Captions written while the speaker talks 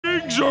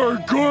Things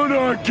are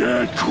gonna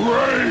get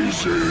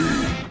crazy!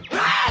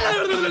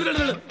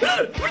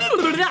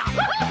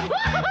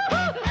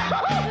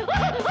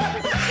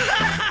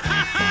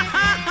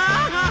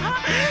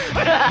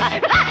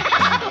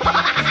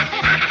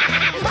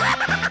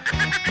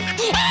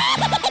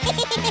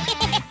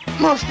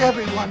 Most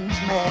everyone's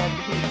mad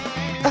here.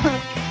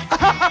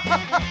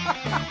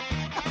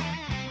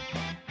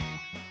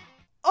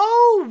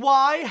 Oh,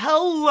 why,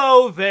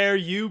 hello there,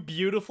 you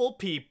beautiful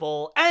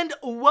people, and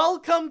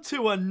welcome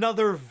to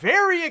another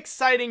very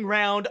exciting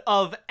round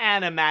of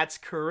AniMat's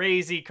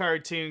Crazy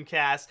Cartoon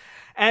Cast.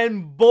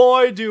 And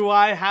boy, do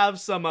I have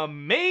some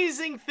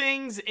amazing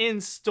things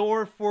in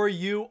store for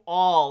you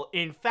all.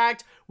 In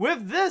fact,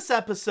 with this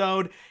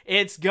episode,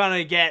 it's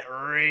gonna get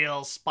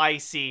real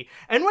spicy.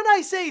 And when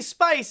I say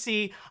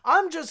spicy,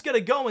 I'm just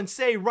gonna go and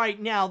say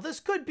right now, this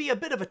could be a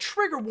bit of a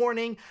trigger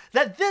warning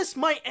that this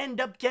might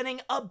end up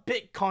getting a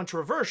bit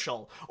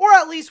controversial. Or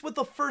at least with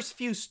the first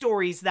few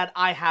stories that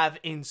I have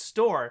in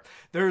store.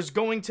 There's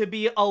going to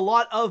be a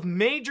lot of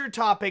major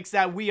topics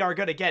that we are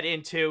gonna get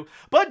into,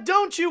 but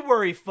don't you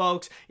worry,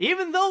 folks.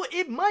 Even though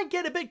it might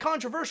get a bit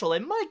controversial,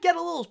 it might get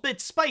a little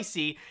bit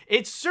spicy,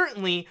 it's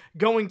certainly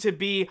going to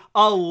be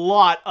a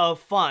lot of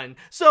fun.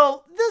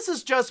 So this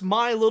is just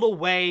my little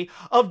way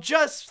of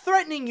just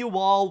threatening you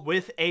all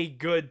with a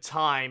good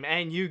time.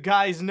 And you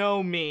guys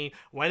know me,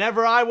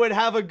 whenever I would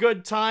have a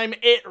good time,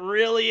 it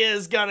really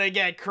is gonna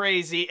get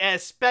crazy,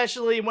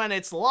 especially when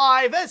it's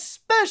live,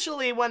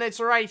 especially when it's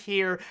right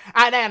here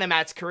at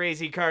AniMat's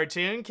Crazy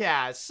Cartoon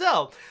Cast.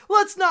 So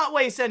let's not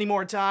waste any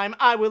more time.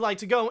 I would like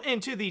to go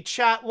into the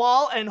chat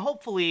wall, and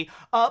hopefully,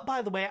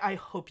 by the way, I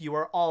hope you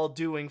are all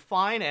doing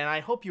fine, and I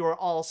hope you are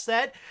all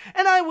set,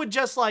 and I would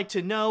just like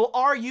to know,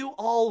 are you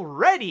all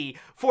ready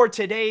for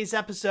today's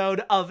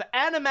episode of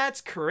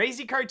AniMat's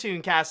Crazy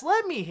Cartoon Cast?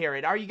 Let me hear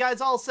it. Are you guys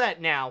all set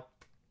now?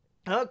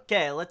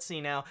 Okay, let's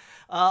see now.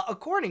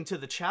 According to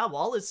the chat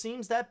wall, it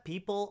seems that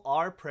people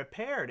are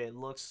prepared. It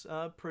looks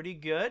pretty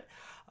good.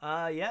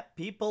 Yep,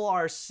 people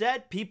are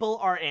set, people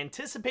are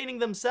anticipating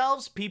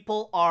themselves,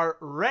 people are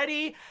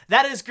ready.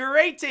 That is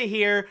great to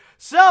hear.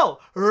 So,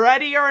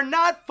 ready or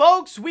not,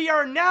 folks, we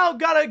are now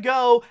gonna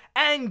go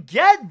and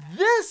get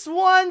this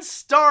one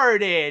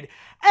started.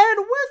 And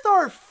with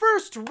our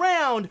first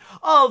round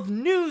of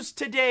news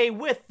today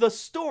with the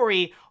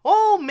story,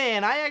 oh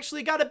man, I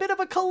actually got a bit of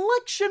a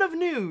collection of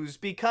news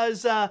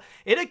because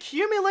it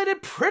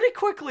accumulated pretty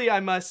quickly, I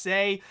must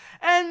say.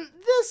 And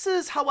this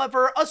is,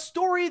 however, a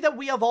story that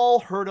we have all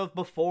heard of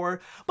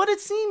before, but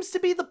it seems to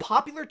be the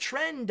popular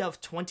trend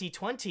of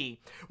 2020,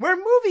 where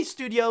movie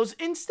studios,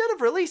 instead of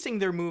releasing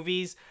their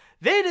movies,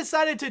 they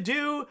decided to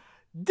do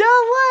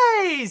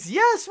delays!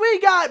 Yes, we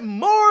got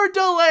more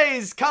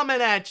delays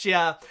coming at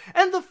ya.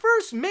 And the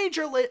first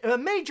major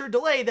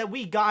delay that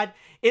we got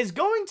is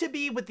going to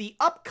be with the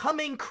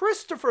upcoming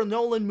Christopher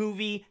Nolan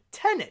movie,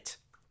 Tenet.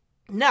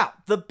 Now,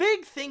 the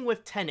big thing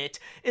with Tenet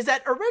is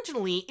that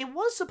originally it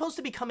was supposed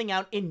to be coming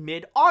out in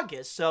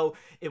mid-August, so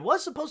it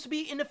was supposed to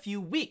be in a few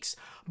weeks.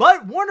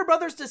 But Warner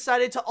Brothers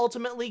decided to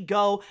ultimately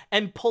go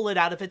and pull it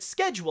out of its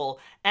schedule,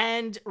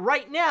 and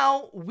right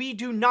now we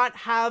do not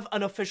have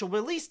an official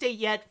release date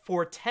yet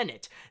for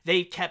Tenet.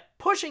 They kept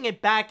pushing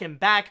it back and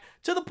back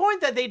to the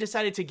point that they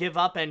decided to give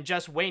up and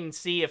just wait and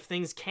see if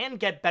things can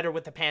get better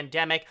with the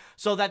pandemic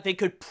so that they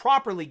could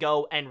properly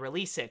go and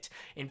release it.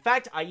 In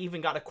fact, I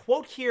even got a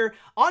quote here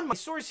on my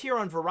source here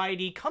on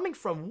Variety coming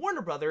from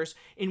Warner Brothers,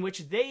 in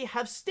which they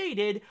have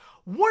stated,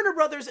 Warner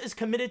Brothers is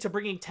committed to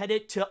bringing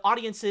Tenet to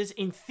audiences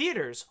in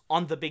theaters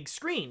on the big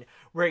screen,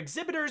 where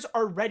exhibitors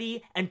are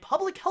ready and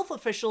public health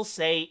officials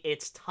say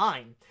it's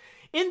time.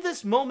 In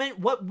this moment,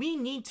 what we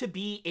need to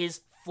be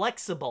is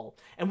flexible,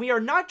 and we are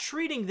not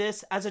treating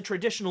this as a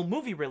traditional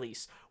movie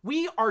release.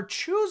 We are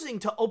choosing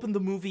to open the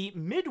movie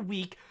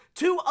midweek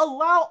to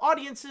allow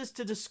audiences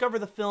to discover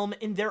the film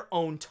in their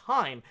own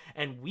time,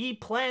 and we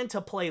plan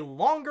to play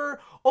longer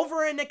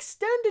over an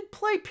extended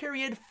play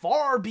period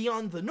far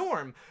beyond the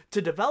norm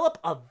to develop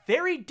a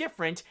very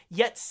different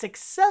yet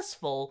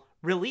successful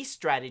release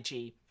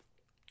strategy.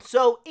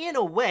 So, in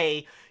a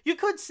way, you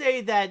could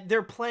say that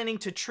they're planning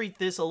to treat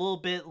this a little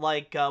bit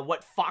like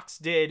what Fox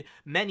did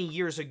many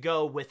years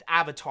ago with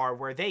Avatar,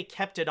 where they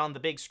kept it on the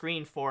big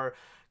screen for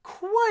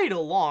quite a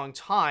long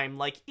time,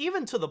 like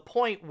even to the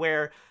point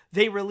where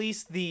they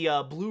released the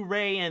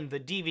Blu-ray and the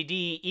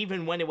DVD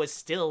even when it was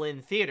still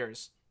in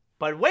theaters.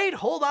 But wait,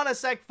 hold on a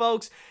sec,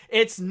 folks.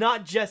 It's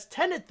not just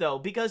Tenet, though,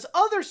 because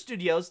other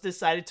studios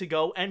decided to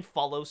go and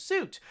follow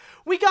suit.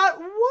 We got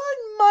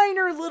one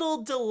minor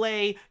little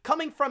delay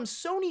coming from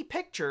Sony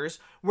Pictures,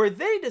 where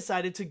they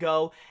decided to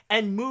go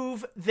and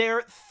move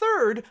their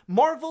third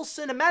Marvel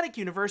Cinematic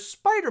Universe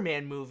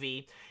Spider-Man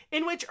movie,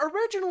 in which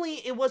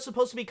originally it was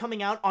supposed to be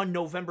coming out on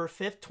November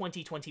 5th,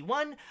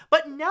 2021,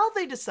 but now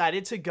they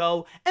decided to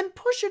go and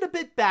push it a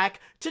bit back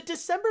to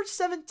December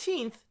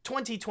 17th,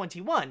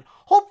 2021.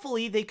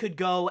 Hopefully they could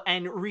go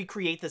and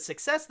recreate the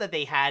success that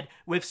they had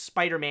with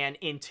Spider-Man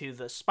Into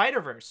the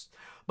Spider-Verse.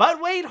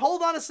 But wait,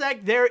 hold on a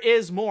sec, there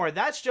is more.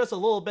 That's just a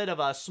little bit of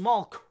a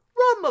small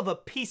crumb of a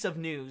piece of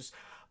news.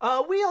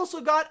 We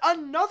also got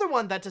another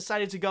one that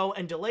decided to go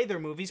and delay their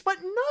movies, but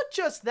not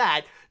just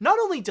that, not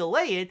only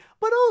delay it,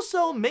 but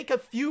also make a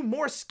few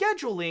more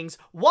schedulings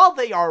while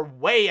they are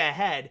way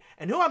ahead.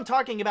 And who I'm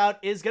talking about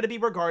is going to be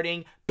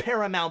regarding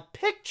Paramount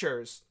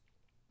Pictures.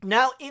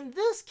 Now, in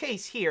this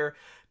case here,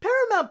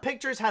 Paramount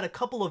Pictures had a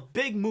couple of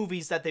big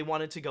movies that they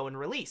wanted to go and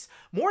release.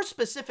 More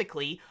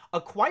specifically,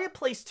 A Quiet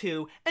Place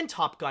 2 and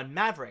Top Gun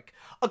Maverick.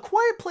 A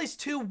Quiet Place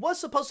 2 was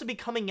supposed to be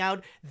coming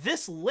out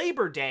this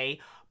Labor Day,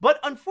 but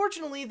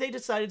unfortunately they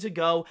decided to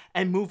go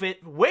and move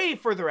it way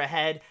further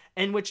ahead,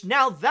 in which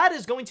now that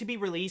is going to be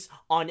released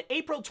on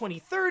April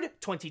 23rd,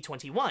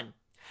 2021.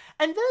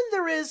 And then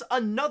there is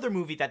another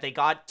movie that they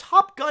got,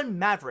 Top Gun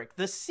Maverick,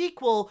 the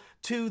sequel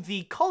to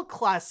the cult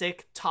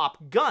classic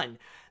Top Gun.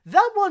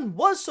 That one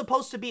was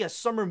supposed to be a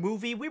summer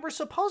movie. We were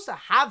supposed to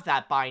have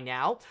that by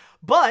now,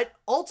 but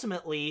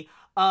ultimately,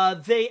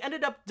 they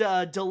ended up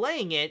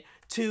delaying it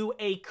to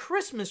a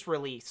Christmas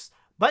release.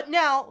 But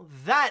now,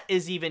 that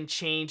is even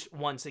changed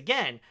once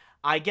again.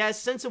 I guess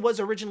since it was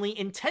originally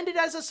intended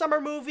as a summer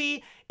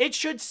movie, it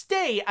should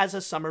stay as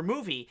a summer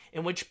movie,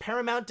 in which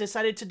Paramount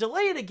decided to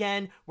delay it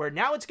again, where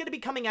now it's going to be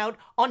coming out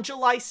on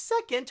July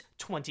 2nd,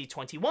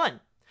 2021.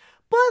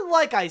 But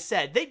like I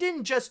said, they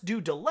didn't just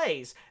do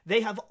delays,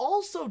 they have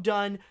also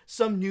done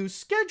some new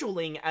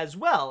scheduling as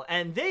well,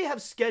 and they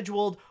have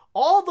scheduled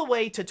all the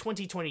way to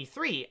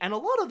 2023, and a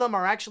lot of them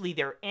are actually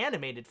their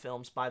animated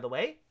films, by the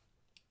way.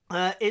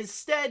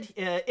 Instead,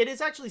 it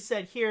is actually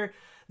said here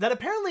that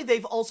apparently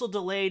they've also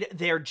delayed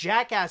their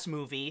Jackass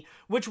movie,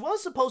 which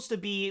was supposed to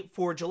be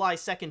for July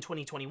 2nd,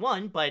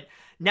 2021, but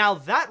now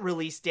that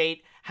release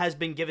date has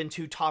been given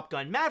to Top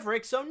Gun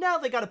Maverick, so now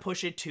they gotta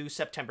push it to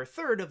September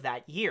 3rd of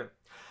that year.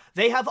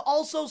 They have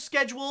also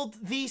scheduled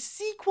the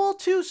sequel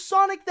to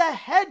Sonic the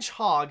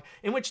Hedgehog,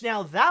 in which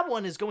now that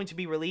one is going to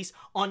be released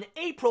on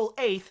April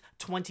 8th,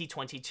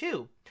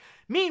 2022.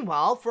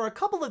 Meanwhile, for a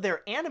couple of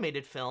their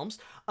animated films,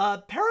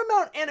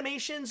 Paramount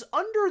Animation's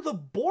Under the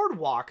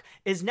Boardwalk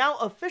is now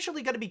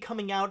officially going to be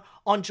coming out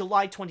on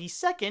July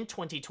 22nd,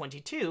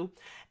 2022,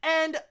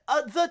 and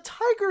The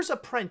Tiger's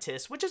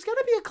Apprentice, which is going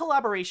to be a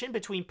collaboration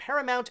between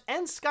Paramount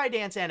and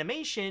Skydance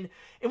Animation,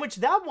 in which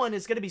that one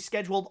is going to be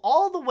scheduled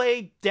all the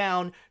way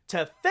down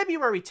to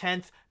February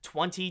 10th,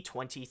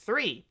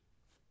 2023.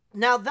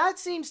 Now, that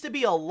seems to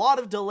be a lot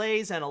of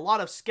delays and a lot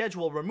of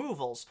schedule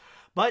removals,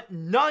 but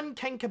none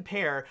can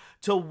compare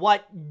to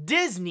what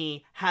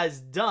Disney has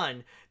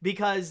done,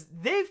 because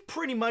they've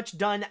pretty much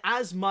done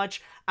as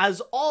much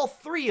as all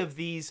three of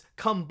these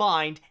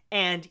combined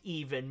and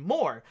even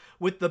more.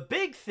 With the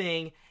big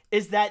thing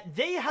is that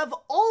they have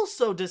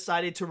also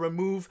decided to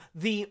remove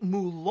the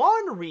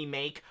Mulan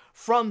remake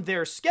from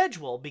their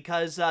schedule,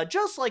 because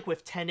just like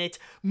with Tenet,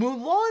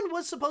 Mulan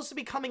was supposed to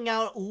be coming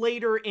out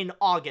later in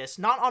August,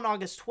 not on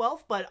August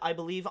 12th, but I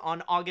believe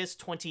on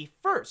August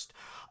 21st.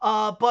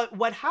 But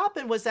what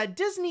happened was that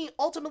Disney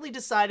ultimately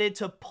decided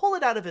to pull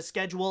it out of his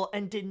schedule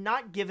and did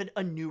not give it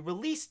a new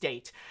release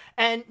date.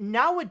 And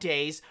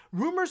nowadays,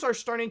 rumors are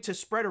starting to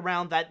spread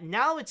around that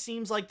now it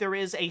seems like there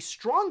is a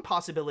strong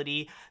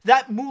possibility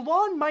that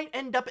Mulan might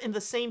end up in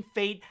the same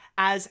fate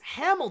as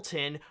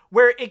Hamilton,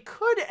 where it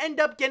could end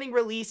up getting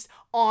released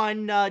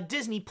on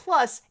Disney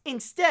Plus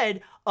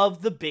instead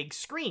of the big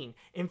screen.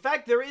 In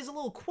fact, there is a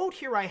little quote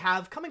here I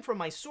have coming from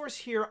my source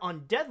here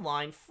on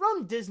Deadline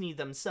from Disney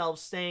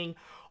themselves saying,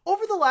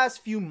 "Over the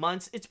last few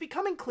months, it's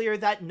becoming clear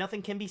that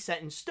nothing can be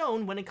set in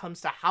stone when it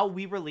comes to how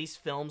we release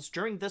films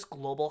during this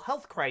global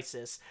health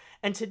crisis.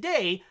 And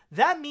today,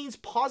 that means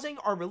pausing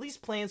our release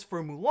plans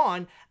for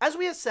Mulan as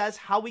we assess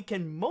how we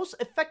can most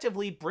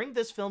effectively bring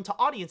this film to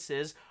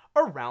audiences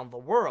around the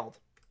world."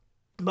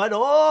 But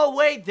oh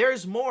wait,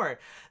 there's more.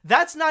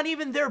 That's not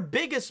even their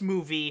biggest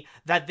movie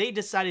that they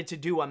decided to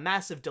do a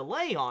massive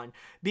delay on,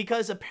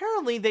 because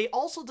apparently they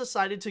also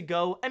decided to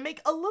go and make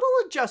a little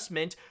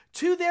adjustment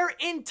to their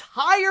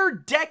entire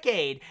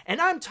decade. And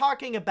I'm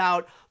talking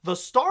about the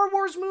Star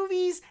Wars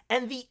movies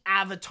and the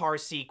Avatar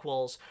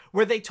sequels,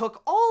 where they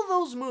took all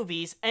those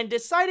movies and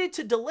decided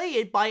to delay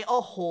it by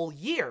a whole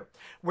year,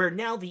 where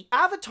now the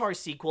Avatar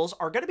sequels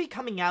are going to be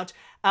coming out,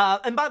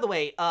 and by the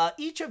way,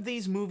 each of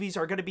these movies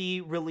are going to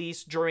be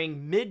released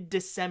during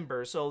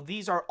mid-December, so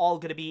these are all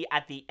going to be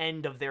at the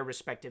end of their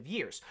respective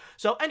years.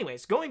 So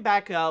anyways, going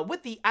back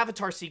with the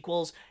Avatar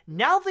sequels,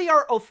 now they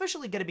are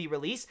officially going to be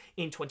released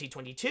in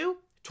 2022,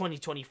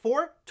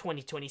 2024,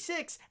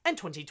 2026, and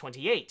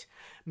 2028.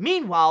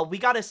 Meanwhile, we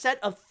got a set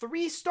of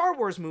 3 Star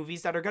Wars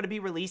movies that are going to be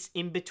released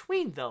in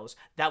between those.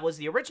 That was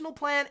the original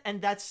plan,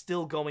 and that's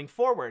still going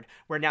forward,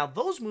 where now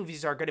those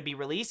movies are going to be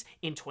released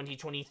in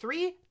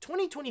 2023,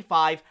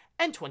 2025,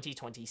 and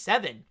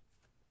 2027.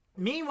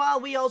 Meanwhile,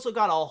 we also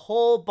got a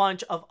whole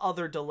bunch of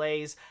other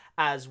delays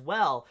as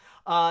well.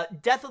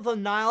 Death of the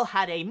Nile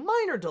had a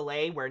minor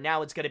delay, where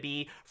now it's going to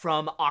be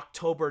from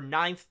October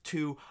 9th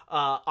to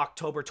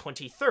October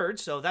 23rd,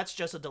 so that's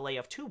just a delay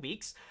of 2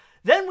 weeks.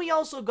 Then we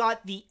also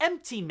got The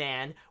Empty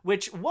Man,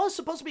 which was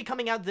supposed to be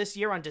coming out this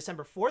year on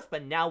December 4th,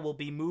 but now will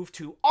be moved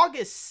to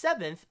August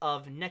 7th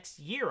of next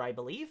year, I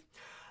believe.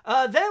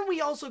 Then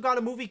we also got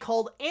a movie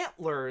called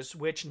Antlers,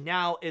 which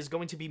now is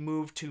going to be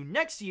moved to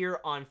next year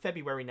on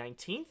February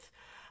 19th.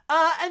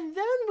 And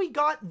then we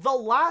got The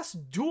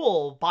Last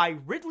Duel by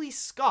Ridley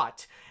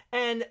Scott.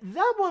 And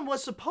that one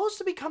was supposed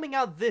to be coming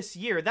out this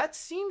year. That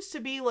seems to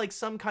be like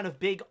some kind of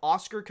big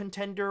Oscar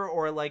contender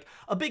or like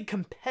a big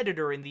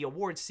competitor in the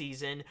awards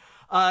season.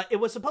 It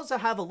was supposed to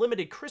have a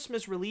limited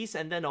Christmas release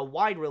and then a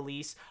wide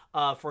release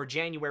for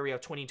January of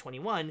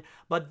 2021.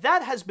 But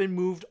that has been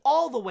moved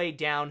all the way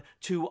down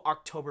to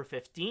October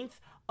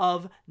 15th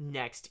of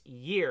next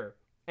year.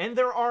 And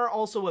there are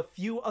also a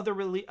few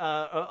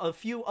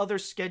other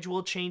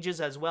schedule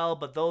changes as well,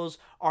 but those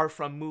are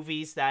from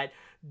movies that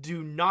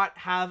do not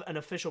have an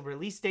official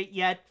release date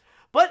yet.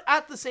 But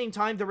at the same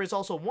time, there is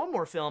also one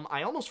more film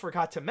I almost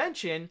forgot to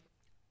mention,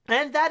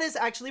 and that is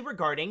actually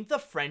regarding The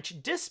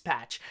French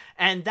Dispatch.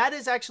 And that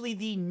is actually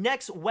the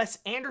next Wes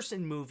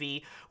Anderson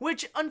movie,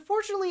 which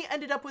unfortunately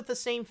ended up with the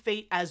same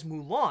fate as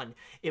Mulan.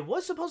 It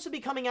was supposed to be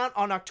coming out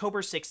on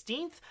October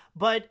 16th,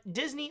 but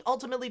Disney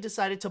ultimately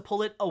decided to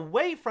pull it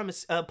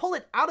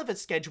out of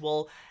its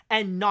schedule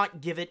and not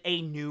give it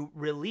a new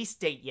release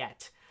date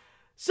yet.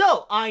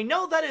 So, I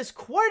know that is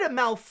quite a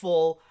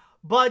mouthful,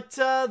 but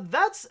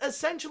that's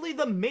essentially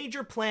the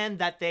major plan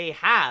that they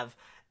have.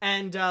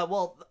 And,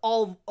 well,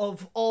 all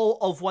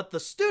of what the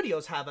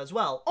studios have as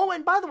well. Oh,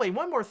 and by the way,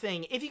 one more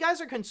thing. If you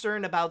guys are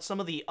concerned about some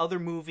of the other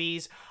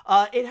movies,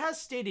 it has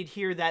stated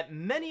here that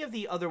many of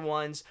the other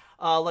ones,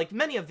 like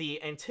many of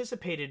the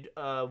anticipated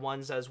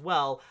ones as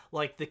well,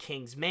 like The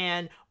King's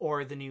Man,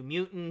 or The New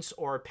Mutants,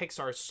 or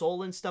Pixar's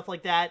Soul and stuff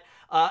like that,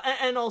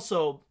 and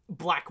also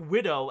Black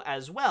Widow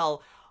as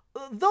well,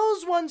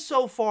 those ones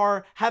so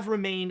far have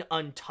remained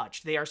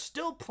untouched. They are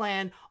still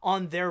planned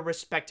on their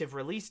respective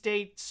release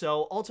date,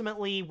 so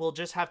ultimately we'll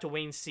just have to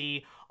wait and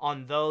see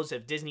on those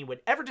if Disney would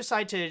ever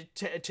decide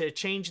to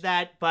change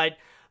that, but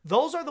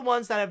those are the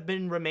ones that have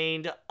been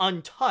remained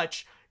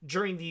untouched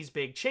during these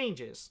big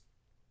changes.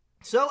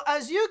 So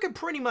as you can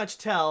pretty much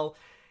tell,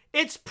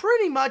 it's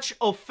pretty much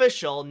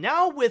official.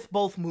 Now with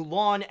both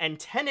Mulan and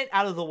Tenet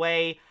out of the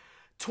way,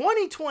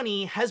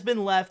 2020 has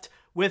been left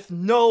with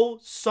no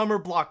summer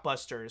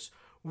blockbusters.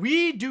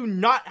 We do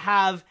not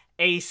have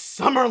a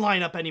summer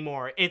lineup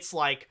anymore. It's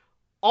like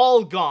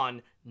all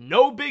gone.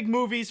 No big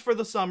movies for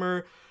the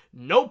summer.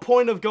 No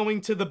point of going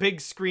to the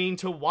big screen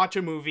to watch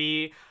a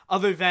movie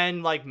other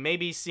than like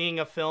maybe seeing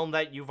a film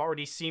that you've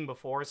already seen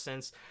before,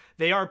 since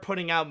they are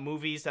putting out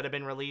movies that have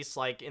been released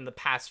like in the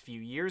past few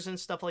years and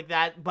stuff like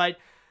that. But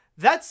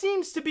that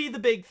seems to be the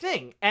big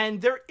thing, and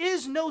there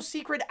is no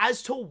secret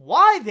as to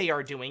why they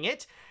are doing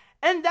it.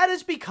 And that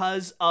is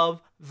because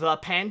of the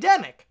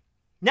pandemic.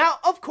 Now,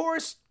 of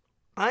course,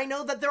 I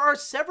know that there are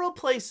several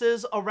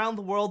places around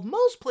the world,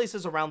 most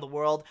places around the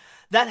world,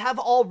 that have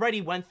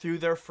already went through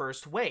their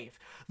first wave.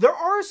 There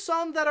are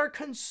some that are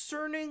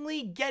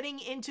concerningly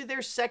getting into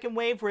their second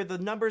wave, where the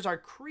numbers are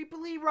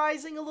creepily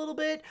rising a little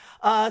bit.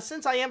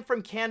 Since I am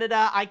from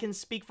Canada, I can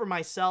speak for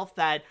myself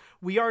that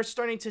we are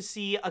starting to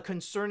see a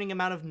concerning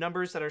amount of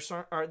numbers that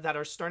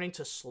are starting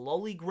to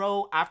slowly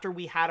grow after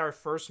we had our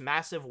first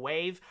massive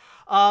wave.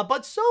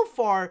 But so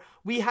far,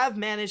 we have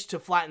managed to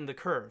flatten the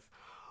curve.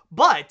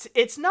 But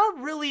it's not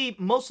really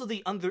most of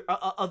the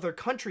other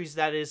countries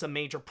that is a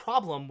major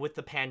problem with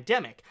the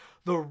pandemic.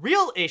 The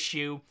real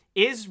issue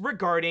is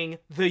regarding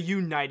the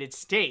United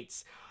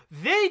States.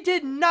 They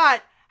did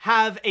not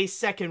have a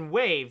second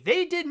wave.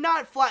 They did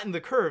not flatten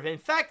the curve. In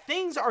fact,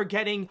 things are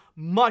getting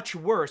much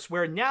worse,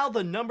 where now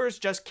the numbers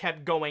just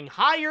kept going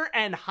higher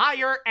and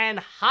higher and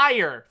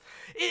higher.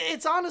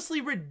 It's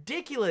honestly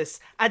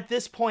ridiculous at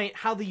this point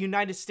how the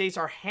United States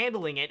are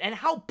handling it, and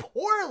how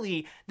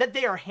poorly that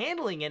they are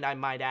handling it, I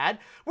might add,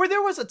 where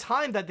there was a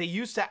time that they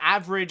used to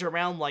average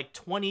around like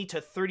 20 to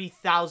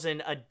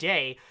 30,000 a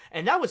day,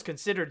 and that was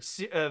considered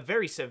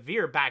very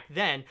severe back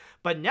then.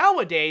 But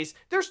nowadays,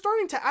 they're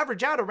starting to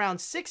average out around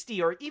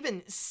 60 or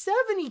even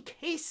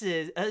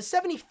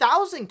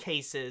 70,000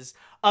 cases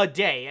a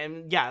day.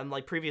 And yeah, and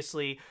like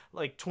previously,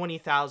 like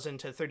 20,000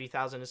 to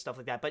 30,000 and stuff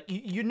like that. But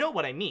you know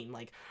what I mean,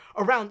 like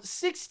around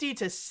 60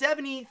 to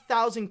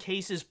 70,000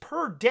 cases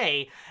per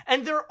day.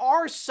 And there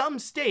are some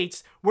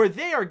states where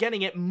they are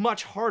getting it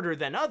much harder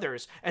than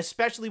others,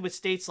 especially with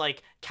states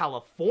like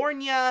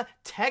California,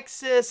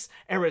 Texas,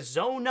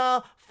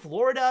 Arizona,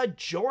 Florida,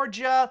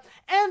 Georgia,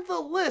 and the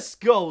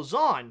list goes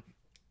on.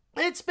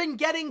 It's been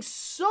getting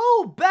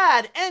so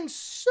bad and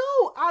so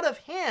out of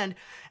hand,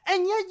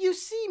 and yet you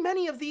see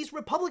many of these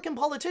Republican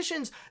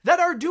politicians that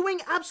are doing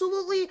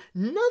absolutely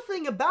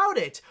nothing about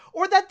it,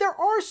 or that there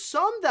are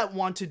some that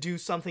want to do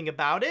something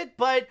about it,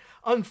 but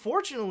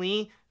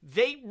unfortunately,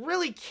 they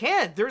really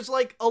can't. There's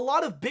like a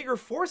lot of bigger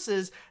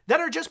forces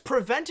that are just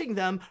preventing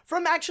them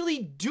from actually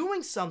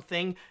doing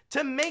something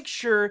to make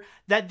sure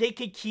that they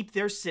could keep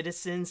their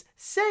citizens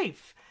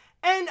safe.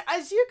 And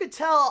as you could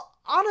tell,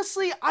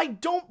 honestly, I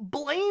don't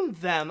blame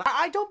them.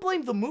 I don't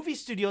blame the movie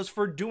studios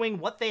for doing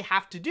what they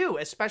have to do,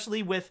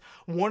 especially with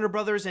Warner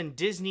Brothers and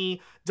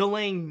Disney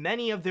delaying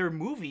many of their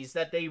movies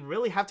that they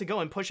really have to go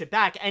and push it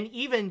back, and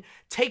even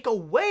take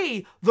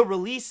away the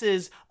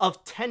releases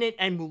of Tenet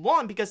and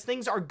Mulan because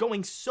things are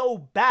going so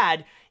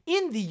bad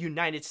in the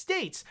United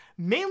States,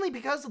 mainly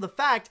because of the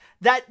fact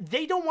that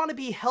they don't want to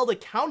be held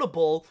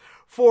accountable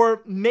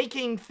for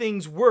making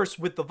things worse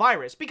with the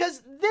virus,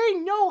 because they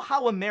know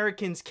how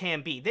Americans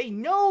can be. They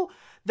know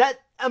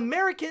that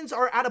Americans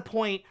are at a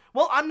point,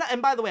 well,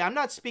 and by the way, I'm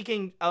not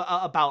speaking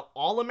about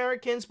all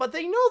Americans, but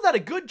they know that a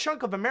good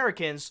chunk of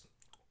Americans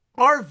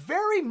are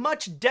very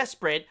much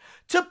desperate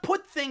to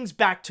put things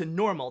back to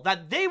normal,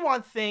 that they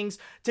want things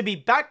to be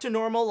back to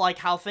normal like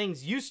how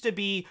things used to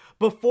be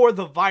before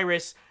the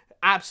virus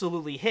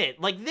absolutely hit.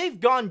 Like, they've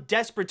gone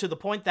desperate to the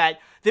point that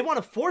they want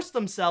to force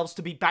themselves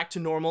to be back to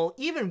normal,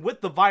 even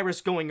with the virus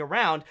going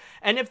around.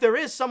 And if there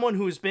is someone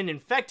who's been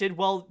infected,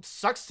 well,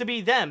 sucks to be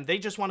them. They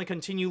just want to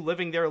continue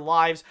living their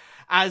lives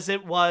as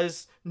it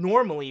was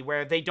normally,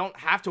 where they don't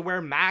have to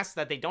wear masks,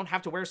 that they don't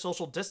have to wear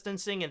social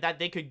distancing, and that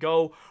they could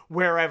go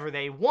wherever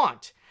they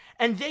want.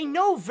 And they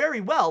know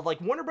very well, like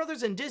Warner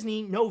Brothers and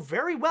Disney know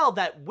very well,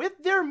 that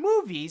with their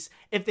movies,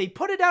 if they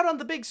put it out on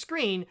the big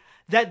screen,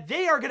 that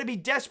they are going to be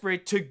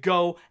desperate to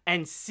go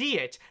and see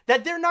it.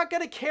 That they're not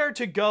going to care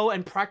to go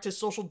and practice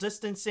social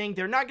distancing.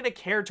 They're not going to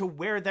care to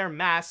wear their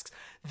masks.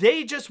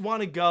 They just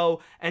want to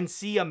go and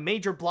see a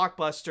major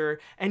blockbuster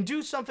and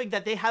do something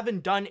that they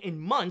haven't done in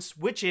months,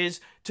 which is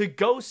to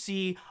go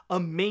see a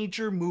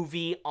major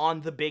movie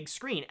on the big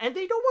screen. And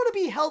they don't want to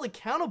be held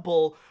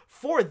accountable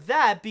for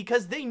that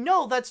because they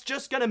know that's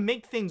just going to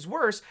make things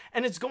worse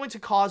and it's going to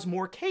cause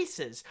more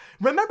cases.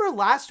 Remember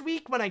last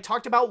week when I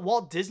talked about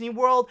Walt Disney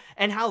World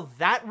and how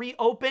that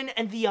reopened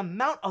and the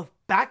amount of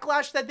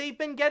backlash that they've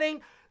been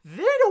getting?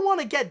 They don't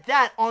want to get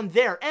that on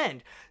their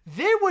end.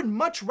 They would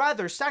much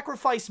rather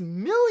sacrifice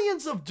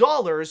millions of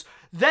dollars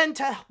than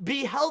to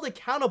be held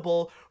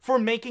accountable for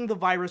making the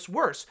virus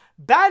worse.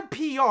 Bad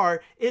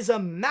PR is a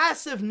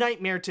massive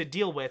nightmare to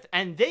deal with,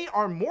 and they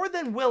are more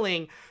than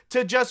willing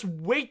to just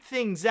wait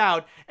things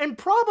out and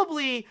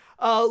probably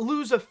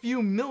lose a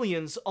few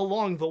millions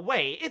along the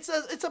way. It's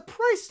a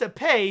price to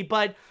pay,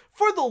 but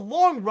for the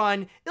long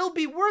run, it'll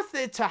be worth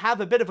it to have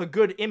a bit of a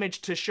good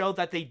image to show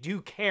that they do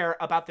care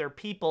about their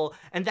people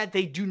and that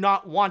they do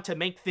not want to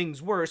make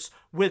things worse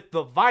with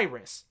the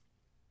virus.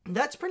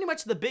 That's pretty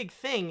much the big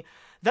thing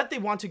that they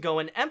want to go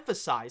and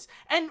emphasize.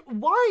 And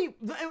why,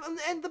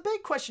 and the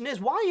big question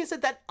is, why is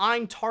it that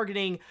I'm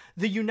targeting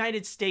the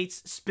United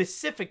States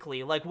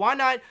specifically? Like, why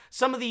not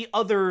some of the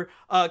other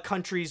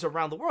countries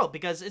around the world?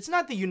 Because it's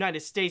not the United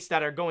States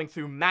that are going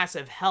through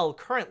massive hell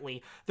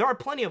currently. There are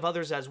plenty of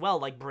others as well,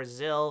 like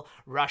Brazil,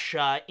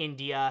 Russia,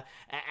 India,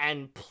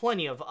 and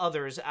plenty of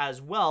others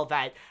as well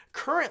that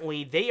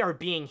currently they are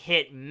being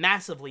hit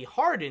massively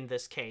hard in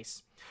this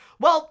case.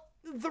 Well,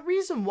 the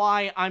reason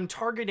why I'm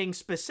targeting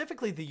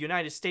specifically the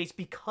United States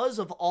because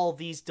of all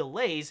these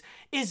delays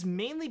is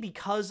mainly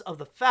because of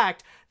the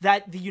fact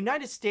that the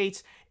United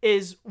States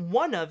is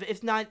one of,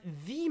 if not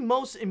the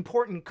most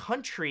important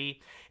country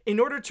in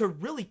order to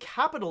really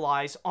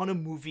capitalize on a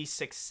movie's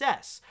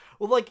success.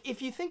 Well, like, if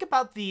you think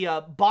about the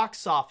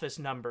box office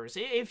numbers,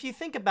 if you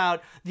think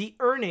about the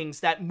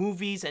earnings that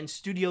movies and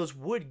studios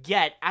would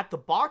get at the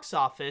box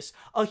office,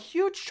 a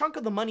huge chunk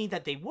of the money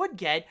that they would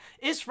get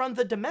is from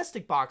the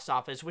domestic box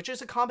office, which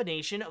is a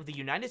combination of the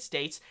United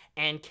States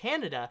and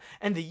Canada.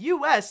 And the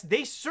US,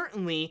 they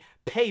certainly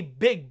pay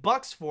big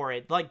bucks for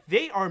it. Like,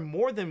 they are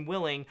more than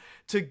willing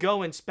to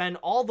go and spend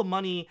all the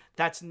money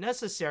that's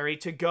necessary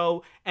to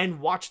go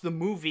and watch the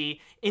movie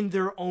in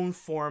their own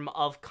form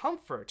of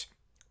comfort.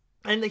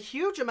 And the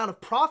huge amount of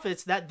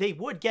profits that they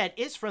would get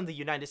is from the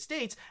United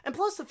States, and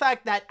plus the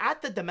fact that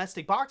at the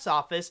domestic box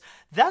office,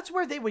 that's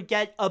where they would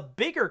get a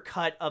bigger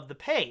cut of the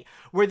pay,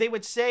 where they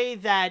would say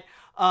that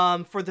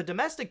for the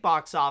domestic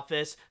box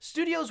office,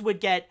 studios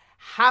would get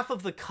half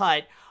of the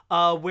cut,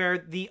 where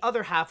the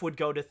other half would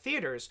go to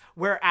theaters,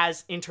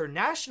 whereas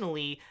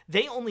internationally,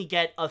 they only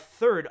get a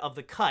third of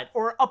the cut,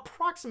 or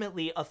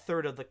approximately a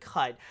third of the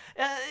cut.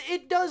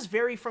 It does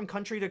vary from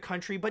country to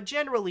country, but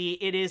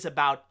generally it is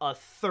about a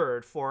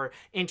third for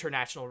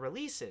international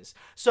releases.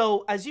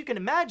 So, as you can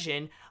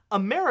imagine,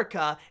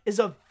 America is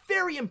a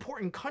very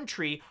important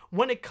country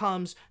when it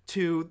comes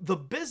to the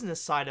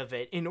business side of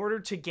it in order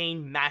to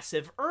gain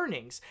massive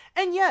earnings.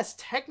 And yes,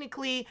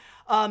 technically,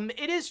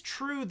 it is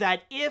true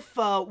that if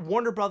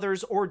Warner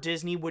Brothers or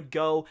Disney would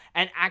go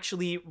and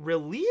actually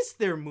release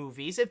their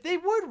movies, if they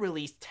would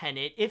release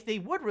Tenet, if they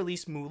would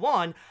release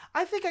Mulan,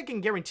 I think I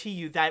can guarantee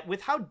you that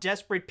with how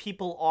desperate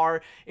people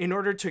are in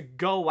order to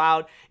go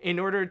out, in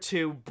order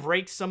to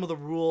break some of the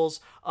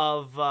rules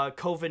of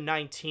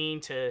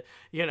COVID-19 to,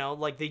 you know,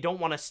 like they don't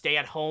want to stay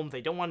at home,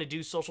 they don't want to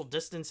do social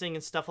distancing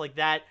and stuff like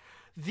that.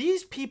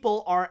 These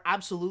people are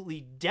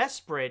absolutely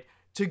desperate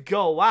to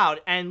go out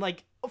and,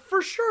 like,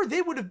 for sure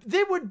they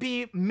would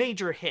be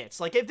major hits.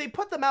 Like, if they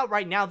put them out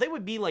right now, they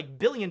would be like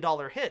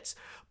billion-dollar hits,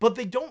 but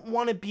they don't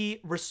want to be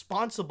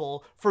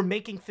responsible for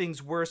making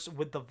things worse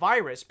with the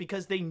virus,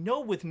 because they know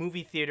with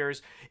movie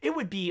theaters it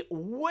would be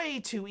way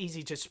too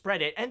easy to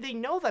spread it, and they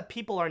know that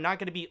people are not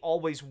going to be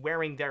always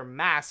wearing their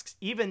masks,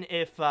 even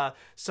if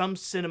some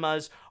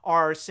cinemas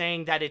are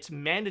saying that it's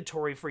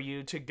mandatory for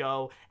you to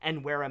go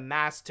and wear a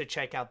mask to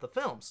check out the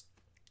films.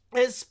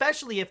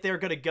 Especially if they're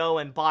gonna go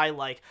and buy,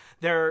 like,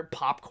 their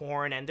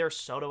popcorn and their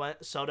soda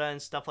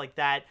and stuff like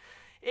that.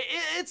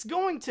 It's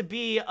going to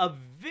be a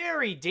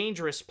very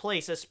dangerous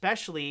place,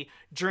 especially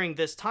during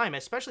this time,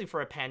 especially for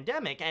a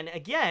pandemic. And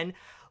again,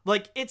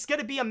 like, it's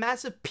going to be a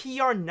massive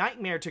PR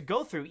nightmare to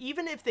go through,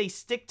 even if they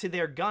stick to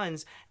their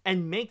guns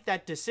and make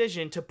that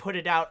decision to put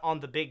it out on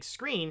the big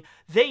screen.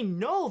 They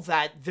know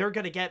that they're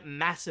going to get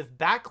massive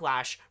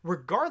backlash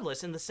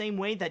regardless, in the same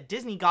way that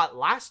Disney got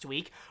last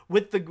week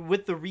with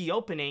the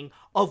reopening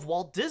of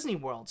Walt Disney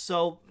World.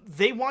 So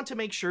they want to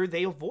make sure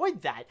they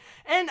avoid that.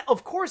 And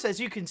of course, as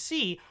you can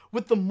see,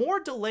 with the more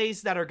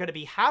delays that are going to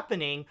be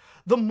happening,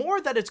 the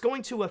more that it's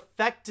going to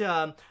affect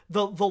the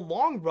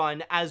long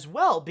run as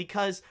well,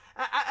 because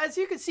as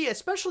you can see,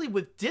 especially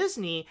with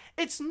Disney,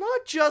 it's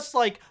not just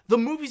like the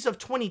movies of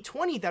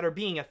 2020 that are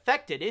being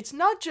affected. It's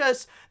not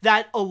just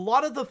that a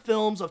lot of the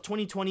films of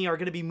 2020 are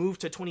going to be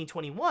moved to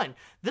 2021.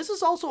 This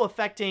is also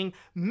affecting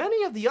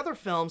many of the other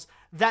films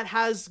that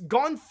has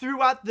gone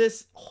throughout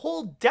this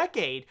whole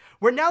decade,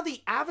 where now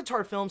the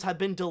Avatar films have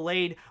been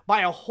delayed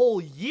by a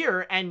whole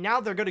year, and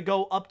now they're going to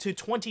go up to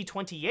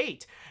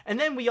 2028. And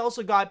then we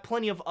also got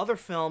plenty of other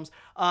films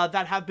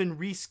that have been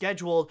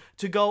rescheduled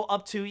to go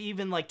up to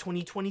even like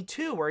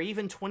 2022 or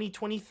even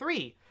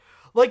 2023.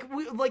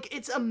 Like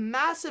it's a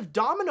massive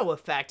domino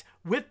effect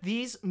with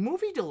these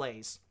movie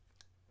delays.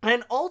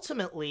 And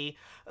ultimately,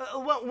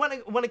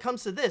 when it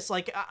comes to this,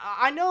 like,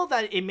 I know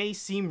that it may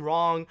seem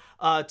wrong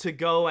to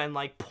go and,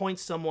 like, point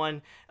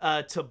someone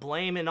to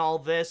blame and all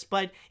this,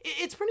 but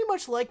it's pretty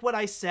much like what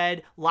I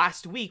said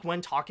last week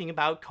when talking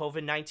about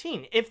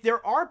COVID-19. If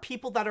there are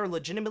people that are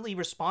legitimately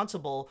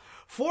responsible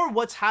for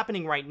what's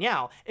happening right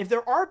now, if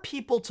there are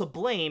people to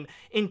blame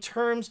in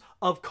terms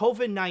of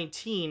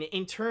COVID-19,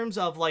 in terms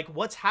of, like,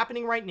 what's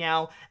happening right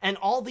now and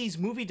all these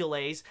movie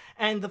delays,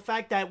 and the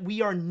fact that we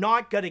are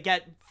not going to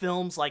get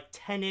films like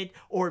Tenet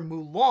or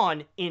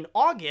Mulan in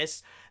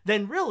August,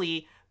 then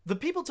really the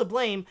people to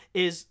blame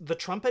is the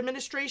Trump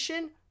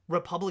administration,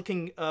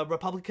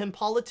 Republican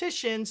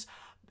politicians,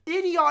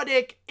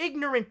 idiotic,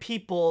 ignorant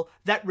people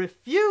that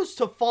refuse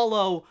to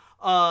follow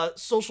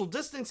social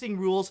distancing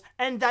rules,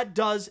 and that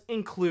does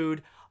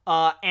include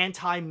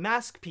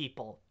anti-mask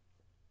people.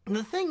 And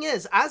the thing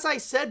is, as I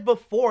said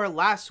before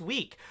last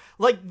week,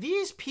 like,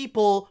 these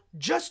people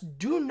just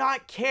do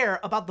not care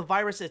about the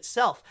virus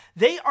itself.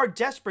 They are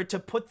desperate to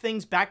put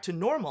things back to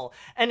normal.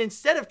 And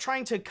instead of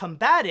trying to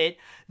combat it,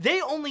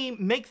 they only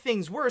make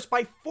things worse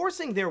by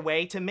forcing their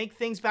way to make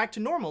things back to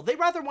normal. They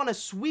rather want to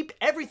sweep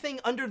everything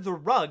under the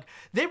rug.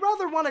 They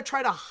rather want to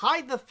try to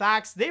hide the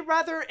facts. They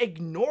rather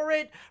ignore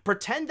it,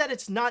 pretend that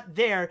it's not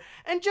there,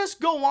 and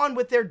just go on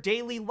with their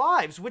daily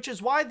lives, which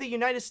is why the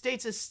United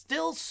States is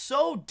still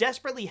so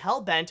desperately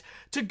hell-bent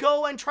to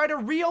go and try to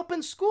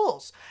reopen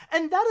schools.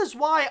 And that is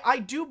why I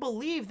do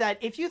believe that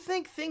if you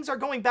think things are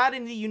going bad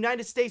in the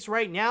United States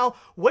right now,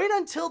 wait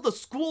until the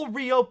school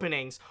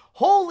reopenings.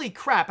 Holy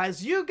crap,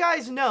 as you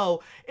guys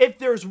know, if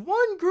there's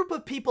one group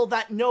of people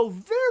that know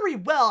very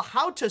well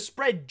how to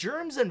spread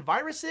germs and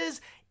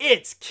viruses,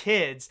 it's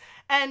kids.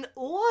 And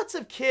lots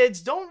of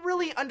kids don't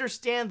really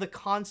understand the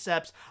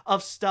concepts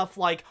of stuff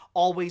like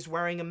always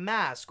wearing a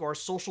mask or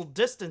social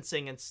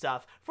distancing and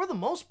stuff. For the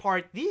most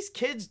part, these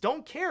kids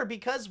don't care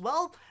because,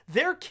 well,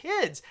 they're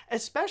kids,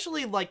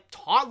 especially like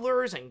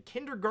toddlers and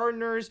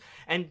kindergartners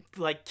and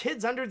like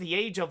kids under the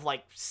age of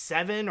like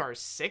 7 or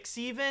 6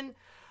 even.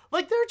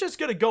 Like, they're just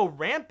gonna go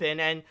rampant,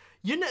 and,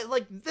 you know,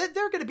 like,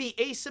 they're gonna be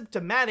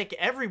asymptomatic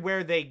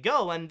everywhere they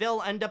go, and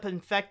they'll end up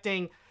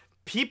infecting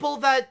people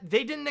that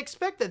they didn't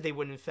expect that they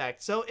would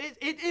infect. So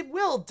it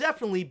will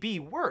definitely be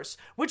worse,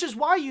 which is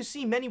why you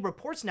see many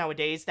reports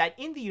nowadays that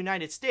in the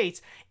United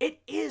States, it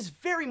is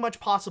very much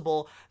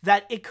possible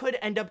that it could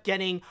end up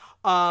getting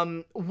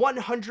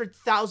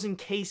 100,000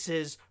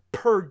 cases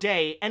per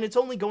day, and it's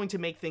only going to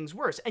make things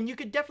worse. And you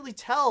could definitely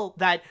tell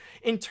that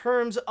in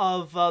terms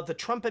of the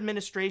Trump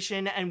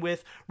administration and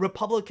with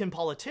Republican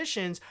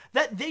politicians,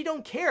 that they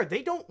don't care.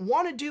 They don't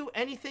want to do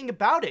anything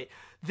about it.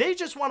 They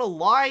just want to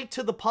lie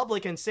to the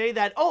public and say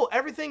that, oh,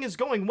 everything is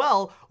going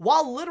well,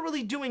 while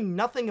literally doing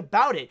nothing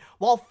about it,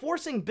 while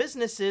forcing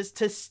businesses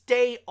to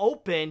stay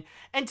open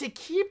and to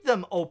keep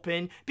them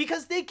open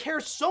because they care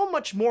so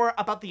much more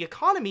about the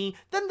economy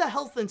than the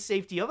health and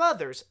safety of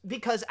others.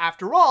 Because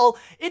after all,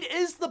 it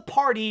is the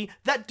party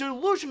that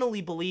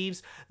delusionally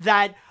believes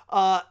that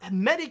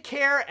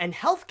Medicare and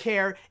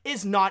healthcare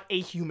is not a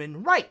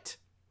human right.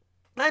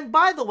 And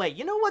by the way,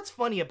 you know what's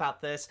funny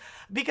about this?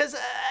 Because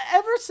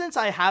ever since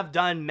I have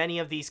done many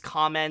of these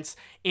comments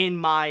in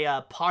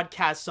my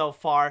podcast so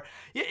far,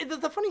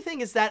 the funny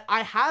thing is that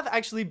I have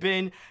actually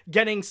been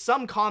getting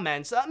some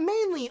comments,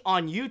 mainly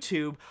on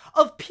YouTube,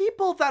 of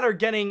people that are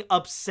getting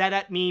upset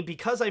at me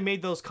because I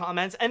made those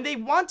comments, and they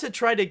want to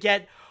try to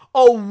get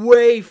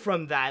away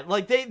from that.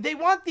 Like, they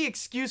want the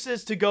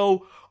excuses to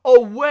go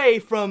away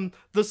from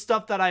the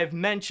stuff that I've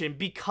mentioned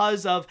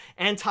because of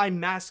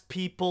anti-mask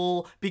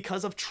people,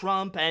 because of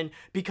Trump, and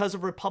because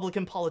of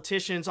Republican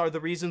politicians are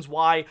the reasons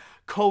why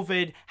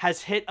COVID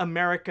has hit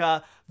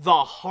America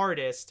the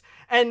hardest.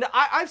 And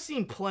I've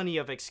seen plenty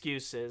of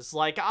excuses.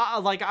 Like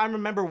I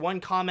remember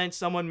one comment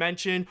someone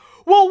mentioned,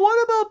 well,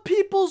 what about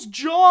people's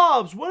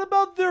jobs? What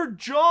about their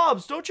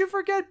jobs? Don't you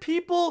forget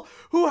people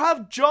who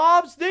have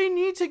jobs? They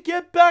need to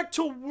get back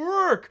to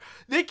work.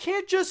 They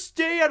can't just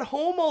stay at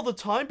home all the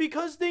time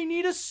because they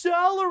need a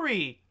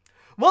salary.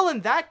 Well,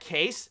 in that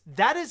case,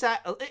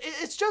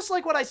 it's just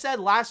like what I said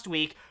last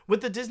week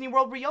with the Disney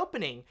World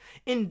reopening.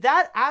 In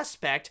that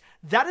aspect,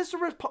 that is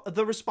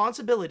the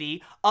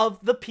responsibility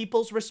of the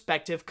people's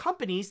respective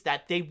companies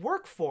that they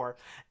work for.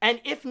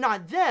 And if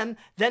not them,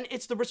 then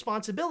it's the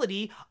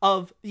responsibility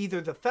of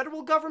either the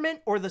federal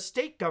government or the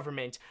state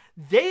government.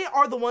 They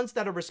are the ones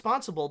that are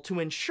responsible to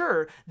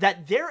ensure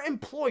that their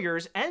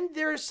employers and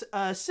their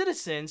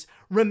citizens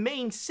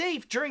remain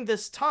safe during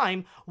this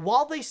time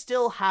while they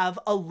still have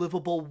a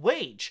livable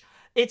wage.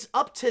 It's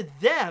up to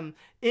them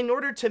in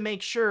order to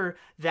make sure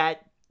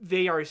that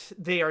they are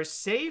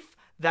safe,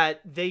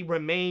 that they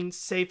remain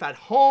safe at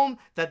home,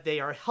 that they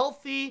are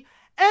healthy,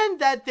 and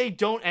that they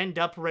don't end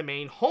up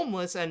remain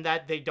homeless, and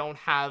that they don't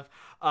have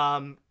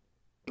well,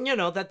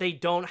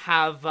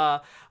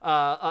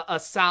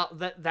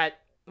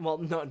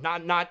 no,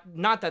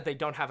 not that they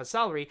don't have a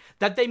salary,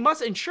 that they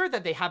must ensure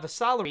that they have a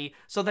salary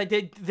so that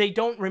they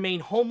don't remain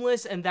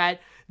homeless and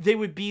that they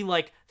would be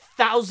like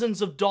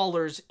thousands of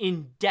dollars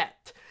in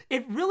debt.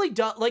 It really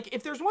does, like,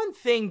 if there's one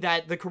thing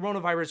that the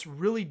coronavirus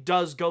really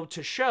does go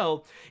to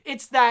show,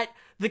 it's that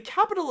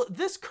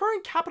this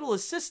current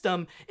capitalist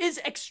system is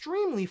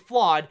extremely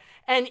flawed,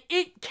 and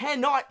it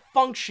cannot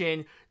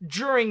function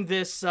during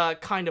this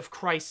kind of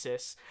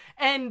crisis.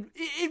 And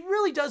it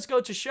really does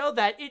go to show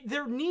that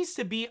there needs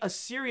to be a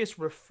serious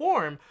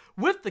reform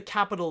with the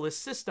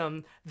capitalist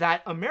system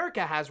that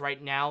America has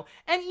right now,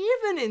 and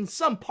even in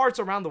some parts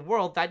around the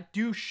world that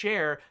do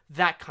share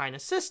that kind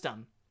of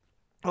system.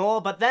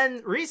 Oh, but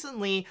then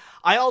recently,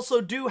 I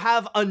also do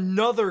have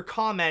another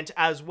comment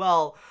as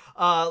well.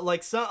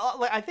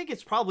 I think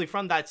it's probably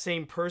from that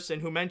same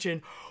person who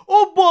mentioned,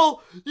 oh,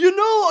 well, you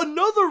know,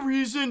 another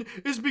reason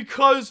is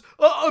because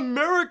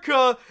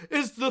America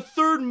is the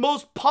third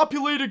most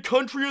populated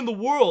country in the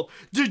world.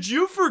 Did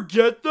you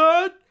forget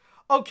that?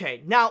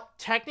 Okay, now,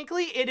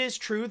 technically, it is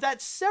true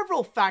that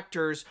several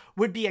factors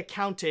would be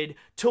accounted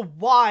to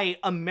why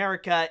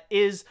America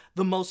is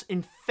the most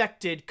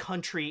infected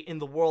country in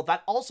the world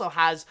that also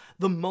has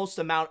the most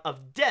amount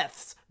of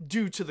deaths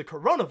due to the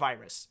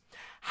coronavirus.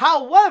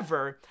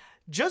 However,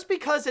 just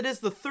because it is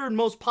the third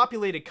most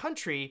populated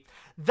country,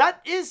 that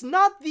is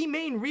not the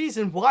main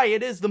reason why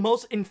it is the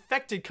most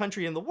infected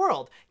country in the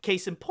world.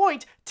 Case in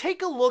point,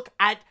 take a look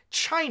at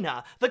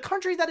China, the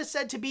country that is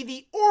said to be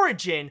the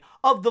origin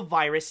of the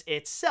virus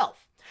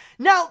itself.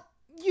 Now,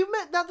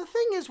 the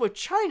thing is with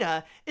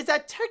China is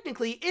that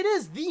technically it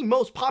is the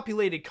most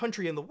populated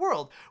country in the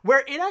world,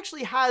 where it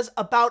actually has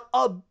about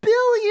 1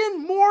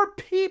 billion more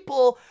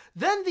people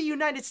than the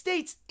United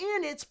States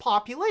in its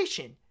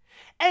population.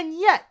 And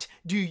yet,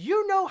 do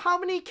you know how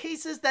many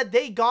cases that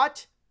they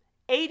got?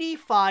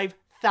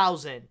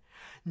 85,000.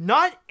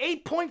 Not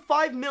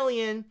 8.5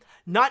 million,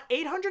 not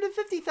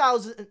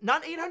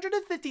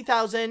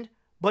 850,000,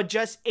 but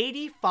just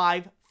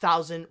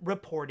 85,000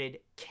 reported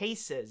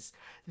cases.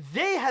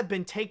 They have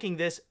been taking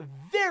this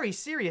very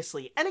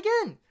seriously. And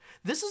again,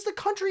 this is the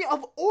country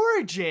of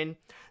origin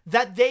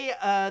that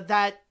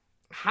that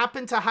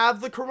happen to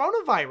have the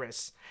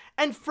coronavirus.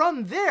 And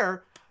from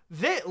there,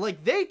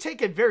 they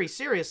take it very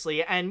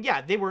seriously, and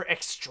yeah, they were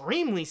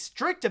extremely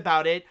strict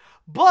about it,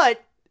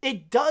 but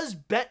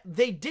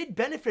they did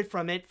benefit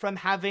from it, from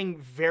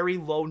having very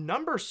low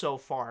numbers so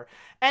far.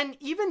 And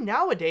even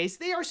nowadays,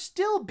 they are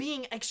still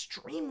being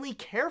extremely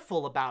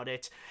careful about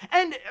it.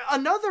 And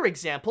another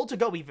example, to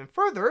go even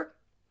further,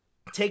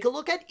 take a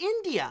look at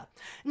India.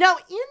 Now,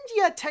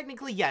 India,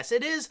 technically, yes,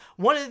 it is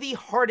one of the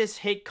hardest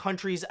hit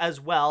countries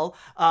as well,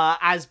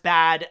 as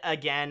bad,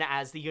 again,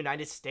 as the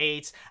United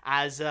States,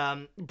 as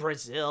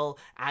Brazil,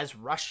 as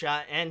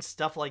Russia, and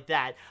stuff like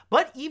that.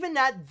 But even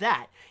at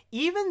that,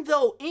 even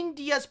though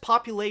India's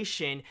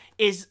population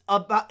is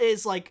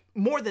like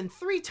more than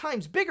 3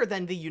 times bigger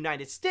than the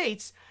United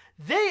States,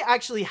 they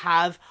actually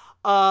have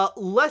more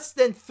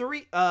than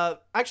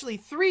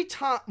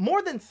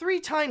 3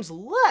 times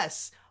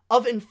less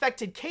of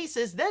infected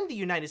cases than the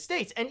United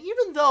States. And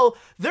even though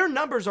their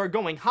numbers are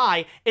going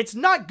high, it's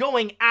not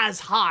going as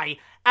high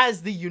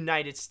as the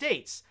United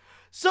States.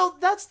 So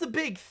that's the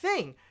big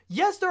thing.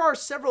 Yes, there are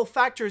several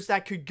factors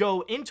that could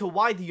go into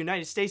why the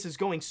United States is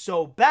going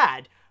so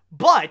bad,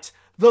 but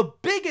the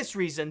biggest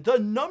reason, the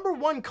number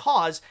one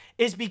cause,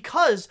 is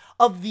because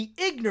of the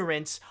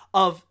ignorance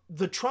of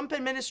the Trump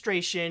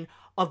administration,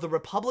 of the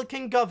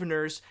Republican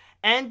governors,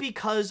 and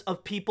because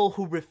of people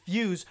who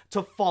refuse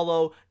to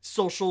follow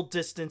social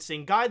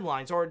distancing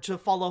guidelines or to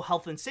follow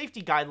health and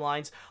safety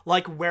guidelines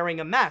like wearing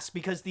a mask,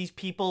 because these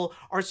people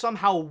are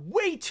somehow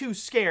way too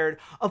scared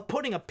of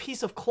putting a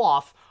piece of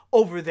cloth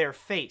over their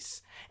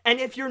face. And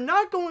if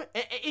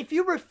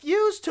you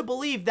refuse to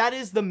believe that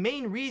is the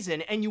main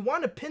reason and you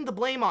want to pin the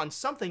blame on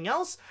something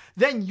else,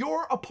 then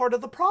you're a part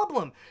of the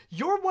problem.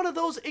 You're one of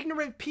those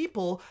ignorant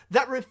people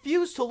that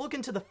refuse to look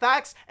into the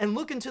facts and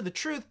look into the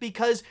truth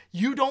because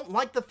you don't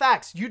like the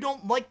facts. You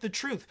don't like the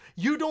truth.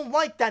 You don't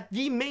like that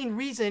the main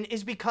reason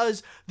is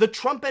because the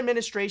Trump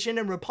administration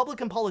and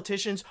Republican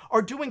politicians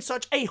are doing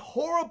such a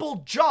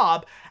horrible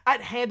job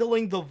at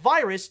handling the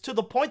virus to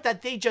the point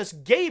that they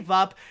just gave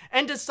up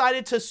and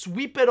decided to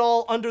sweep it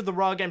all under the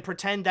rug and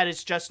pretend that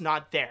it's just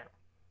not there.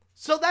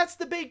 So that's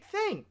the big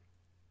thing.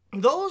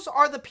 Those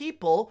are the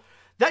people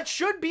that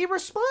should be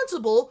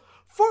responsible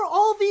for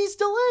all these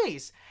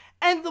delays.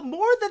 And the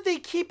more that they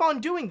keep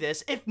on doing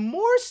this, if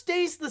more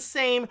stays the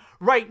same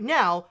right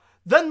now,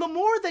 then the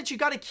more that you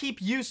got to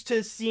keep used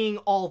to seeing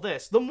all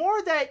this. The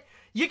more that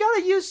you got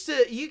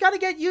to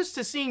get used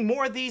to seeing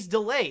more of these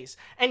delays.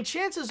 And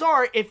chances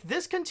are, if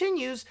this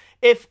continues,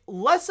 if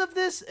more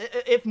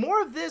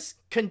of this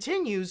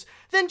continues,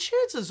 then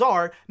chances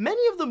are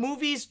many of the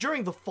movies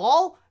during the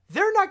fall,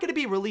 they're not going to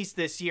be released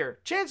this year.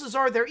 Chances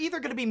are they're either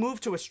going to be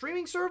moved to a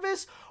streaming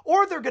service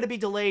or they're going to be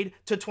delayed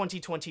to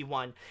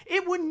 2021.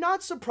 It would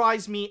not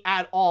surprise me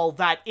at all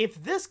that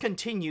if this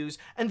continues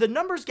and the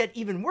numbers get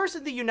even worse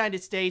in the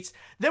United States,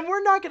 then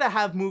we're not going to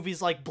have movies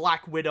like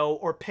Black Widow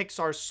or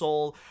Pixar's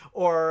Soul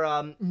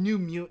or New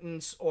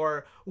Mutants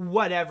or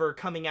whatever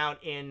coming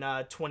out in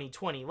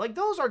 2020. Like,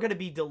 those are going to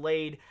be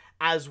delayed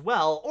as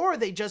well, or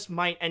they just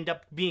might end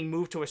up being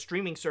moved to a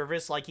streaming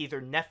service like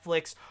either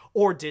Netflix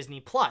or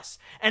Disney Plus.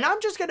 And I'm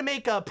just going to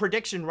make a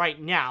prediction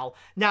right now.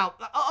 Now,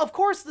 of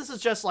course, this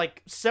is just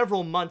like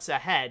several months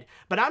ahead,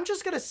 but I'm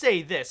just going to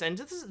say this, and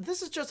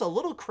this is just a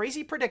little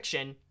crazy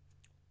prediction.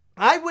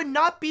 I would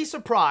not be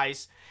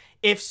surprised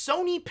if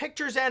Sony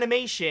Pictures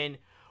Animation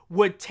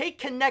would take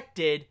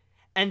Connected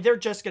and they're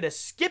just going to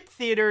skip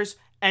theaters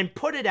and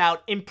put it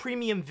out in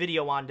premium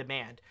video on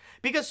demand.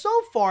 Because so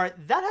far,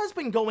 that has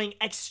been going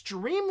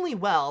extremely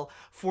well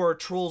for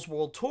Trolls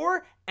World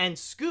Tour and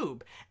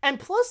Scoob. And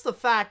plus the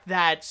fact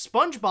that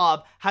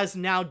SpongeBob has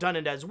now done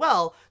it as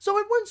well, so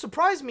it wouldn't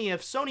surprise me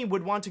if Sony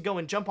would want to go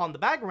and jump on the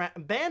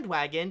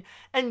bandwagon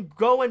and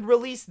go and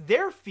release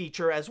their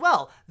feature as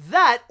well.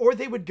 That, or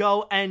they would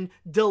go and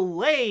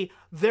delay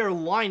their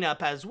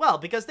lineup as well,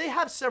 because they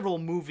have several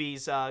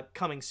movies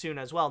coming soon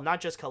as well, not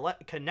just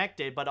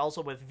Connected, but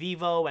also with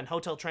Vivo and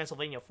Hotel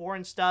Transylvania 4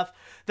 and stuff,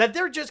 that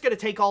they're just going to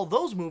take all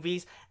those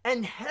movies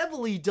and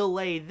heavily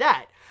delay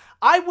that.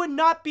 I would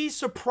not be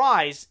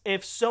surprised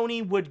if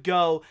Sony would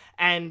go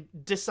and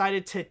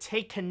decided to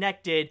take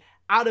Connected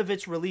out of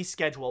its release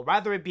schedule,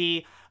 rather it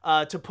be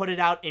to put it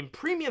out in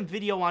premium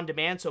video on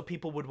demand so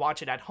people would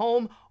watch it at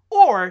home,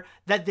 or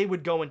that they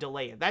would go and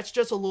delay it. That's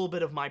just a little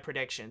bit of my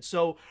prediction.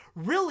 So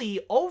really,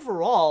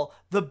 overall,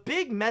 the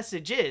big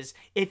message is,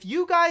 if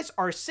you guys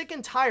are sick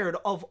and tired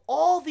of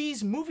all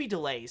these movie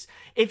delays,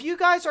 if you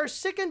guys are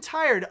sick and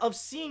tired of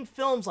seeing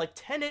films like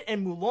Tenet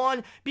and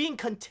Mulan being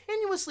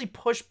continuously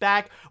pushed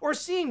back, or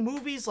seeing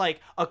movies like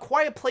A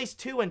Quiet Place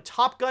 2 and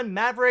Top Gun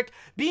Maverick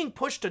being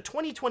pushed to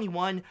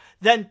 2021,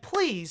 then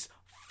please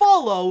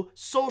follow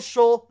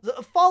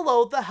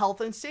the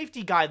health and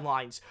safety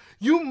guidelines.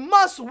 You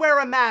must wear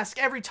a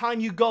mask every time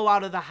you go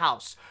out of the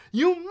house.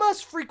 You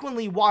must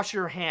frequently wash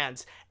your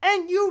hands,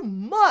 and you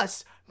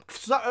must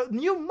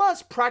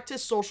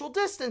practice social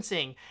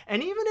distancing.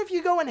 And even if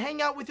you go and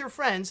hang out with your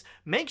friends,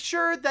 make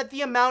sure that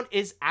the amount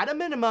is at a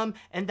minimum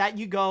and that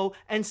you go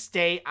and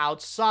stay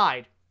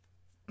outside.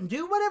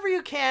 Do whatever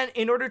you can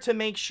in order to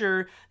make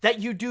sure that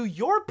you do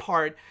your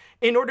part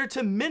in order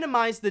to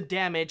minimize the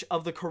damage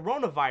of the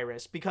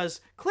coronavirus,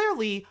 because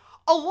clearly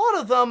a lot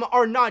of them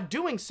are not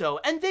doing so,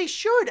 and they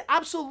should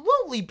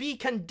absolutely be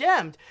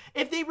condemned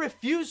if they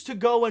refuse to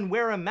go and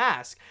wear a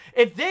mask.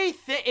 If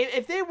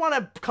they want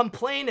to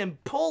complain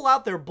and pull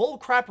out their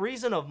bullcrap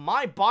reason of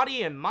my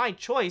body and my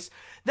choice,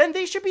 then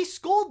they should be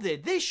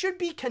scolded. They should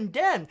be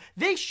condemned.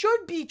 They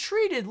should be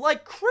treated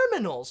like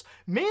criminals,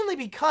 mainly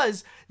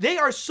because they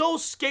are so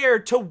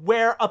scared to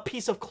wear a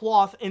piece of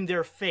cloth in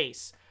their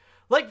face.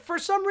 Like, for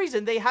some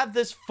reason, they have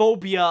this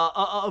phobia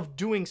of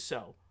doing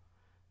so.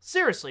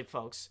 Seriously,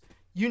 folks,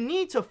 you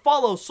need to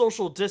follow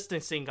social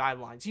distancing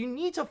guidelines. You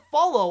need to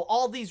follow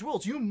all these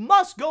rules. You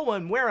must go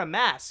and wear a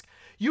mask.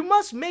 You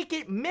must make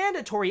it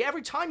mandatory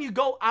every time you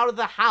go out of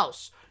the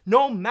house,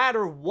 no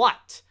matter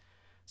what.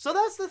 So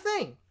that's the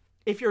thing.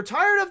 If you're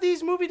tired of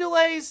these movie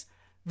delays,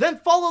 then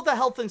follow the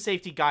health and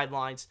safety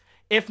guidelines.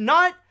 If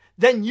not,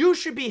 then you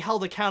should be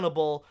held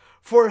accountable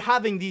for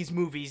having these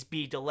movies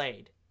be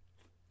delayed.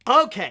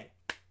 Okay,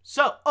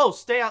 so,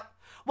 stay out.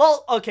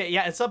 Well, okay,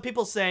 yeah, and some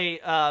people say,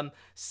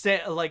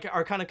 stay, like,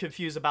 are kind of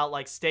confused about,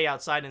 like, stay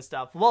outside and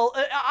stuff. Well,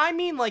 I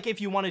mean, like,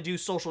 if you want to do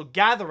social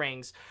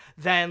gatherings,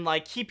 then,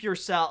 like, keep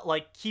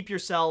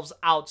yourselves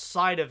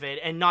outside of it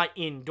and not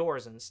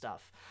indoors and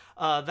stuff.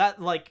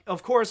 That, like,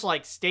 of course,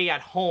 like, stay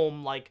at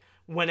home, like,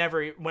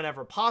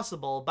 whenever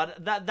possible,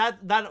 but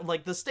that,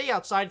 like, the stay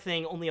outside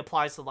thing only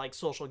applies to, like,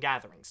 social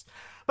gatherings.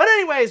 But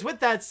anyways,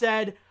 with that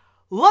said,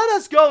 let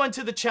us go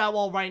into the chat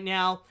wall right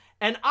now,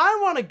 and I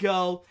want to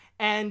go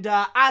and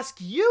ask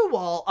you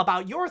all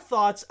about your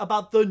thoughts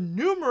about the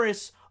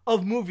numerous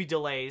of movie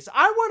delays.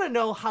 I want to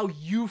know how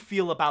you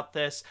feel about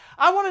this.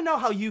 I want to know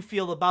how you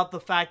feel about the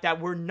fact that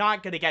we're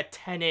not going to get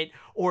Tenet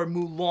or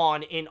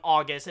Mulan in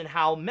August, and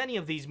how many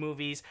of these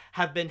movies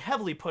have been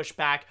heavily pushed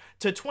back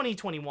to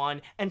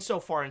 2021 and so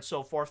far and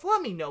so forth.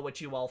 Let me know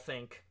what you all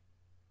think.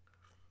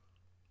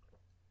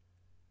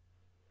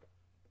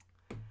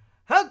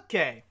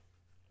 Okay.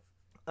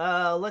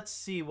 Let's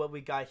see what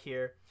we got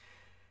here.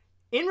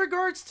 In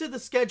regards to the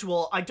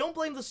schedule, I don't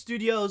blame the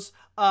studios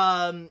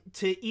to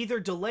either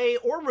delay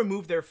or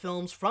remove their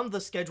films from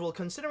the schedule,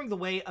 considering the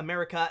way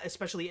America,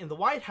 especially in the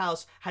White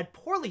House, had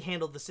poorly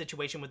handled the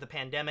situation with the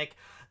pandemic.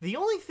 The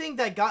only thing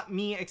that got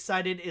me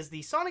excited is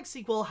the Sonic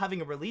sequel having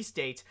a release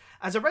date.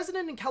 As a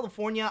resident in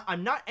California,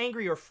 I'm not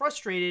angry or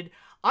frustrated.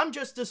 I'm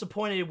just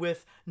disappointed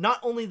with not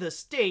only the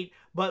state,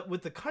 but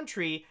with the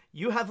country.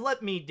 You have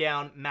let me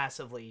down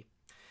massively.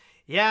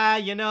 Yeah,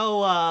 you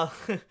know,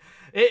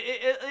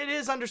 it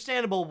is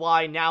understandable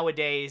why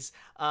nowadays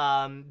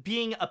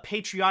being a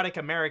patriotic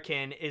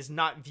American is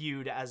not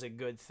viewed as a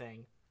good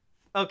thing.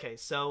 Okay,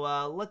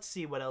 so let's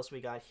see what else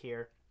we got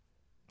here.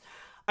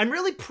 I'm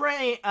really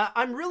praying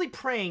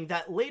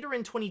that later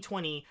in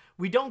 2020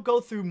 we don't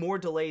go through more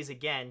delays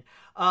again.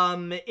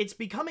 It's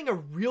becoming a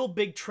real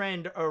big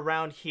trend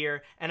around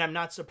here, and I'm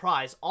not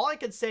surprised. All I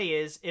could say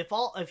is, if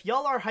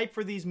y'all are hyped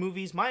for these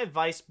movies, my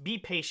advice: be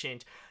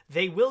patient.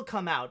 They will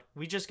come out.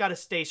 We just gotta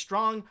stay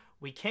strong.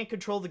 We can't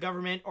control the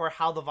government or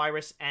how the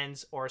virus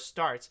ends or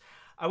starts.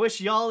 I wish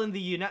y'all in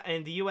the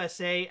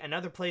USA and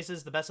other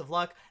places the best of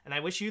luck, and I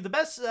wish you the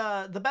best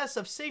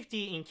of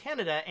safety in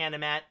Canada,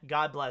 AniMat.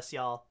 God bless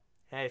y'all.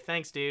 Hey,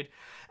 thanks, dude.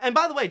 And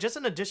by the way, just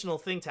an additional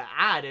thing to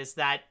add is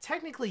that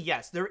technically,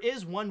 yes, there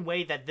is one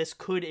way that this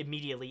could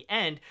immediately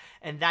end,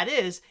 and that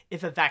is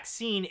if a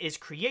vaccine is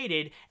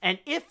created and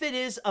if it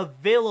is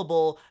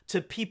available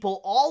to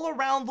people all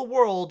around the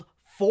world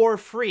for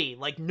free.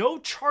 Like, no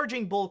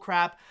charging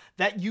bullcrap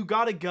that you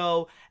gotta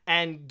go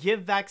and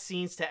give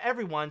vaccines to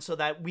everyone so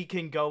that we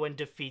can go and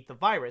defeat the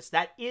virus.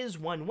 That is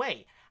one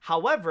way.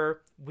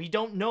 However, we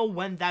don't know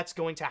when that's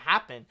going to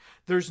happen.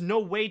 There's no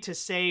way to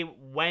say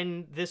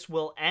when this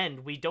will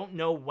end. We don't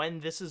know when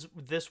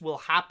this will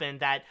happen,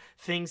 that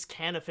things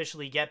can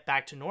officially get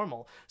back to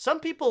normal. Some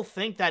people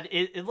think that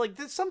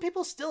some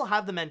people still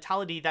have the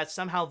mentality that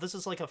somehow this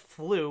is like a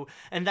flu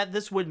and that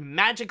this would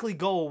magically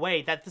go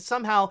away, that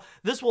somehow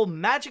this will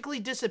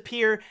magically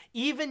disappear,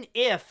 even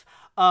if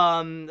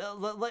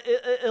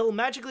it'll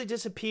magically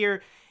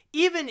disappear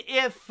even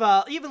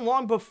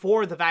long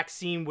before the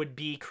vaccine would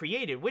be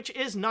created, which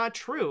is not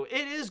true.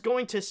 It is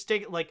going to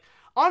stick, like,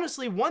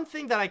 honestly, one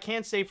thing that I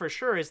can say for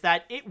sure is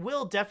that it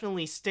will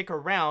definitely stick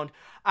around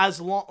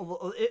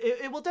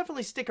it will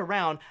definitely stick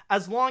around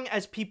as long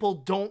as people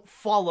don't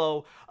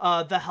follow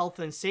the health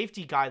and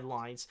safety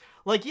guidelines.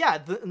 Like, yeah,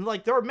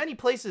 there are many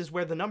places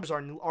where the numbers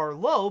are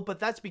low, but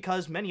that's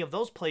because many of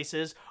those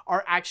places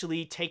are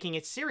actually taking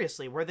it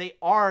seriously, where they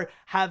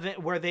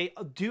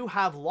do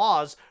have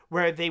laws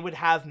where they would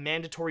have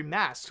mandatory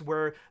masks,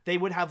 where they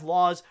would have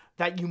laws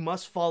that you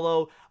must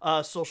follow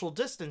social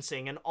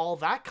distancing and all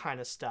that kind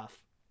of stuff.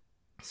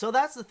 So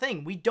that's the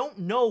thing. We don't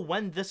know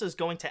when this is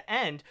going to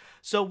end,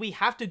 so we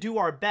have to do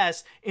our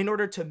best in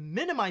order to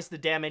minimize the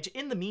damage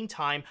in the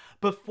meantime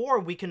before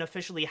we can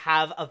officially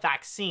have a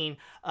vaccine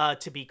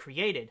to be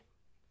created.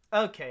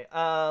 Okay,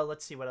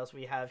 let's see what else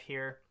we have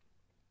here.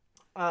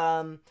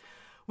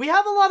 We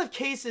have a lot of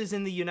cases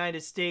in the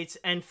United States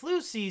and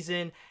flu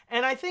season,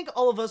 and I think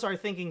all of us are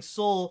thinking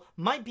Soul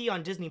might be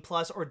on Disney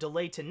Plus or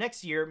delayed to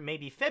next year,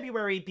 maybe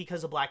February,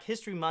 because of Black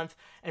History Month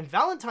and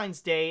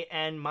Valentine's Day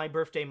and my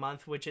birthday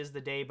month, which is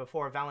the day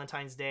before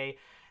Valentine's Day,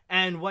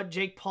 and what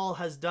Jake Paul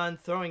has done,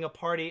 throwing a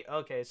party.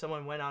 Okay,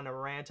 someone went on a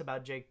rant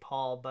about Jake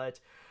Paul, but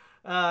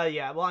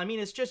yeah, well, I mean,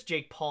 it's just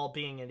Jake Paul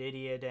being an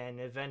idiot, and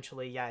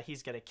eventually, yeah,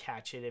 he's gonna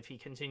catch it if he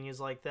continues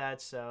like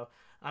that, so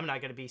I'm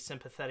not gonna be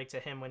sympathetic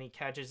to him when he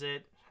catches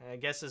it. I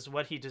guess is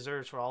what he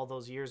deserves for all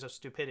those years of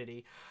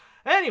stupidity.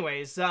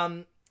 Anyways,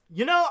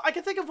 you know, I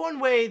can think of one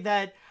way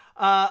that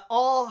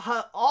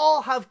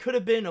could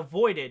have been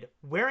avoided: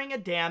 wearing a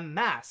damn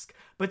mask.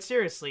 But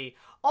seriously,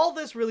 all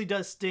this really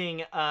does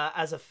sting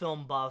as a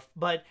film buff,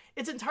 but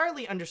it's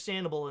entirely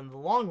understandable in the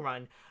long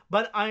run.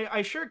 But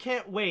I sure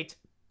can't wait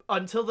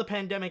until the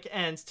pandemic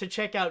ends to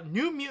check out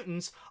New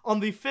Mutants on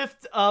the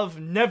 5th of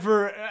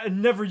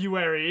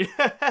Neveruary.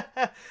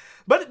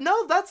 But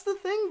no, that's the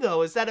thing,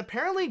 though, is that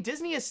apparently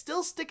Disney is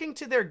still sticking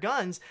to their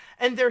guns,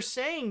 and they're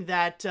saying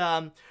that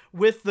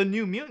with the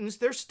New Mutants,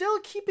 they're still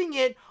keeping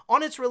it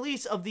on its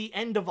release of the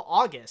end of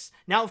August.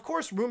 Now, of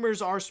course,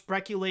 rumors are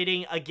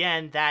speculating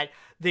again that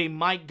they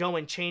might go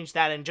and change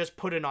that and just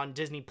put it on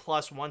Disney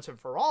Plus once and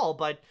for all,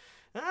 but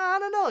I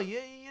don't know.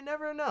 You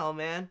never know,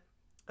 man.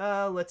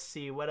 Let's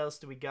see. What else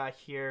do we got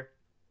here?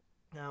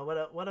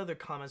 What other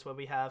comments would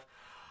we have?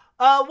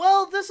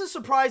 Well, this is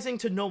surprising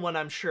to no one,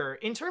 I'm sure.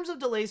 In terms of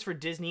delays for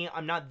Disney,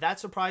 I'm not that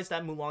surprised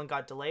that Mulan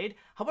got delayed.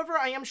 However,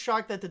 I am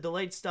shocked that the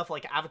delayed stuff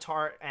like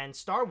Avatar and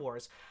Star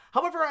Wars.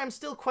 However, I'm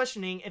still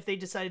questioning if they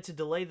decided to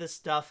delay this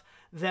stuff,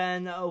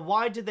 then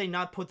why did they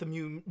not put the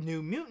New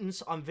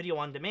Mutants on video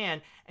on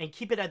demand and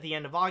keep it at the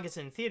end of August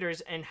in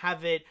theaters and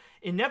have it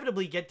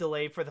inevitably get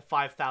delayed for the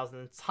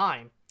 5,000th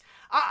time?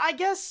 I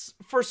guess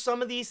for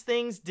some of these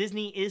things,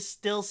 Disney is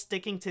still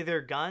sticking to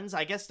their guns.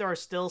 I guess there are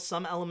still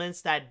some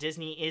elements that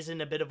Disney is in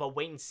a bit of a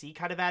wait-and-see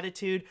kind of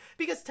attitude,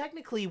 because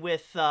technically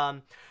with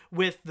the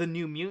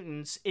New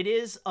Mutants, it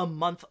is a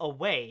month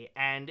away,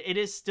 and it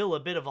is still a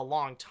bit of a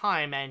long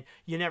time, and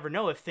you never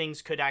know if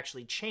things could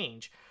actually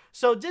change.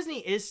 So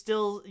Disney is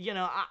still,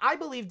 I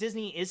believe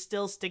Disney is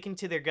still sticking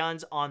to their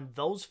guns on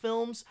those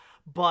films,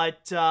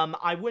 but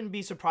I wouldn't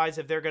be surprised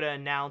if they're going to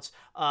announce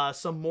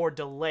some more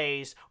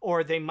delays,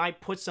 or they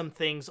might put some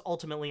things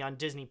ultimately on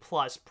Disney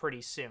Plus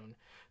pretty soon.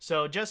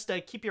 So just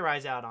keep your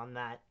eyes out on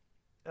that.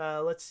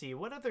 Let's see,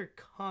 what other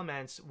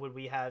comments would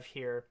we have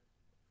here?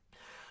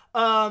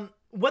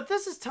 What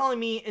this is telling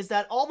me is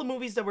that all the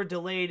movies that were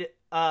delayed,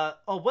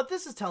 what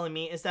this is telling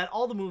me is that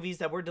all the movies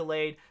that were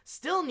delayed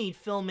still need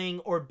filming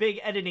or big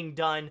editing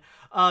done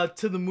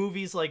to the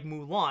movies like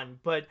Mulan,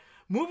 but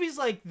movies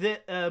like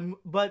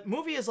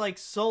movies like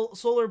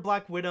Solar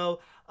Black Widow,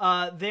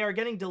 they are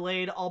getting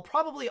delayed, all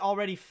probably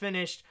already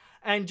finished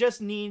and just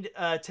need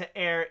to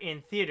air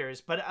in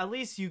theaters. But at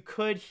least you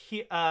could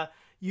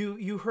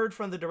You heard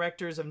from the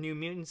directors of New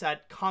Mutants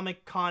at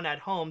Comic-Con at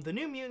home. The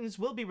New Mutants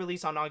will be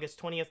released on August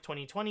 20th,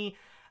 2020.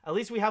 At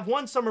least we have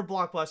one summer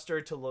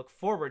blockbuster to look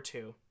forward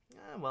to.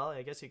 Well,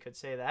 I guess you could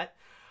say that.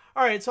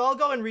 All right, so I'll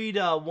go and read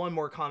one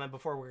more comment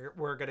before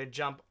we're going to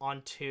jump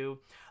onto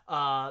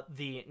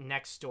the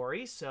next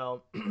story.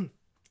 So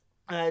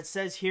it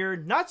says here,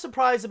 not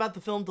surprised about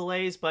the film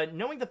delays, but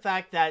knowing the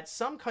fact that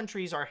some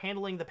countries are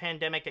handling the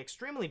pandemic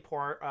extremely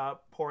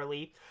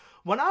poorly,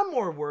 what I'm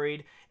more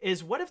worried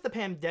is what if the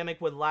pandemic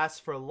would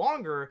last for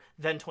longer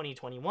than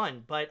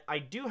 2021? But I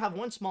do have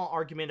one small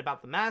argument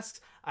about the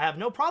masks. I have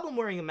no problem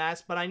wearing a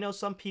mask, but I know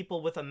some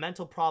people with a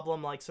mental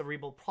problem like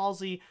cerebral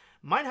palsy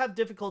might have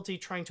difficulty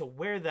trying to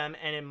wear them,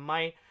 and it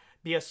might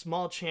be a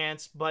small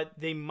chance, but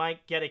they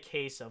might get a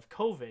case of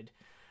COVID.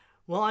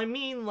 Well, I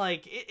mean,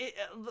 like,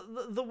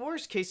 the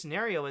worst case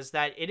scenario is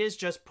that it is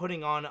just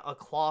putting on a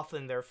cloth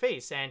in their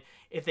face, and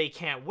if they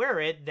can't wear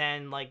it,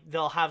 then, like,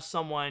 they'll have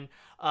someone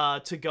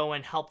to go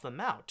and help them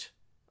out.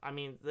 I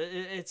mean,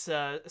 it's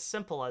as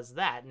simple as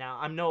that. Now,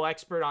 I'm no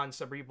expert on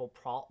cerebral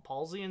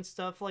palsy and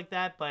stuff like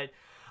that, but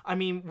I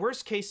mean,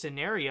 worst case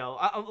scenario,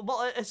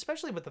 well,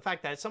 especially with the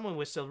fact that someone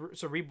with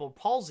cerebral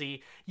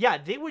palsy, yeah,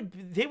 they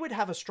would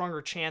have a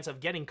stronger chance of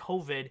getting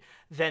COVID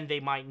than they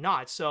might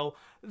not. So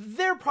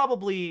they're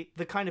probably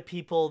the kind of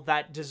people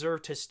that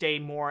deserve to stay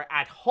more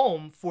at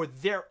home for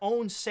their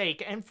own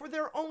sake and for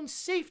their own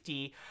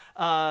safety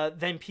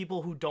than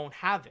people who don't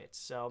have it.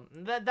 So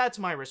that's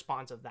my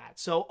response of that.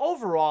 So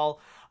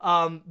overall,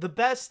 the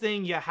best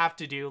thing you have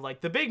to do, like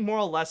the big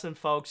moral lesson,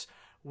 folks,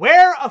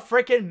 wear a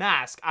frickin'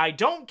 mask. I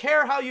don't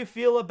care how you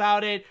feel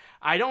about it.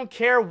 I don't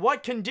care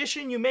what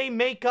condition you may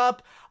make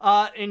up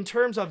in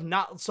terms of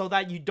not so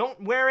that you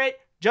don't wear it.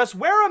 Just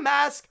wear a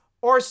mask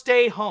or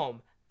stay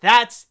home.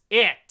 That's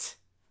it.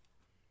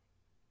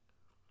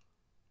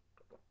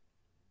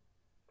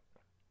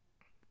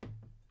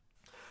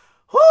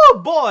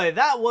 Oh boy,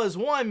 that was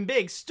one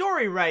big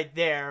story right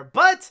there.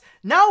 But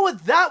now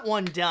with that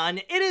one done,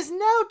 it is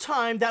now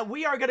time that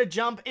we are going to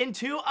jump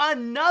into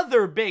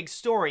another big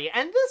story.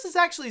 And this is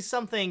actually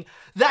something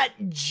that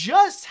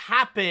just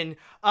happened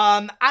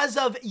as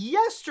of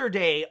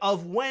yesterday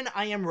of when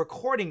I am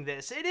recording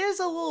this. It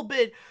is a little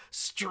bit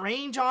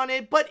strange on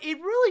it, but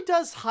it really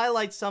does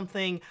highlight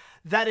something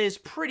that is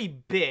pretty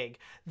big.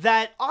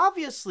 That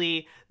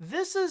obviously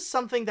this is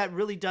something that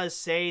really does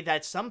say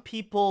that some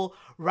people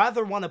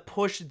rather want to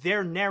push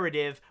their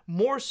narrative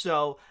more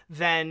so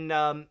than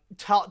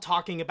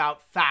talking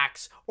about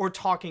facts or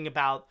talking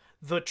about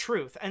the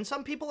truth. And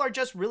some people are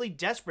just really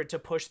desperate to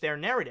push their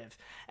narrative.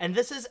 And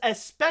this is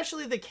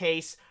especially the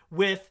case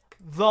with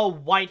the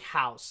White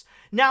House.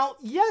 Now,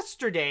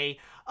 yesterday,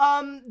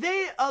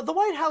 the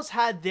White House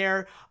had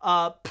their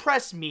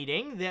press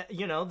meeting.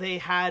 They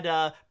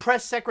had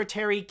Press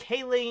Secretary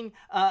Kayleigh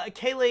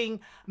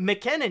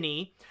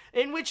McEnany,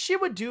 in which she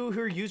would do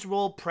her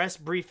usual press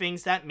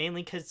briefings that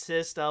mainly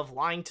consist of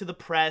lying to the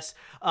press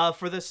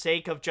for the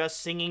sake of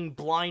just singing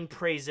blind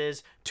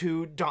praises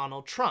to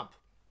Donald Trump.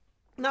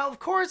 Now, of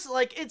course,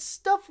 like, it's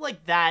stuff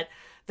like that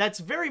that's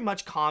very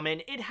much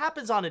common. It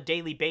happens on a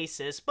daily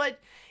basis, but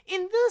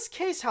in this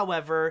case,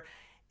 however,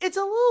 it's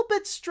a little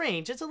bit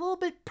strange. It's a little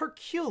bit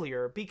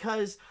peculiar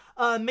because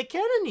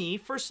McEnany,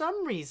 for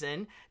some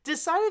reason,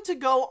 decided to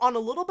go on a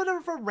little bit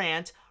of a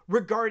rant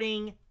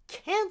regarding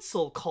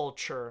cancel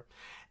culture.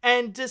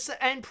 And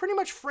pretty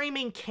much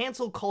framing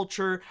cancel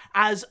culture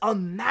as a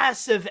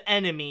massive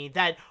enemy,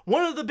 that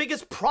one of the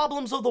biggest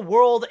problems of the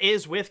world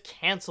is with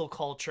cancel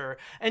culture,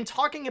 and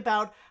talking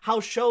about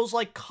how shows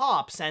like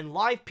Cops and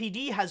Live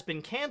PD has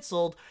been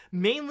canceled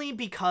mainly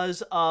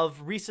because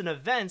of recent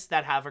events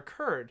that have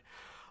occurred.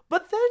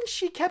 But then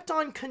she kept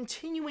on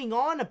continuing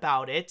on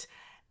about it,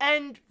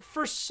 and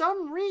for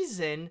some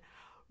reason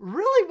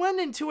really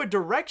went into a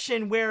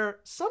direction where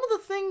some of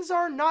the things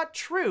are not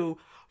true,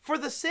 for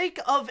the sake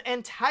of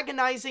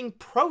antagonizing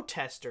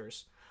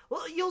protesters.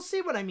 Well, you'll see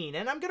what I mean,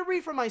 and I'm going to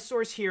read from my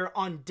source here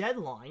on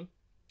Deadline,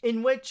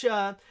 in which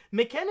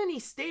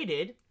McEnany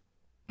stated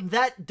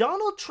that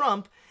Donald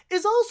Trump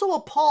is also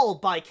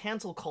appalled by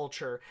cancel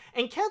culture,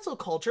 and cancel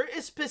culture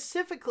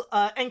specifically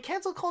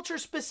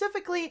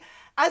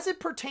as it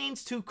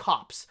pertains to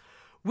cops.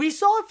 We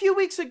saw a few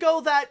weeks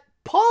ago that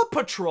PAW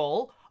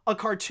Patrol, a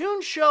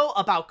cartoon show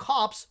about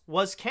cops,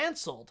 was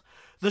canceled.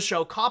 The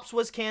show Cops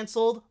was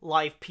canceled,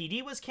 Live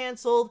PD was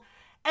canceled,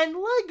 and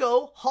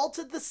LEGO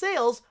halted the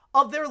sales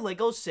of their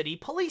Lego City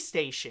police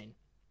station.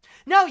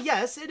 Now,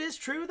 yes, it is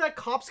true that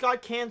Cops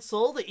got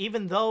canceled,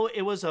 even though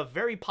it was a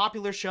very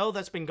popular show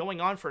that's been going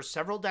on for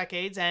several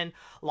decades, and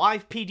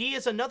Live PD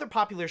is another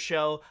popular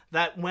show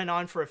that went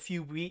on for a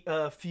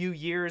few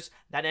years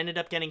that ended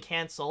up getting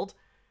canceled.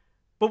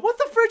 But what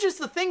the fridge is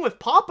the thing with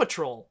PAW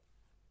Patrol?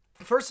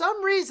 For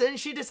some reason,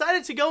 she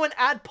decided to go and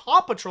add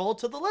PAW Patrol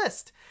to the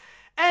list.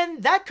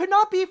 And that could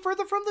not be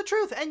further from the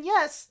truth. And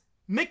yes,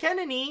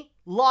 McEnany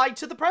lied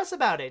to the press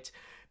about it.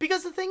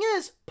 Because the thing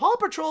is, PAW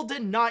Patrol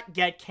did not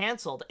get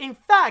canceled. In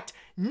fact,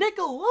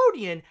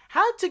 Nickelodeon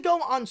had to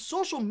go on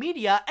social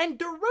media and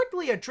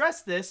directly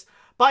address this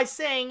by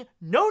saying,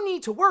 no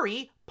need to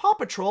worry, PAW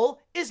Patrol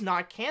is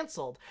not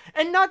canceled.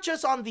 And not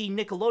just on the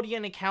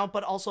Nickelodeon account,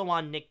 but also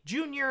on Nick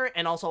Jr.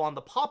 and also on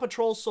the PAW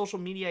Patrol social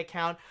media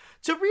account,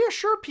 to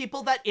reassure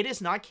people that it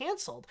is not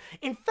canceled.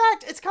 In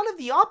fact, it's kind of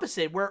the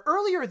opposite, where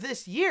earlier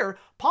this year,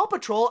 PAW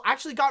Patrol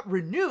actually got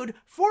renewed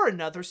for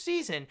another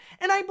season.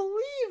 And I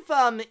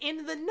believe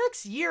in the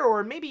next year,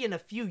 or maybe in a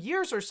few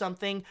years or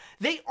something,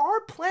 they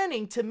are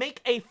planning to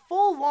make a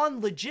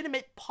full-on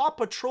legitimate PAW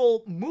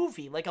Patrol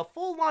movie, like a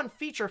full-on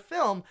feature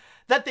film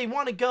that they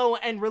want to go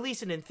and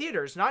release it in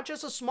theaters, not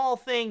just a small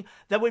thing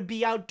that would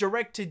be out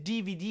direct to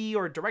DVD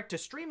or direct to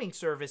streaming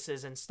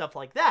services and stuff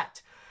like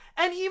that.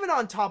 And even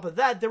on top of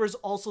that, there is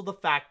also the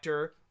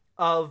factor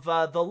of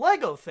the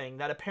Lego thing,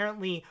 that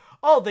apparently,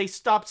 they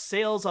stopped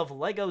sales of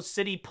Lego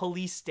City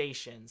police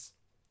stations.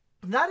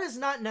 That is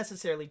not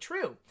necessarily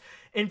true.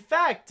 In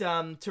fact,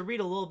 to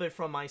read a little bit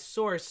from my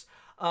source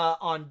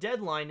on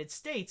Deadline, it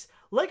states,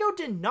 LEGO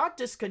did not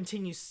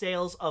discontinue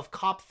sales of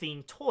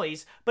cop-themed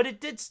toys, but it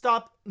did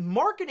stop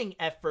marketing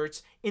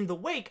efforts in the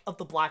wake of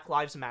the Black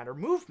Lives Matter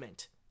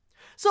movement.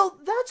 So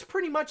that's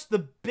pretty much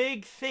the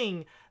big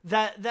thing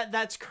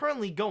that's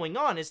currently going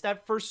on, is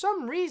that for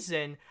some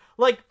reason,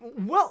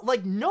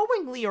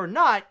 knowingly or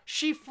not,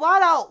 she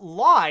flat out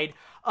lied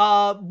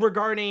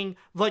regarding,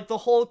 the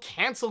whole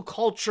cancel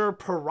culture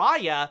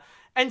pariah,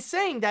 and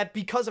saying that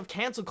because of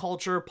cancel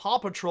culture, PAW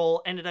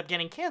Patrol ended up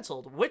getting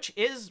canceled, which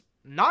is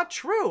not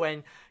true,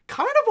 and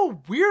kind of a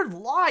weird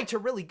lie to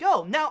really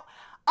go. Now,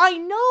 I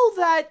know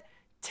that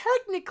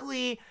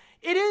technically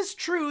it is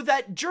true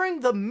that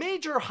during the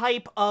major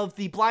hype of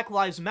the Black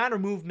Lives Matter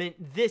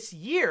movement this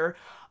year,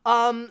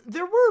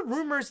 there were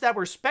rumors that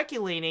were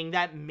speculating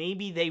that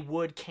maybe they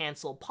would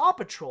cancel PAW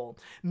Patrol,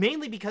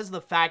 mainly because of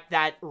the fact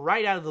that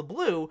right out of the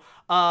blue,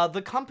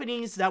 the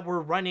companies that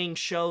were running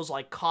shows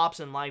like Cops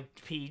and Live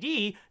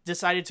PD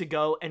decided to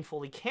go and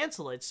fully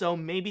cancel it, so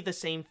maybe the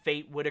same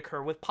fate would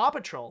occur with PAW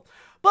Patrol.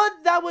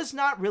 But that was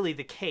not really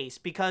the case,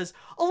 because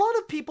a lot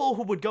of people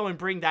who would go and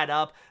bring that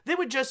up, they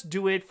would just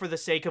do it for the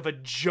sake of a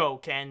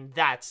joke, and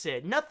that's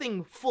it.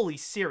 Nothing fully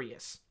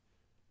serious.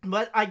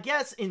 But I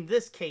guess in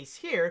this case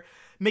here,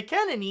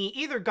 McEnany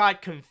either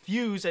got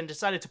confused and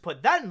decided to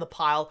put that in the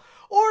pile,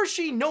 or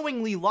she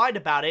knowingly lied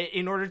about it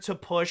in order to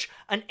push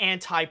an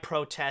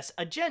anti-protest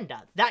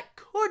agenda. That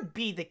could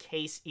be the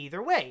case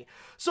either way.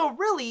 So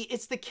really,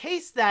 it's the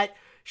case that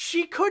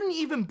she couldn't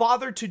even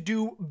bother to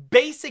do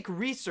basic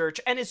research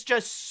and is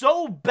just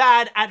so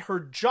bad at her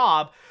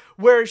job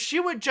where she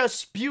would just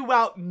spew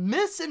out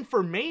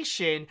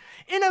misinformation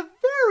in a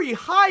very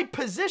high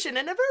position,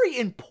 and a very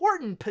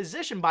important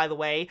position, by the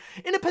way,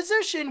 in a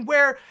position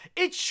where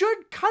it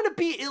should kind of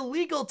be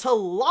illegal to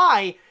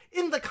lie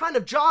in the kind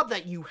of job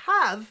that you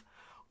have,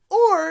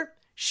 or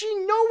she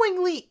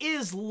knowingly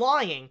is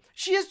lying.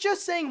 She is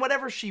just saying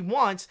whatever she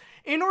wants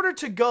in order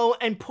to go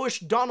and push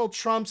Donald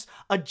Trump's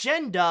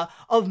agenda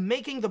of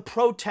making the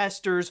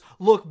protesters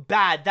look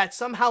bad, that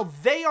somehow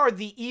they are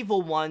the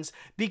evil ones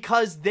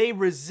because they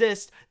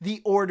resist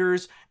the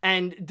orders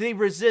and they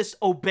resist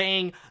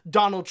obeying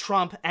Donald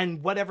Trump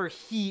and whatever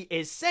he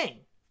is saying.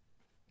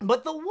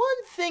 But the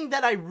one thing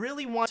that I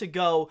really want to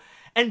go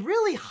and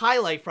really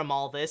highlight from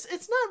all this,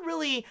 it's not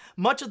really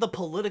much of the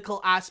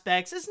political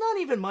aspects. It's not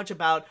even much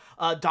about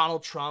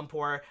Donald Trump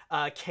or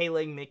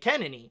Kayleigh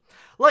McEnany.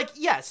 Like,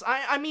 yes,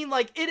 I mean,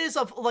 like, it is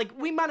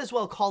we might as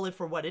well call it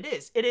for what it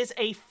is. It is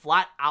a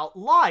flat-out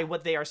lie,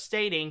 what they are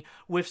stating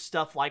with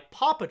stuff like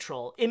PAW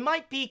Patrol. It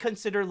might be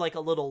considered like a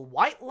little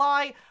white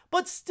lie,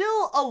 but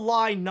still a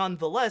lie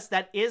nonetheless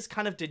that is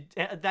kind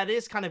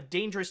of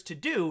dangerous to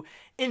do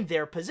in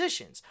their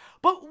positions.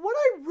 But what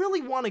I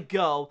really want to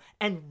go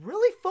and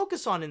really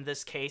focus on in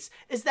this case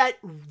is that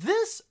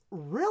this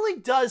really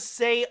does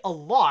say a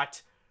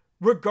lot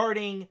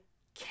regarding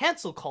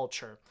cancel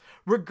culture,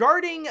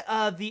 regarding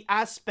the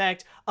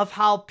aspect of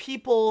how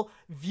people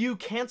view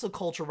cancel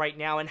culture right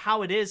now and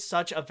how it is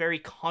such a very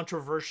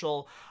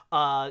controversial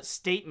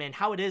statement,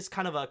 how it is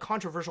kind of a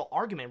controversial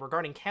argument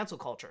regarding cancel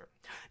culture.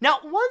 Now,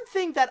 one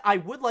thing that I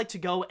would like to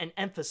go and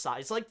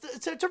emphasize, like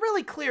to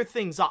really clear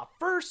things up,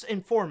 first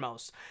and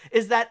foremost,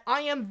 is that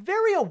I am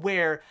very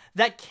aware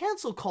that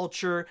cancel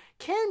culture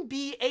can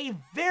be a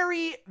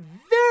very,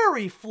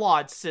 very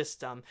flawed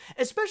system,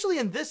 especially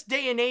in this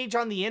day and age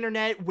on the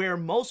internet where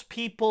most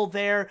people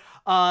there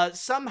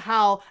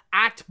somehow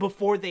act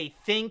before they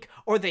think,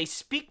 or they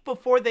speak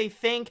before they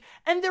think,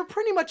 and they're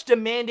pretty much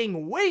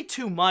demanding way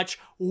too much,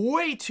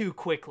 way too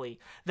quickly.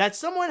 That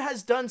someone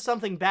has done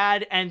something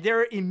bad and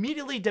they're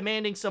immediately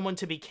demanding someone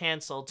to be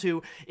canceled,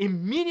 to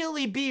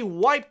immediately be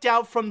wiped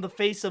out from the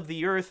face of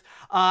the earth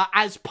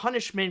as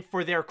punishment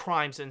for their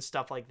crimes and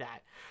stuff like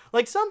that.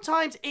 Like,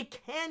 sometimes it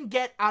can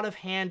get out of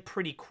hand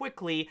pretty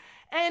quickly,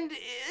 and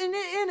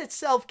in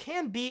itself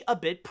can be a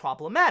bit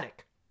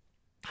problematic.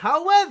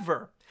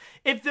 However,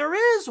 if there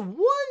is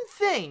one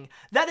thing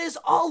that is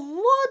a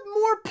lot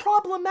more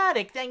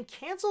problematic than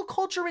cancel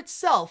culture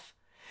itself,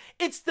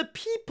 it's the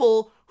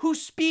people who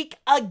speak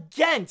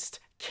against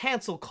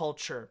cancel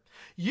culture.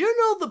 You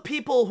know the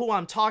people who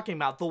I'm talking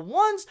about, the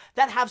ones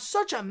that have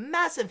such a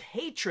massive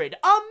hatred,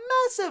 a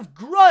massive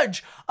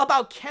grudge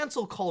about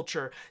cancel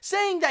culture,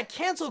 saying that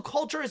cancel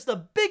culture is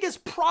the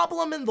biggest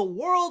problem in the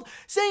world,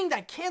 saying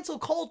that cancel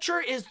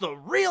culture is the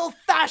real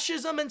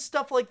fascism and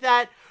stuff like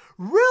that.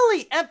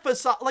 Really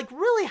emphasize,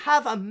 really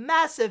have a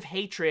massive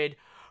hatred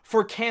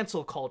for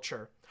cancel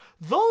culture.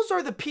 Those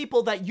are the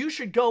people that you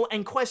should go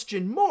and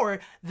question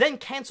more than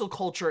cancel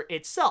culture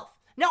itself.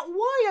 Now,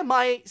 why am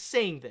I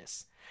saying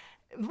this?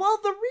 Well,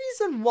 the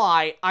reason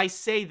why I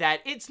say that,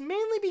 it's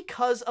mainly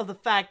because of the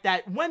fact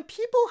that when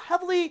people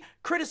heavily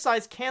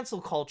criticize cancel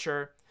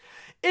culture,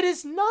 it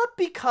is not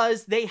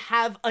because they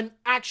have an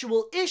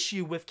actual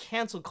issue with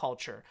cancel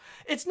culture.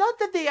 It's not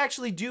that they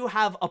actually do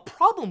have a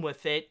problem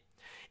with it.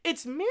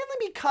 It's mainly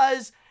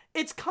because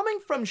it's coming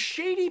from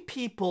shady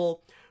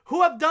people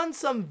who have done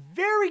some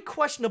very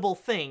questionable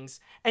things,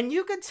 and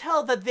you can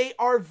tell that they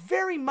are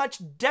very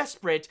much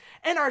desperate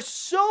and are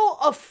so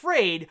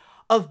afraid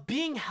of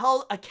being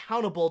held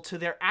accountable to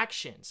their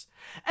actions.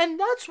 And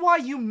that's why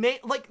you may,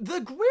 like, the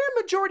grand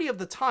majority of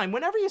the time,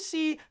 whenever you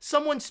see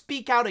someone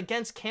speak out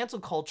against cancel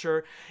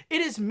culture,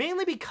 it is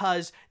mainly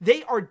because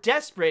they are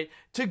desperate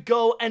to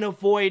go and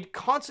avoid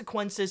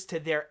consequences to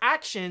their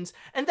actions,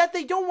 and that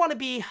they don't want to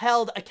be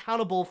held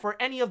accountable for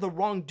any of the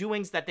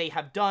wrongdoings that they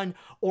have done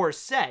or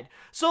said.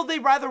 So they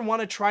rather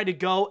want to try to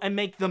go and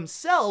make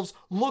themselves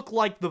look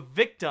like the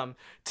victim,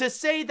 to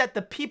say that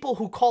the people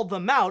who called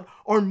them out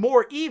are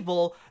more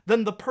evil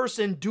than the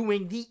person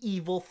doing the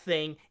evil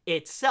thing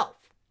itself.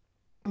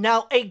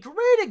 Now, a great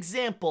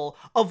example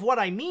of what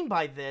I mean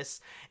by this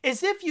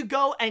is if you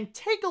go and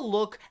take a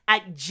look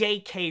at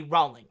J.K.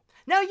 Rowling.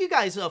 Now, you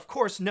guys, of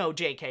course, know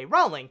J.K.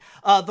 Rowling,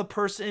 the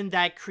person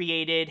that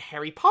created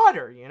Harry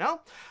Potter, you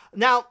know?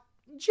 Now,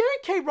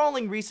 J.K.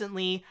 Rowling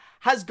recently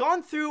has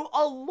gone through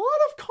a lot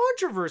of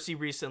controversy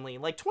recently.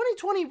 Like,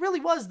 2020 really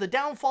was the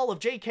downfall of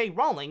J.K.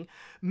 Rowling,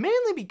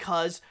 mainly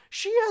because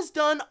she has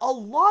done a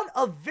lot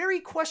of very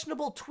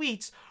questionable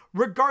tweets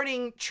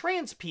regarding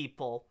trans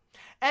people.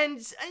 And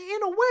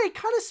in a way,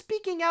 kind of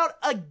speaking out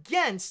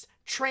against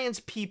trans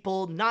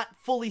people, not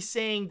fully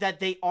saying that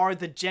they are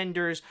the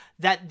genders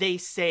that they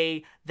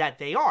say that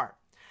they are.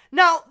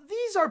 Now,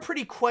 these are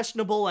pretty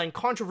questionable and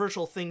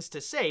controversial things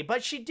to say,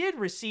 but she did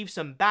receive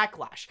some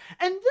backlash.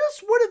 And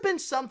this would have been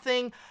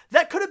something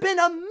that could have been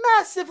a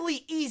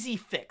massively easy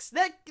fix.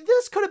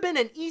 This could have been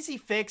an easy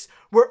fix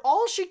where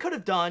all she could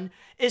have done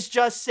is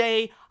just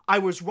say, I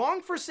was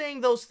wrong for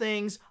saying those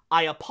things,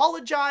 I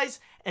apologize,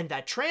 and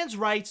that trans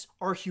rights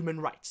are human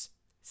rights.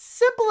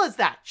 Simple as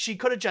that. She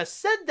could have just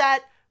said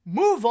that,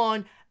 move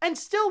on, and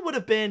still would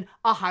have been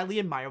a highly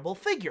admirable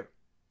figure.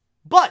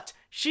 But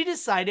she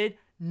decided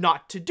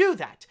not to do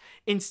that.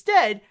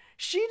 Instead,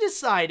 she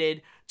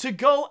decided to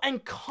go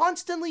and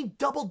constantly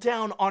double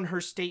down on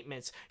her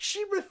statements.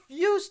 She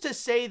refused to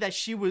say that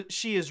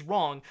she is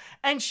wrong,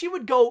 and she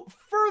would go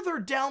further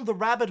down the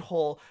rabbit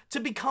hole to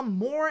become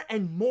more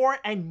and more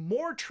and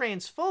more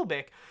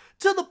transphobic,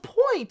 to the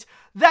point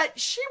that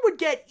she would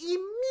get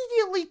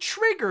immediately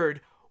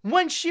triggered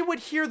when she would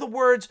hear the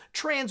words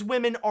trans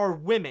women are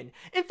women.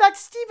 In fact,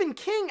 Stephen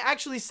King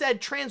actually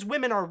said trans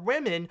women are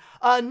women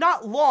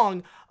not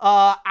long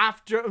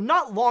after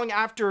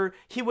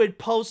he would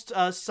post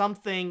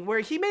something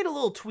where he made a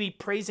little tweet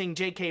praising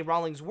J.K.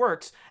 Rowling's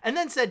works and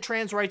then said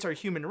trans rights are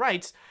human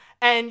rights,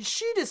 and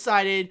she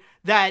decided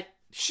that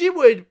she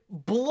would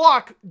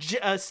block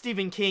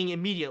Stephen King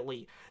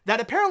immediately.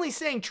 That apparently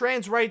saying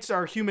trans rights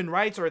are human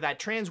rights or that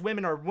trans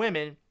women are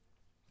women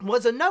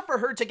was enough for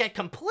her to get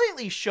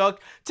completely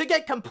shook, to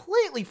get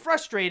completely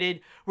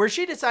frustrated, where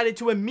she decided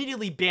to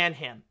immediately ban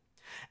him.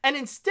 And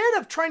instead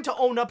of trying to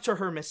own up to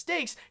her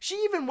mistakes, she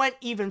even went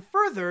even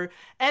further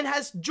and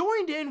has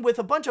joined in with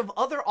a bunch of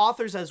other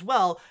authors as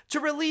well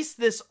to release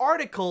this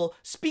article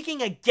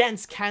speaking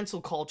against cancel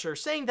culture,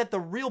 saying that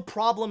the real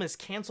problem is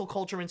cancel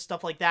culture and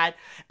stuff like that.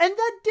 And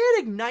that did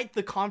ignite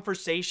the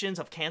conversations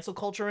of cancel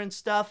culture and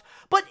stuff,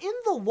 but in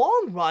the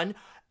long run,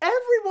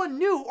 everyone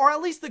knew, or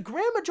at least the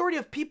grand majority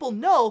of people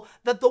know,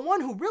 that the one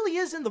who really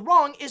is in the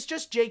wrong is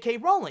just J.K.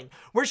 Rowling,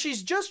 where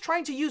she's just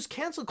trying to use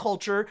cancel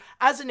culture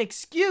as an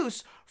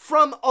excuse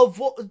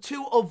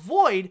to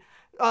avoid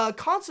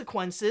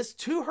consequences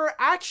to her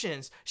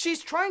actions.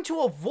 She's trying to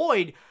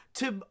avoid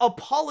to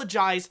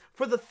apologize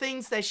for the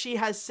things that she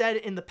has said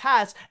in the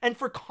past and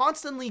for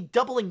constantly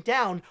doubling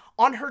down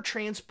on her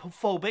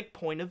transphobic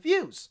point of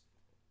views.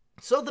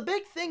 So the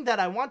big thing that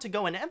I want to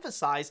go and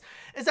emphasize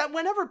is that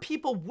whenever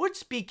people would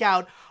speak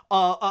out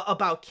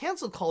about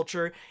cancel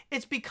culture,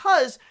 it's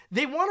because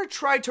they want to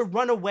try to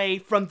run away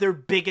from their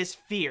biggest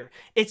fear.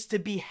 It's to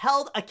be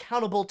held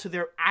accountable to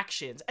their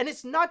actions. And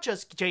it's not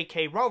just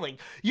J.K. Rowling.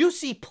 You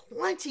see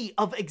plenty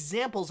of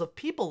examples of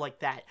people like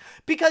that.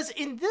 Because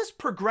in this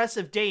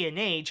progressive day and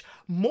age,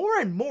 more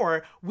and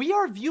more, we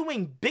are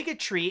viewing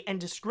bigotry and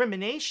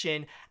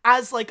discrimination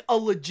as like a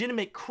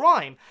legitimate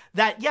crime.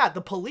 That, yeah,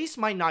 the police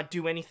might not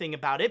do anything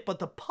about it, but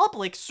the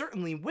public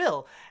certainly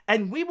will.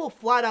 And we will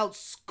flat out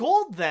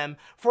scold them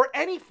for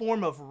any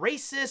form of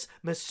racist,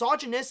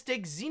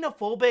 misogynistic,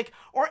 xenophobic,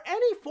 or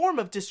any form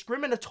of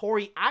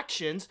discriminatory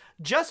actions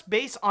just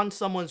based on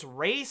someone's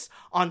race,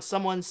 on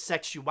someone's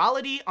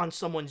sexuality, on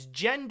someone's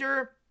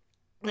gender,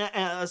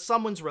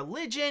 someone's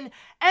religion,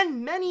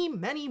 and many,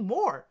 many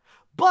more.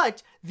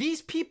 But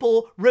these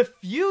people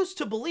refuse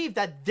to believe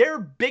that their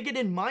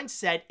bigoted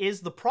mindset is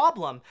the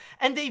problem.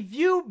 And they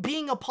view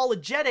being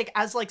apologetic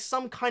as like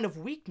some kind of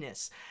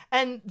weakness.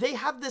 And they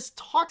have this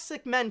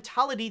toxic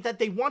mentality that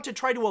they want to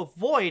try to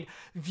avoid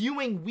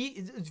viewing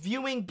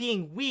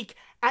being weak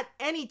at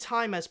any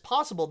time as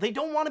possible. They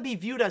don't want to be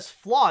viewed as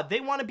flawed.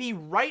 They want to be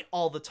right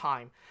all the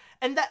time.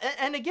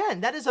 And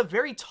again, that is a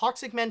very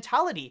toxic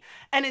mentality.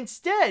 And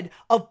instead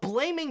of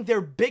blaming their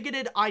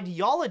bigoted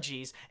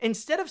ideologies,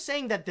 instead of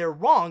saying that they're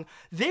wrong,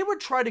 they would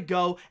try to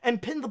go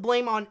and pin the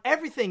blame on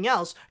everything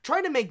else,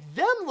 try to make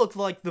them look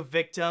like the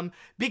victim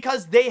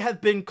because they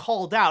have been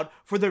called out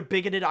for their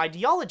bigoted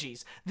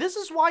ideologies. This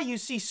is why you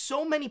see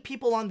so many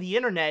people on the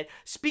internet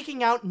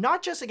speaking out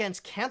not just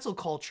against cancel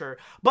culture,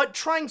 but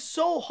trying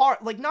so hard,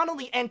 like not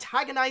only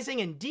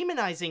antagonizing and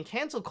demonizing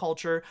cancel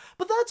culture,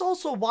 but that's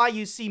also why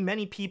you see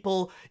many people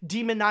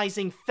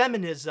demonizing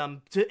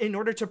feminism in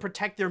order to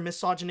protect their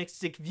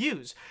misogynistic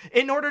views,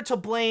 in order to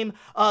blame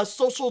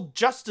social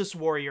justice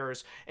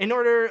warriors, in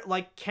order,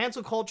 like,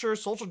 cancel culture,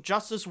 social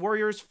justice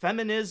warriors,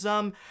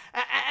 feminism,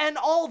 and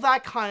all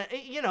that kind of,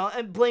 you know,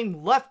 and blame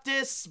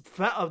leftists,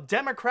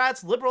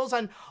 Democrats, liberals,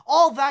 and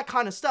all that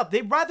kind of stuff.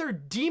 They rather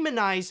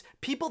demonize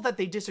people that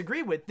they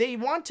disagree with. They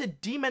want to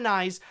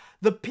demonize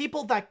the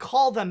people that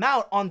call them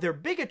out on their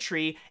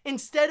bigotry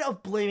instead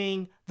of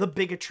blaming the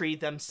bigotry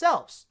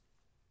themselves.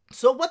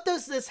 So what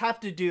does this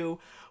have to do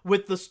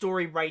with the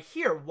story right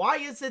here? Why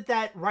is it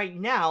that right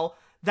now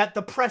that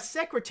the press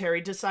secretary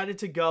decided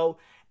to go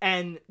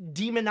and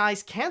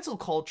demonize cancel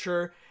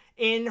culture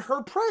in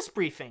her press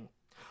briefing?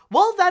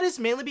 Well, that is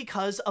mainly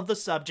because of the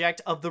subject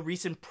of the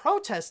recent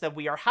protests that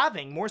we are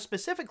having, more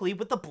specifically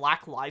with the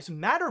Black Lives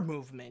Matter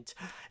movement.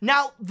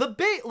 Now,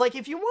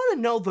 if you want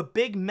to know the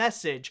big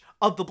message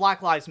of the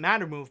Black Lives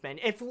Matter movement,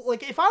 if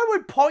I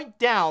would point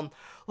down,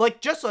 like,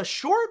 just a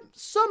short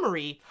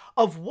summary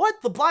of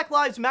what the Black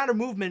Lives Matter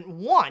movement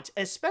want,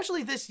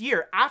 especially this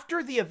year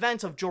after the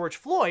events of George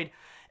Floyd,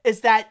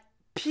 is that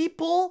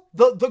people,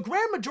 the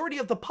grand majority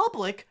of the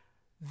public,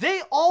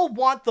 they all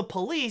want the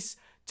police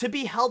to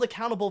be held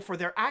accountable for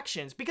their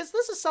actions, because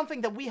this is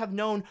something that we have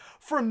known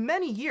for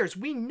many years.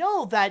 We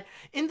know that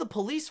in the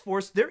police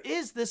force there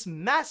is this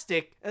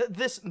massive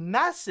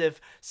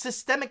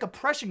systemic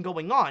oppression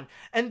going on,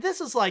 and this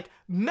is like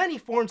many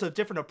forms of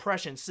different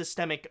oppression: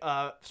 systemic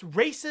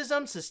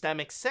racism,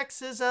 systemic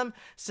sexism,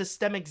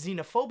 systemic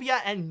xenophobia,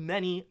 and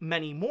many,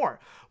 many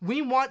more.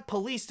 We want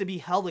police to be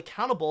held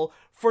accountable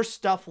for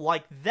stuff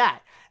like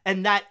that,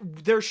 and that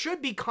there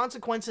should be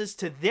consequences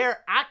to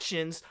their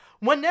actions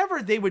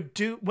whenever they would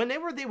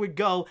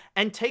go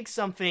and take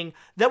something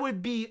that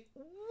would be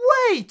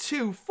way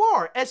too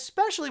far,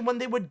 especially when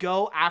they would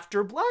go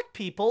after black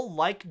people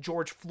like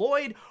George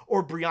Floyd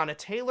or Breonna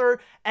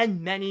Taylor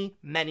and many,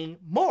 many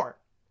more.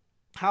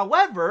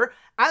 However,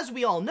 as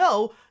we all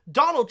know,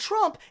 Donald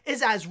Trump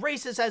is as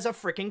racist as a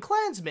freaking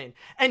Klansman.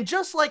 And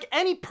just like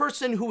any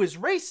person who is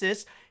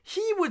racist,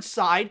 he would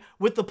side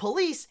with the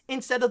police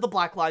instead of the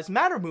Black Lives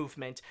Matter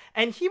movement.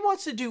 And he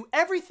wants to do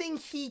everything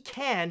he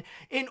can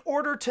in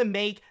order to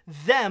make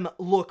them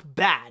look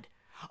bad.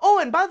 Oh,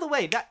 and by the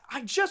way, that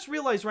I just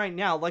realized right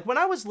now, like when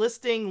I was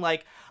listing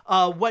like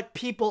what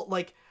people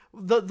like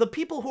the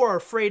people who are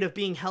afraid of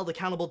being held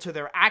accountable to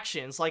their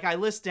actions, like I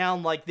list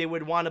down like they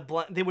would rather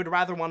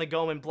want to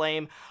go and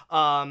blame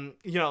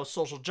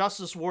social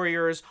justice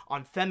warriors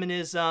on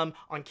feminism,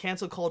 on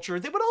cancel culture.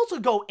 They would also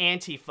go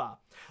Antifa.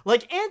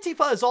 Like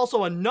Antifa is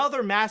also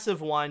another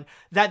massive one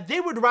that they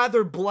would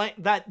rather blame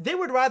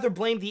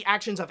the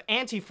actions of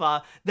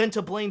Antifa than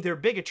to blame their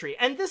bigotry.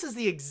 And this is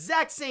the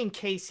exact same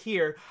case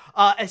here,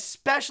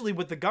 especially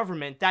with the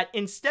government, that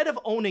instead of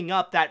owning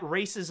up that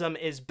racism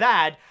is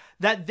bad,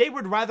 that they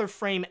would rather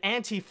frame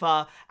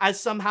Antifa as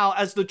somehow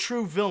as the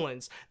true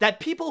villains, that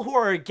people who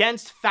are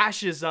against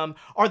fascism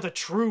are the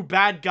true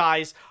bad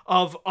guys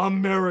of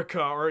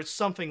America or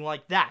something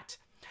like that.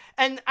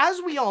 And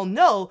as we all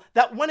know,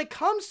 that when it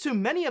comes to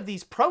many of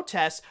these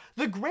protests,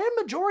 the grand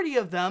majority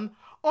of them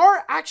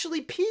are actually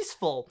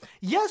peaceful.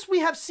 Yes, we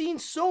have seen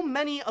so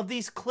many of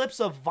these clips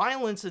of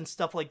violence and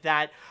stuff like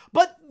that,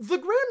 but the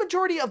grand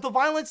majority of the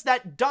violence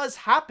that does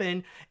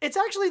happen, it's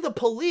actually the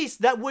police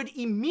that would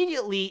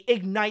immediately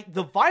ignite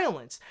the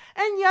violence.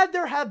 And yet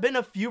there have been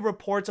a few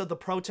reports of the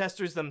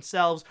protesters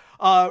themselves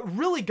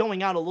really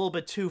going out a little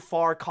bit too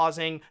far,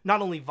 causing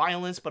not only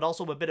violence, but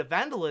also a bit of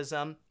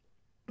vandalism.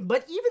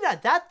 But even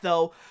at that,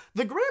 though,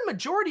 the grand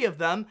majority of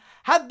them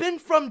have been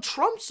from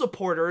Trump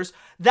supporters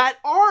that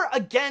are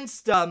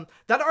against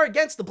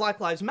the Black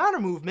Lives Matter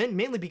movement,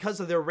 mainly because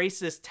of their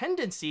racist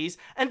tendencies,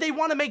 and they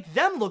want to make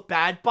them look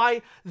bad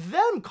by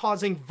them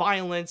causing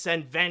violence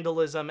and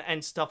vandalism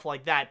and stuff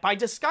like that, by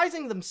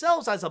disguising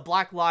themselves as a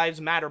Black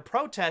Lives Matter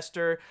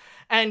protester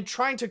and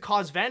trying to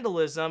cause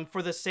vandalism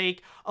for the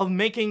sake of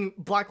making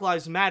Black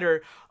Lives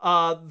Matter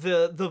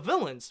the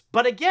villains.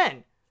 But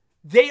again,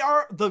 they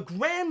are the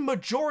grand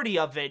majority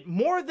of it.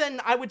 More than,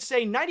 I would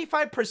say,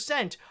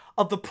 95%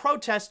 of the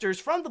protesters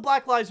from the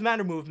Black Lives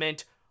Matter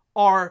movement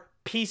are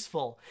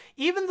peaceful.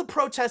 Even the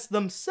protests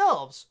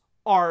themselves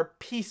are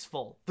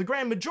peaceful. The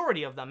grand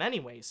majority of them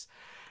anyways.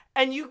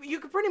 And you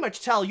can pretty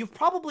much tell, you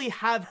probably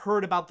have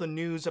heard about the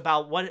news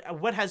about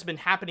what has been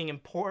happening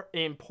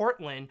in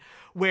Portland,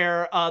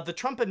 where the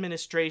Trump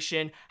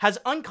administration has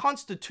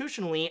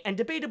unconstitutionally and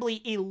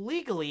debatably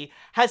illegally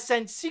has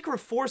sent secret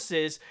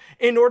forces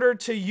in order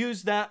to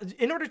use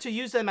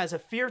them as a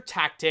fear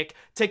tactic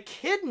to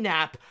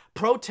kidnap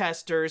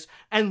protesters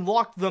and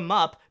lock them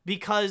up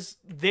because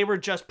they were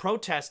just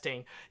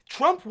protesting.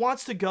 Trump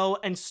wants to go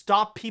and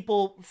stop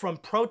people from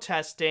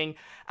protesting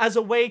as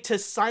a way to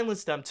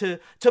silence them, to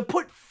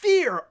put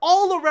fear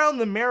all around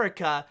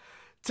America,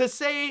 to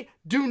say,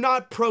 do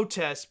not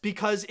protest,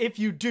 because if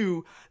you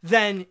do,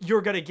 then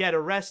you're gonna get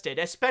arrested,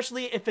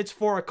 especially if it's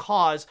for a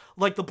cause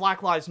like the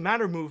Black Lives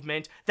Matter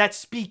movement that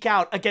speak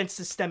out against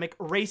systemic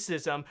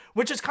racism,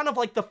 which is kind of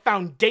like the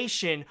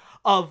foundation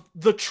of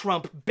the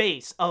Trump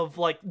base, of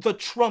like the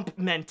Trump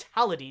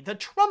mentality, the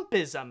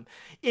Trumpism,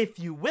 if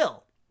you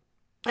will.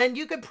 And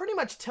you can pretty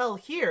much tell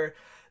here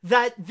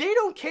that they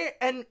don't care.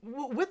 And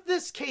with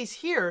this case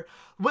here,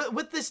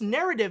 with this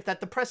narrative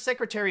that the press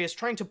secretary is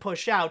trying to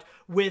push out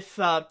with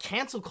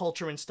cancel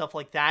culture and stuff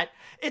like that,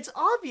 it's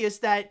obvious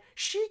that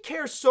she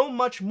cares so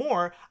much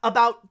more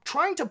about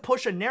trying to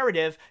push a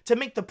narrative to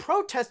make the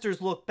protesters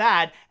look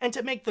bad and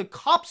to make the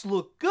cops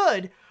look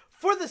good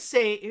for the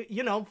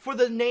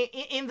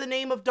in the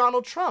name of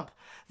Donald Trump.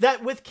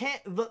 That with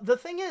the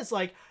thing is,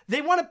 like,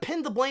 they want to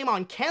pin the blame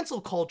on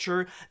cancel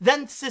culture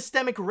than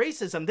systemic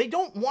racism. They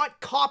don't want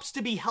cops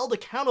to be held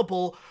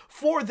accountable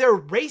for their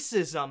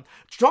racism.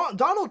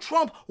 Donald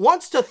Trump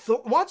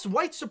wants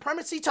white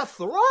supremacy to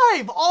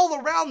thrive all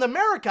around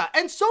America,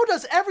 and so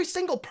does every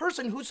single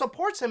person who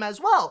supports him as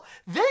well.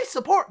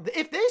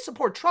 If they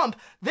support Trump,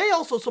 they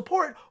also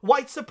support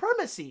white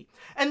supremacy.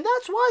 And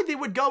that's why they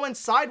would go and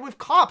side with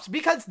cops,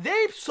 because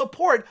they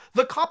support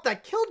the cop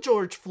that killed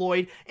George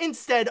Floyd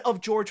instead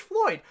of George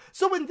Floyd.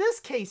 So in this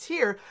case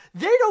here,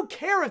 they don't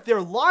care if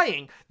they're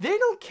lying. They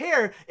don't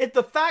care if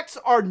the facts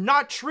are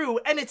not true,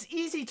 and it's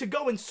easy to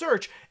go and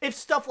search if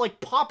stuff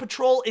like PAW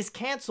Patrol is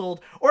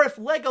canceled, or if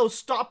Lego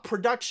stopped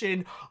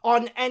production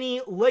on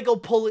any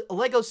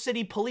Lego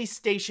City police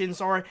stations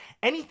or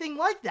anything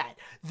like that.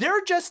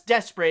 They're just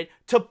desperate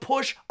to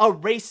push a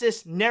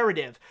racist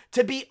narrative,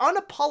 to be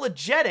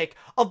unapologetic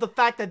of the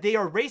fact that they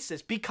are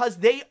racist, because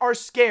they are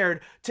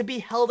scared to be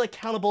held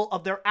accountable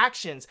of their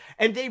actions,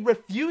 and they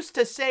refuse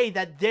to say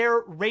that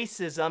their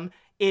racism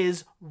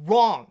is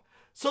wrong.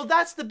 So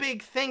that's the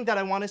big thing that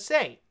I want to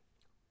say.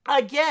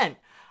 Again,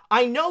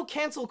 I know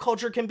cancel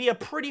culture can be a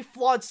pretty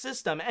flawed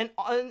system,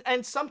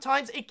 and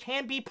sometimes it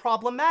can be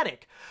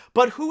problematic.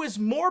 But who is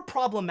more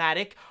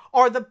problematic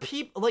are the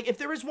people. Like, if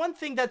there is one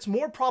thing that's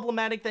more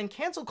problematic than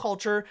cancel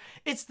culture,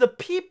 it's the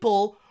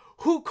people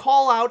who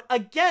call out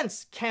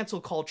against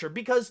cancel culture,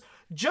 because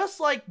just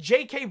like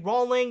J.K.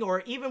 Rowling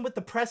or even with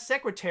the press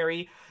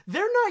secretary,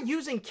 they're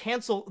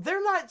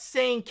not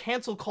saying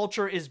cancel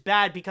culture is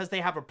bad because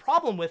they have a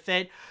problem with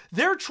it.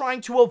 They're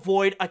trying to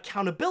avoid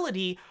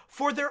accountability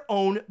for their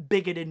own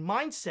bigoted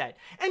mindset.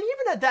 And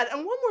even at that,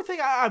 and one more thing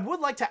I would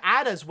like to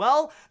add as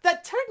well,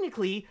 that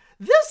technically,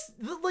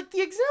 like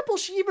the example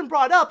she even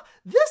brought up,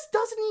 this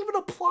doesn't even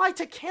apply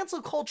to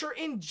cancel culture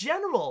in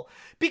general.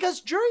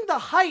 Because during the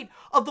height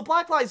of the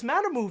Black Lives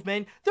Matter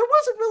movement, there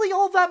wasn't really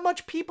all that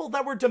much people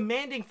that were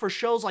demanding for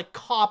shows like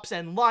Cops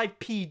and Live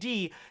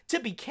PD to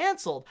be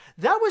canceled.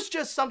 That was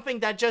just something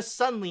that just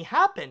suddenly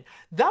happened.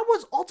 That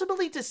was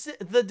ultimately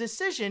the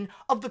decision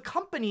of the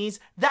companies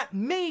that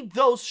made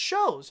those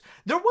shows.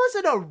 There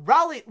wasn't a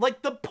rally,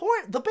 like the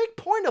big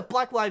point of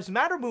Black Lives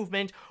Matter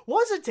movement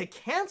wasn't to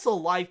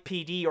cancel Live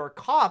PD or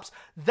Cops.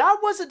 That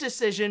was a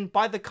decision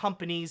by the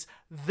companies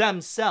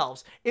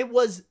themselves. It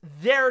was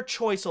their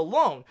choice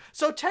alone.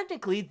 So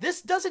technically,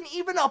 this doesn't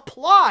even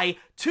apply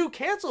to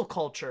cancel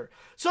culture.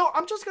 So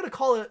I'm just gonna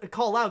call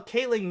out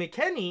Kayleigh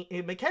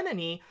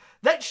McEnany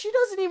that she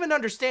doesn't even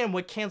understand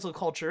what cancel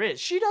culture is.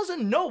 She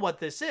doesn't know what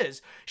this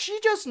is. She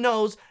just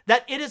knows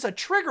that it is a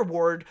trigger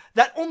word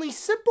that only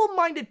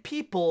simple-minded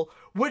people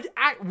would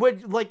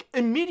like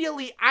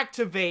immediately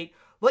activate.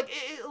 Like,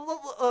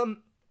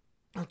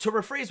 to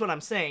rephrase what I'm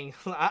saying,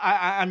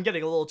 I'm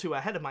getting a little too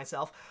ahead of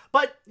myself,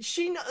 but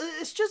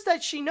it's just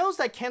that she knows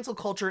that cancel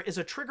culture is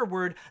a trigger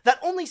word that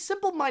only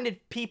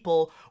simple-minded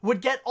people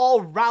would get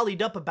all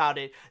rallied up about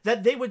it,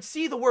 that they would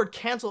see the word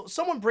cancel,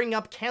 someone bring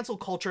up cancel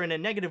culture in a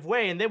negative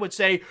way, and they would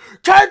say,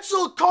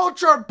 cancel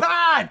culture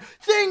bad!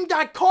 Thing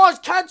that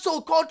caused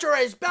cancel culture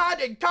is bad,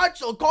 and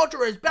cancel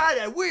culture is bad,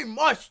 and we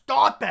must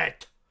stop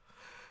it!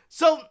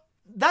 So,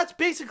 that's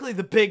basically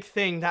the big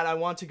thing that I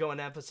want to go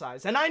and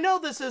emphasize. And I know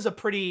this is a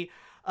pretty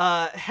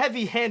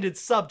heavy-handed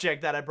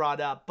subject that I brought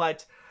up,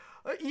 but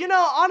you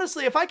know,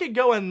 honestly, if I could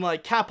go and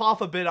like cap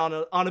off a bit on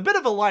a bit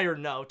of a lighter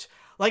note,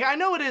 like I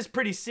know it is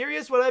pretty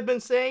serious what I've been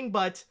saying,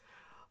 but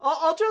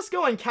I'll just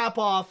go and cap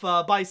off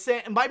by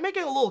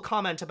making a little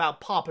comment about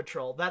PAW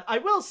Patrol. That I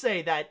will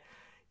say that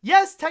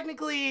yes,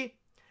 technically,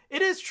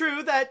 it is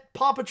true that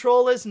PAW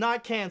Patrol is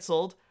not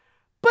canceled,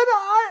 but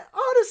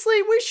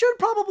honestly, we should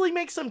probably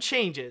make some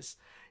changes.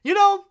 You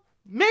know,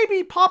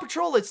 maybe PAW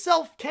Patrol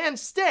itself can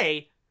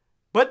stay,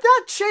 but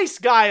that Chase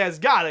guy has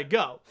gotta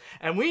go.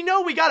 And we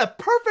know we got a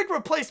perfect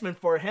replacement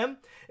for him.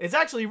 It's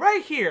actually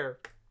right here.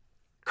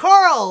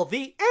 Carl,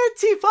 the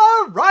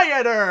Antifa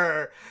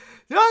Rioter!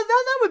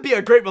 That would be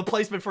a great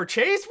replacement for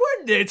Chase,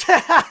 wouldn't it?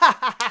 Alright,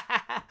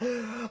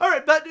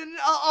 but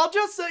I'll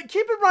just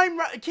keep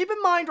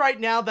in mind right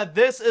now that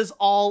this is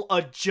all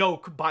a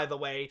joke, by the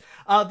way.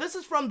 This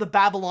is from the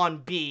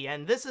Babylon Bee,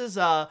 and this is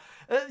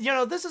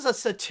this is a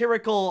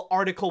satirical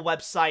article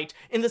website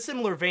in the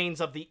similar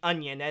veins of The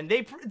Onion, and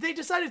they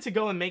decided to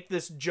go and make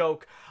this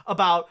joke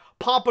about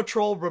PAW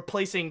Patrol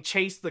replacing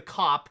Chase the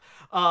cop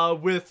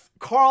with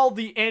Carl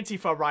the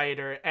Antifa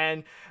Rioter.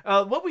 And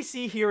what we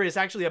see here is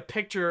actually a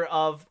picture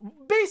of,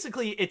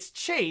 basically it's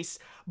Chase,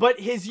 but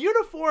his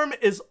uniform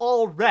is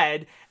all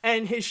red,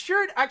 and his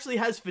shirt actually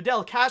has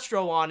Fidel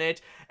Castro on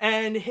it,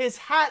 and his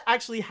hat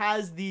actually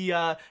has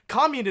the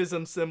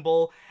communism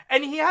symbol,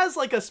 and he has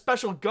like a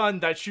special gun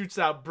that shoots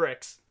out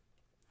bricks.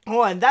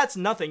 Oh, and that's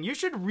nothing. You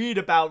should read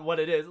about what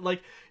it is.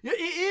 Like,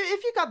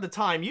 if you got the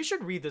time, you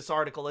should read this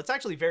article. It's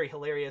actually very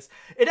hilarious.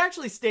 It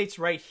actually states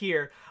right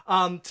here,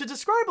 to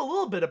describe a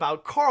little bit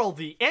about Carl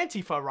the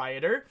Antifa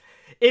Rioter,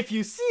 if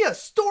you see a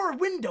store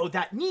window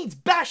that needs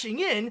bashing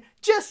in,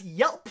 just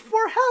yelp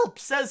for help,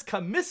 says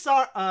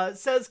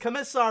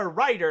Commissar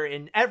Ryder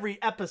in every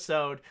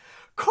episode.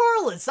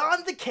 Carl is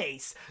on the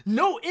case.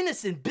 No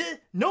innocent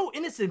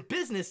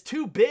business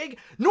too big,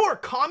 nor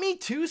commie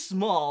too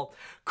small.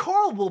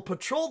 Carl will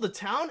patrol the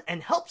town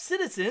and help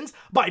citizens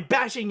by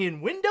bashing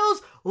in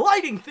windows,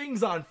 lighting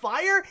things on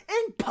fire,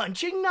 and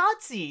punching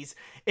Nazis.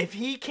 If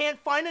he can't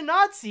find a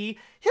Nazi,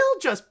 he'll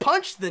just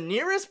punch the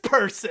nearest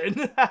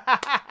person.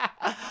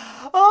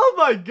 Oh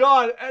my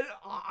god. And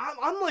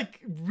I'm like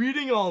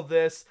reading all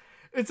this.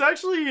 It's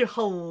actually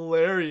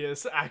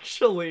hilarious,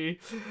 actually.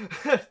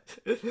 and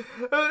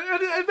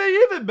they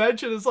even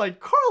mention, it's like,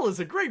 Carl is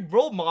a great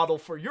role model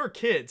for your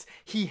kids.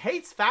 He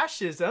hates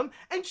fascism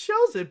and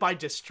shows it by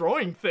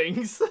destroying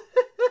things.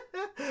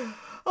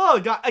 Oh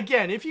god,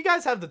 again, if you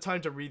guys have the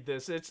time to read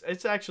this,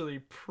 it's actually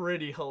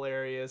pretty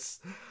hilarious.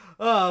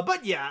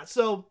 But yeah,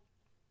 so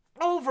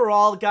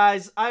overall,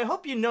 guys, I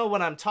hope you know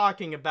what I'm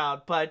talking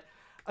about, but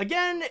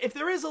again, if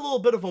there is a little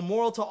bit of a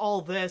moral to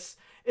all this,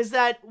 is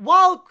that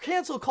while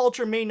cancel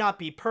culture may not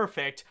be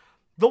perfect,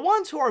 the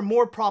ones who are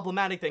more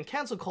problematic than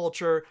cancel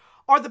culture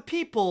are the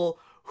people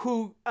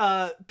who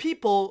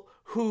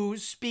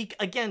speak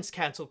against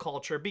cancel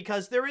culture,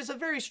 because there is a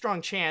very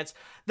strong chance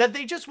that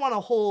they just want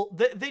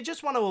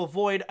to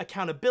avoid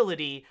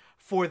accountability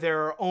for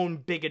their own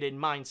bigoted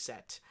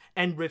mindset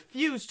and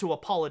refuse to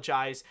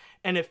apologize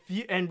and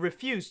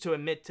refuse to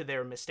admit to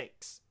their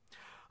mistakes.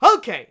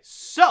 Okay,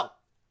 so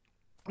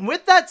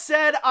with that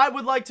said, I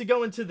would like to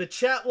go into the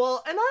chat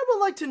wall, and I would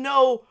like to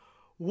know,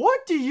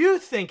 What do you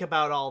think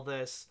about all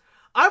this?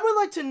 I would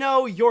like to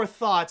know your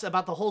thoughts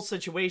about the whole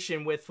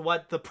situation with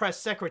what the press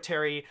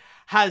secretary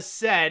has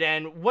said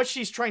and what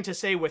she's trying to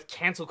say with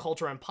cancel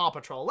culture and PAW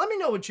Patrol. Let me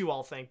know what you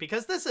all think,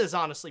 because this is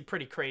honestly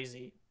pretty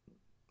crazy.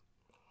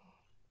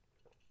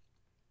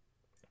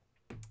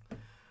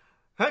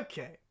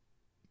 Okay,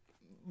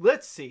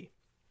 let's see.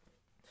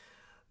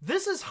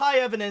 This is high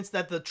evidence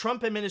that the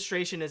Trump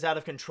administration is out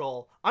of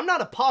control. I'm not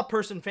a Paw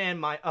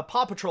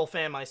Patrol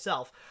fan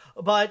myself,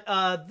 but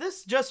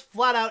this just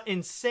flat out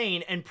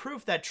insane and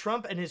proof that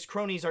Trump and his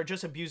cronies are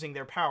just abusing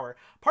their power.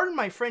 Pardon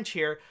my French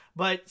here,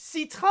 but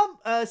si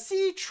Trump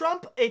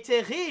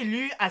était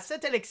réélu à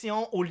cette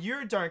élection au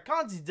lieu d'un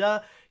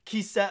candidat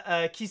qui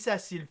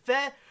s'il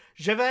fait,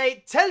 je vais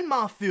être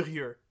tellement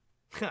furieux.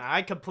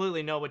 I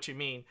completely know what you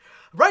mean.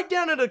 Write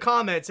down in the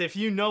comments if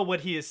you know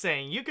what he is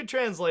saying. You could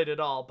translate it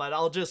all, but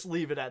I'll just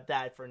leave it at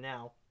that for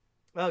now.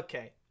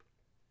 Okay.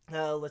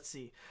 Let's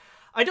see.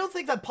 I don't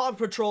think that PAW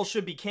Patrol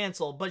should be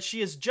canceled, but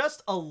she is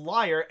just a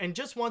liar and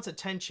just wants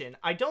attention.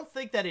 I don't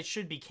think that it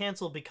should be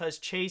canceled because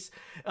Chase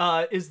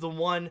is the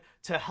one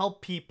to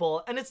help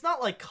people, and it's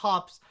not like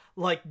cops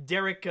like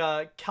Derek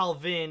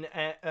Calvin,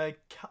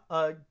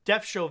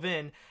 Def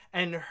Chauvin,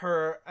 and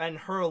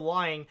her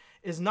lying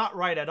is not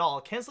right at all.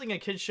 Canceling a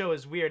kid's show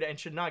is weird and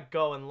should not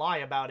go and lie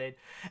about it.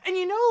 And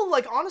you know,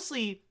 like,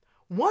 honestly,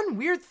 one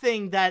weird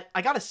thing that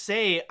I gotta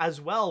say as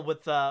well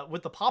with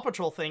the PAW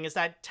Patrol thing is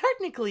that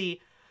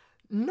technically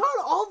not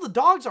all the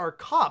dogs are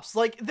cops.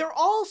 Like, they're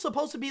all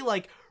supposed to be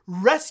like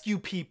rescue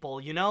people,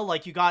 you know?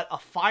 Like, you got a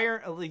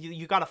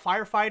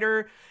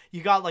firefighter,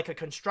 you got like a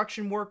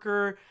construction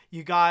worker,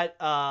 you got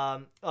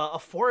a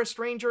forest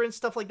ranger and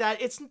stuff like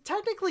that. It's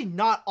technically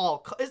not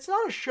all, it's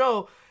not a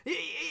show.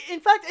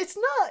 In fact, it's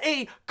not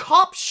a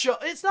cop show.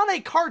 It's not a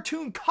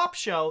cartoon cop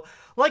show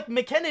like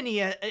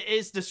McEnany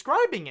is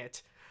describing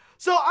it.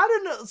 So I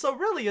don't know. So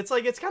really, it's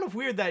like, it's kind of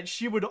weird that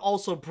she would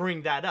also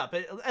bring that up.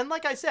 And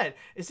like I said,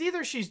 it's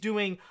either she's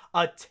doing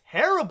a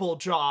terrible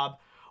job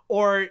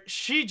or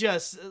she's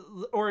just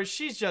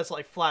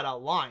like flat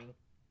out lying.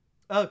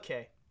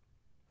 Okay,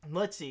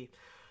 let's see.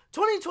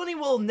 2020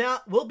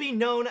 will be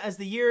known as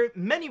the year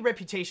many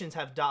reputations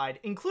have died,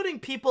 including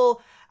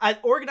people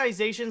at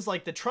organizations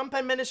like the Trump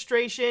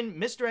administration,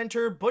 Mr.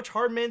 Enter, Butch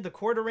Hartman, the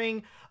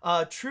Quartering,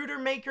 Truder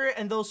Maker,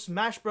 and those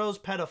Smash Bros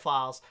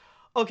pedophiles.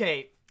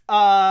 Okay,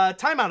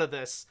 time out of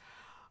this.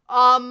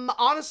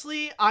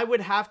 Honestly, I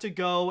would have to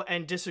go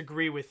and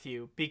disagree with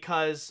you,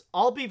 because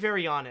I'll be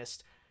very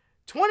honest.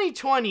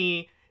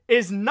 2020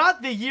 is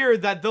not the year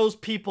that those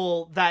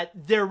people, that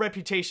their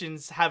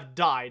reputations have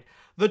died.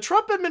 The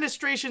Trump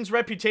administration's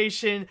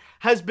reputation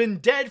has been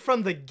dead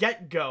from the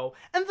get-go,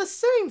 and the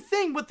same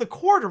thing with the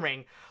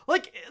Quartering.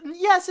 Like,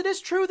 yes, it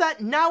is true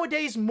that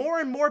nowadays more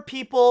and more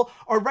people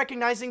are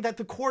recognizing that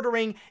the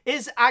Quartering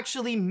is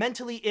actually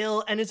mentally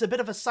ill and is a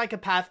bit of a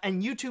psychopath,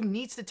 and YouTube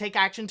needs to take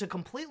action to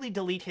completely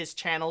delete his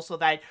channel so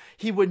that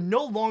he would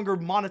no longer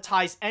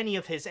monetize any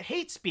of his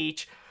hate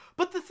speech.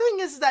 But the thing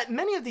is that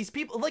many of these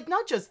people, like,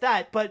 not just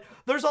that, but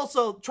there's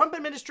also Trump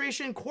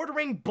administration,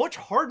 Quartering, Butch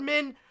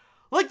Hartman.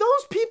 Like,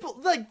 those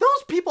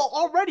people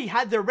already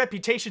had their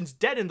reputations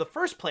dead in the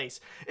first place.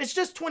 It's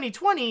just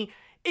 2020,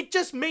 it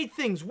just made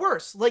things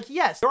worse. Like,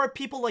 yes, there are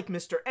people like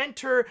Mr.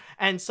 Enter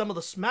and some of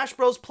the Smash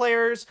Bros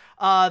players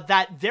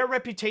that their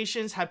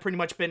reputations have pretty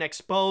much been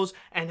exposed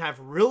and have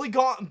really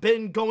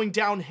been going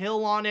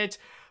downhill on it.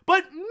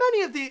 But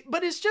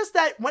but it's just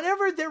that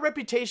whenever their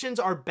reputations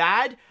are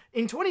bad,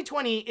 in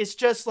 2020, it's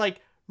just,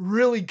 like,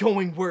 really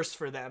going worse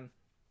for them.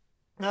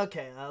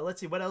 Okay,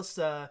 let's see, what else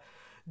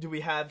do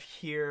we have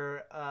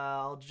here?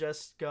 I'll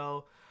just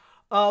go.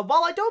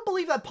 While I don't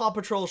believe that PAW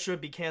Patrol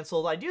should be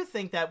canceled, I do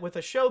think that with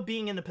a show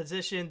being in a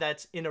position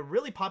that's in a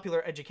really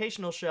popular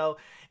educational show,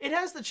 it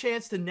has the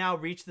chance to now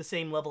reach the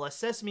same level as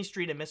Sesame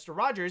Street and Mr.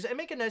 Rogers and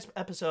make a nice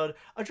episode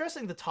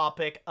addressing the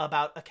topic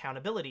about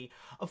accountability.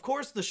 Of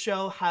course, the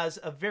show has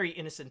a very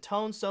innocent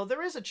tone, so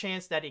there is a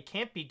chance that it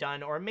can't be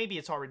done, or maybe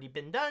it's already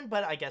been done,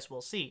 but I guess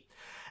we'll see.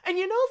 And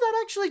you know, that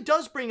actually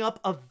does bring up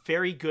a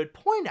very good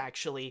point,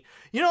 actually.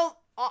 You know,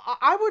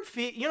 I would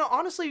feel, you know,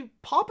 honestly,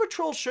 PAW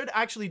Patrol should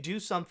actually do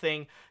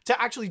something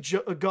to actually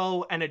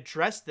go and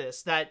address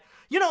this. That,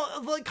 you know,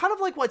 like, kind of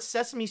like what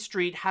Sesame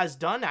Street has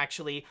done,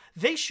 actually.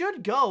 They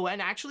should go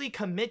and actually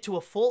commit to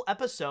a full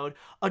episode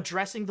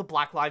addressing the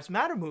Black Lives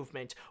Matter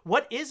movement.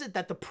 What is it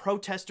that the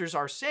protesters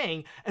are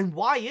saying, and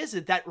why is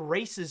it that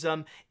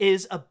racism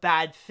is a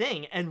bad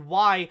thing, and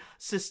why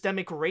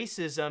systemic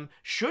racism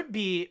should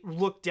be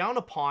looked down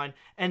upon,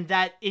 and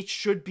that it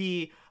should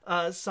be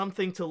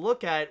something to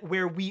look at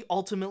where we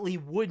ultimately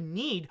would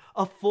need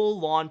a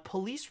full-on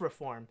police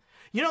reform.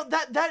 You know,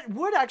 that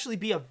would actually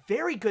be a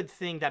very good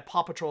thing that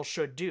PAW Patrol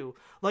should do.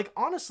 Like,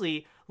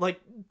 honestly, like,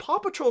 Paw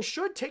Patrol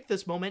should take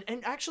this moment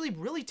and actually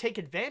really take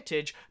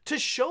advantage to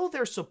show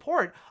their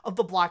support of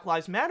the Black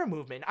Lives Matter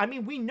movement. I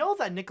mean, we know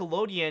that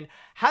Nickelodeon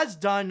has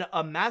done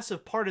a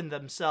massive part in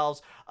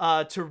themselves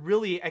to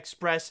really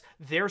express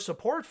their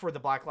support for the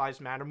Black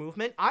Lives Matter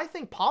movement. I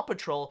think Paw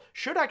Patrol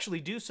should actually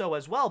do so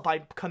as well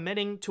by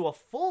committing to a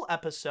full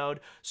episode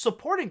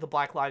supporting the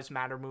Black Lives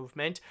Matter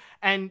movement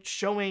and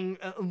showing,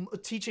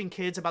 teaching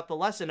kids about the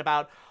lesson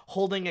about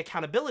holding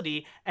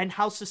accountability and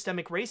how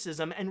systemic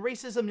racism and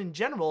racism in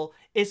general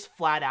is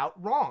flat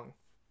out wrong.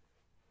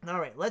 All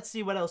right, let's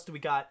see what else do we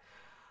got.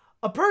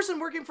 A person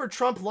working for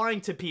Trump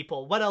lying to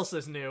people. What else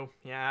is new?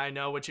 Yeah, I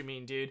know what you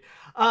mean, dude.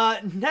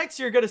 Next,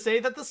 you're gonna say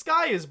that the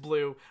sky is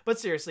blue. But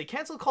seriously,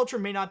 cancel culture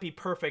may not be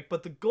perfect,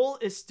 but the goal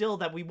is still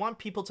that we want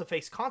people to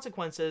face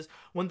consequences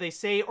when they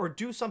say or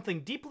do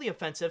something deeply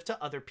offensive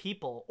to other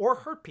people. Or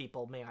hurt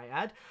people, may I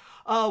add.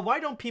 Why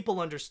don't people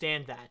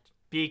understand that?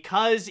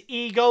 Because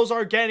egos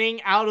are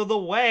getting out of the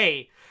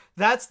way.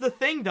 That's the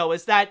thing, though,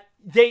 is that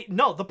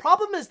the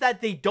problem is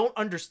that they don't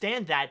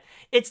understand that.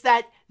 It's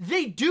that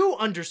they do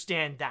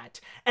understand that,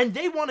 and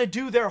they want to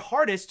do their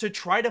hardest to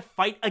try to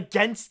fight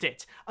against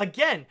it.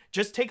 Again,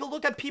 just take a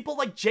look at people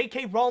like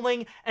J.K.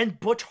 Rowling and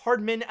Butch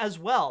Hardman as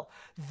well.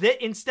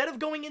 Instead of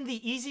going in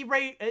the easy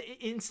way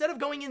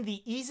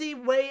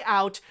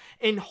out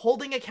in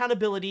holding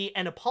accountability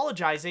and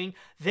apologizing,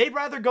 they'd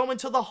rather go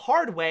into the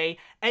hard way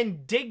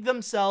and dig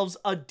themselves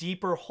a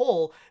deeper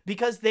hole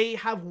because they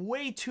have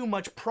way too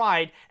much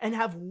pride and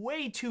have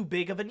way too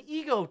big of an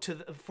ego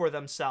for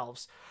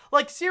themselves.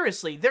 Like,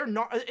 seriously,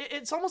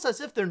 it's almost as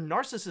if their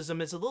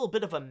narcissism is a little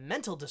bit of a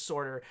mental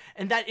disorder,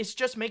 and that it's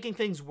just making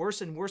things worse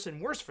and worse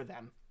and worse for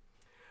them.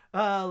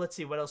 Let's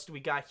see, what else do we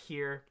got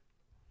here?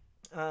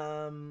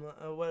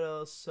 What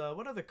else?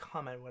 What other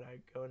comment would I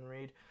go and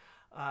read?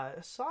 I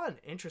saw an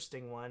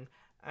interesting one,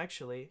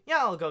 actually. Yeah,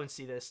 I'll go and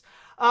see this.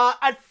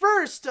 At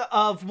first,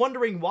 of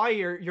wondering why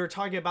you're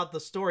talking about the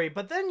story,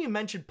 but then you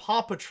mentioned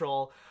Paw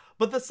Patrol.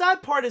 But the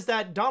sad part is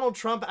that Donald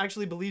Trump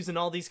actually believes in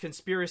all these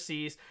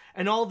conspiracies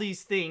and all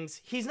these things.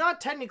 He's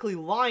not technically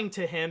lying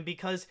to him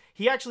because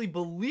he actually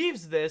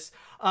believes this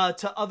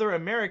to other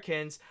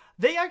Americans.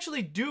 They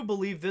actually do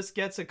believe this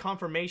gets a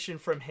confirmation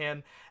from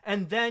him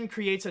and then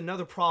creates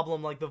another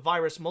problem like the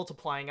virus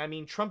multiplying. I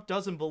mean, Trump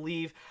doesn't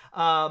believe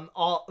in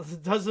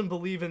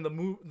the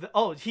moon.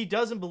 He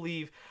doesn't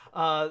believe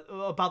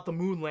about the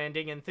moon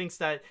landing and thinks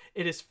that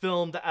it is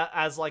filmed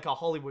as like a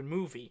Hollywood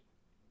movie.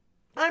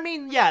 I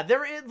mean, yeah,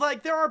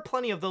 there are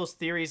plenty of those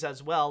theories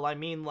as well. I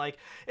mean, like,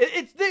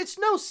 it's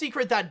no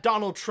secret that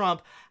Donald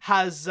Trump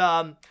has,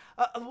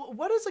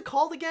 what is it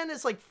called again?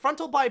 It's like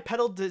frontal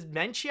bipedal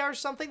dementia or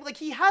something. Like,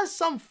 he has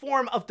some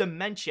form of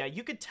dementia.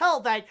 You could tell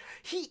that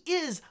he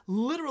is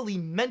literally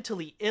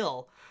mentally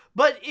ill.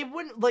 But it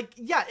wouldn't, like,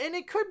 yeah, and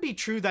it could be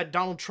true that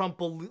Donald Trump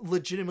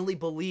legitimately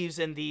believes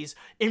in these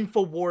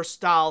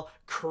InfoWars-style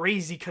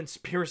crazy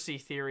conspiracy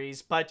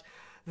theories, but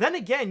then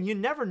again, you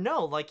never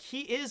know. Like,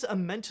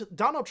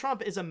 Donald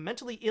Trump is a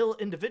mentally ill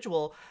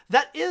individual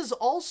that is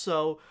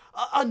also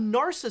a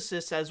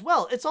narcissist as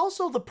well. It's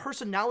also the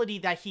personality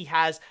that he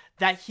has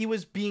that he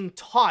was being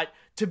taught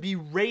to be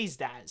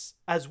raised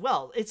as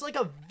well. It's like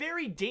a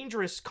very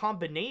dangerous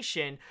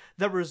combination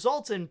that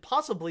results in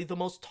possibly the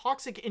most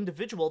toxic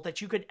individual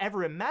that you could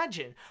ever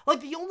imagine.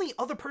 Like, the only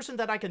other person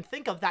that I can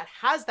think of that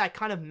has that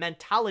kind of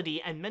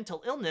mentality and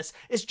mental illness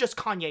is just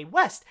Kanye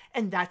West,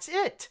 and that's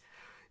it.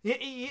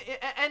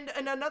 And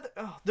another,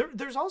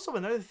 there's also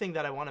another thing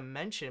that I want to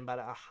mention, but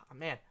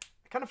man,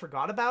 I kind of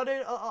forgot about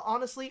it,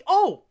 honestly.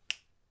 Oh,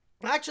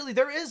 actually,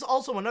 there is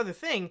also another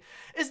thing,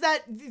 is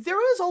that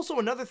there is also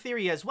another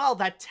theory as well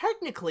that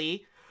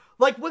technically,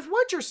 like, with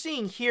what you're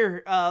seeing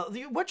here,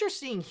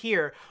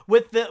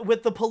 with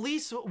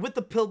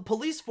the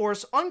police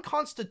force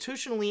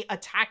unconstitutionally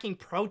attacking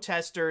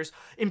protesters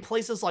in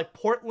places like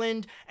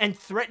Portland and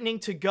threatening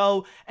to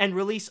go and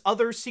release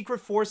other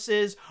secret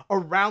forces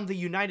around the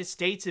United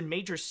States in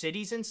major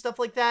cities and stuff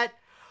like that.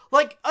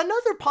 Like,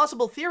 another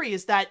possible theory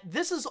is that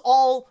this is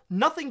all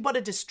nothing but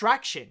a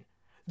distraction.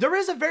 There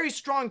is a very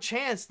strong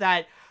chance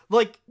that,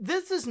 like,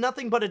 this is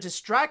nothing but a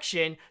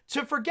distraction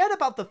to forget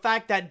about the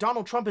fact that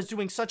Donald Trump is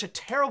doing such a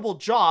terrible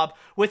job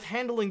with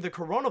handling the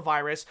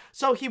coronavirus.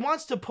 So he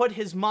wants to put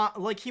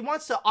he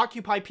wants to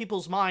occupy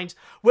people's minds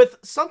with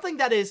something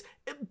that is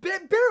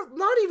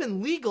not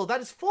even legal,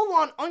 that is full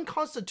on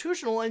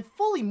unconstitutional and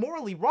fully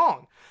morally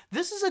wrong.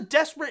 This is a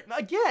desperate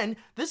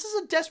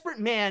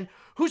man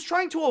who's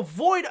trying to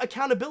avoid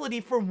accountability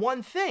for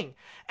one thing.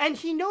 And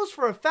he knows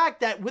for a fact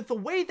that with the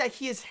way that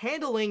he is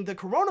handling the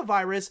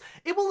coronavirus,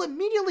 it will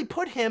immediately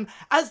put him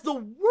as the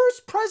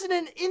worst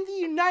president in the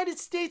United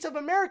States of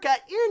America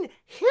in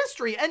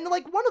history, and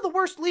like one of the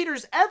worst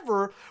leaders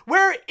ever,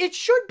 where it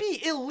should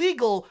be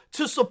illegal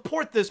to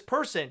support this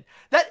person.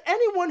 That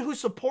anyone who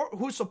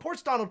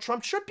supports Donald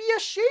Trump should be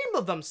ashamed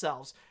of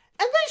themselves.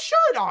 And they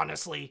should,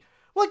 honestly.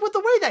 Like, with the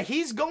way that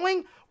he's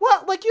going,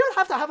 well, like, you don't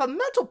have to have a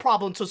mental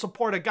problem to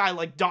support a guy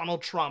like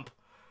Donald Trump.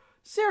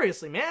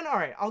 Seriously, man. All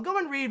right, I'll go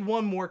and read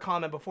one more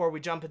comment before we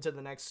jump into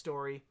the next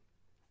story.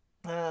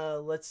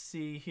 Let's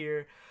see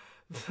here.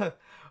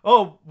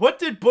 Oh, what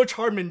did Butch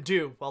Hartman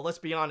do? Well, let's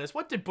be honest.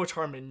 What did Butch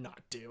Hartman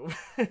not do?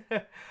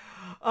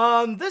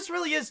 This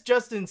really is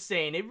just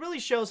insane. It really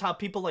shows how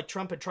people like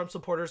Trump and Trump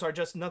supporters are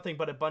just nothing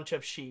but a bunch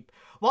of sheep.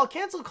 While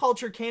cancel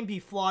culture can be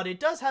flawed, it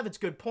does have its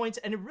good points,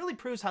 and it really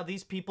proves how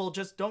these people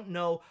just don't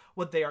know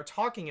what they are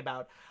talking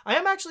about. I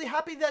am actually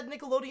happy that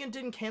Nickelodeon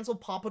didn't cancel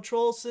PAW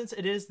Patrol, since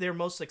it is their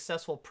most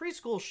successful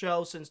preschool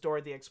show since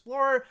Dora the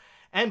Explorer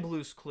and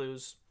Blue's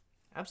Clues.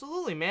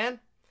 Absolutely, man.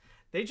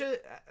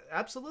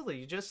 Absolutely,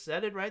 you just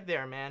said it right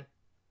there, man.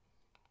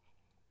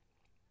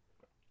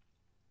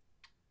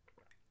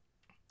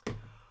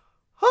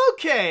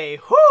 Okay,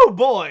 whoo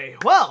boy,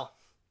 well,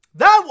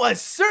 that was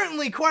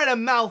certainly quite a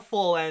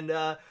mouthful,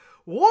 and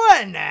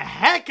one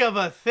heck of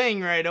a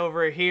thing right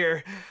over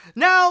here.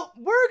 Now,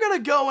 we're gonna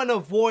go and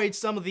avoid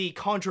some of the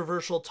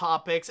controversial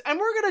topics, and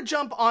we're gonna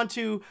jump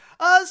onto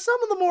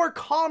some of the more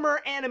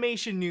calmer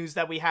animation news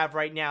that we have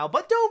right now,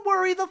 but don't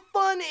worry, the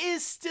fun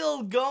is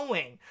still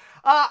going.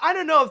 I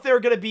don't know if they're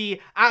gonna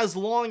be as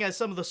long as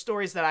some of the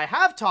stories that I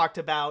have talked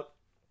about,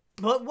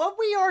 but what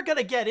we are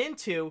gonna get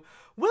into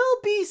will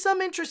be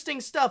some interesting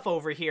stuff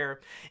over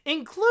here,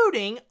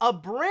 including a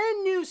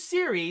brand new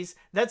series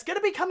that's going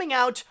to be coming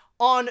out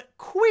on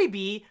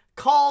Quibi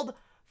called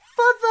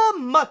Futha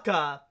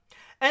Mucka.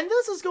 And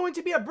this is going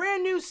to be a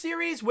brand new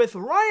series with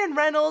Ryan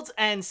Reynolds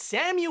and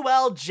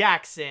Samuel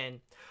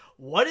Jackson.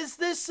 What is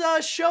this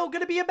show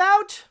going to be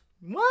about?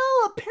 Well,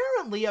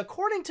 apparently,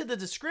 according to the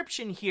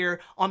description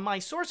here on my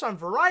source on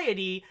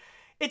Variety,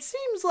 it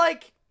seems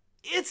like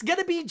it's going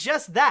to be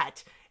just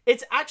that.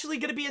 It's actually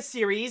going to be a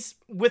series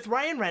with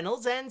Ryan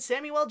Reynolds and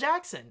Samuel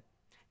Jackson.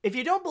 If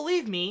you don't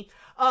believe me,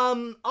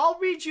 I'll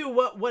read you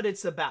what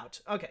it's about.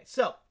 Okay,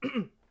 so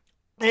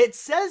it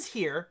says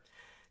here,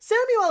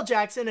 Samuel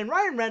Jackson and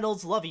Ryan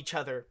Reynolds love each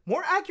other.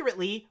 More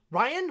accurately,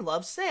 Ryan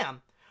loves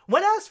Sam.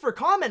 When asked for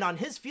comment on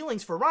his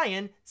feelings for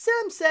Ryan,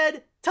 Sam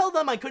said, "Tell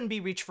them I couldn't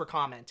be reached for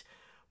comment."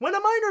 When a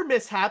minor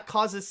mishap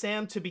causes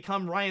Sam to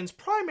become Ryan's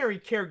primary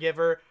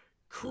caregiver,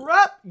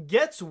 crap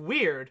gets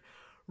weird.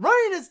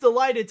 Ryan is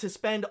delighted to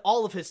spend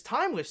all of his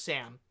time with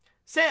Sam.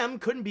 Sam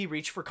couldn't be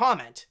reached for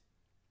comment.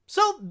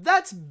 So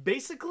that's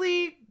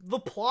basically the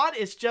plot.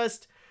 It's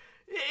just,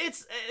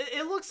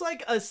 it looks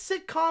like a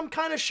sitcom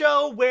kind of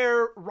show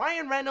where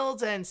Ryan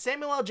Reynolds and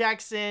Samuel L.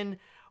 Jackson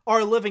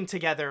are living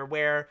together,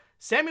 where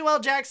Samuel L.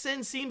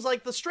 Jackson seems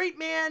like the straight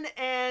man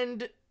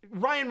and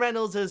Ryan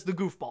Reynolds is the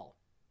goofball.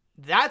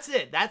 That's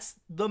it. That's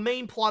the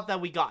main plot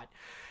that we got.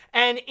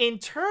 And in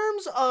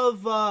terms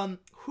of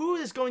who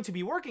is going to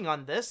be working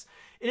on this,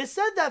 it is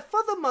said that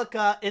Futha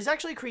Mucka is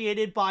actually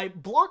created by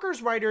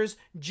Blockers writers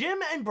Jim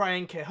and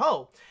Brian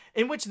Kehoe,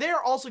 in which they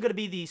are also going to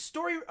be the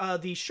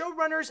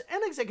showrunners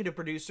and executive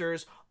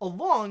producers,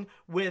 along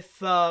with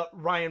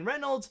Ryan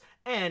Reynolds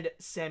and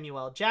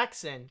Samuel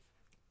Jackson.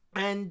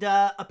 And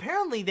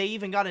apparently they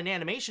even got an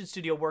animation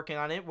studio working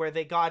on it, where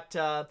they got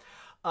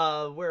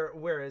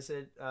where is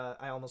it?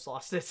 I almost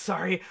lost it.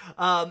 Sorry.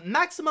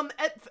 Maximum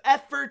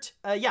Effort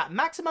and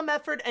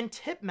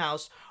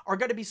Titmouse are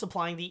going to be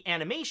supplying the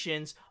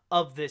animations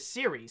of this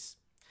series.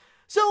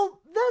 So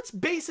that's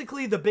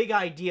basically the big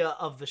idea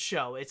of the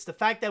show. It's the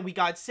fact that we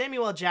got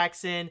Samuel L.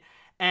 Jackson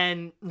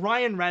and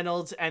Ryan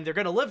Reynolds, and they're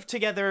going to live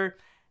together,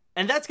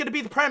 and that's going to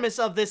be the premise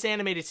of this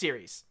animated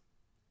series.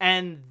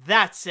 And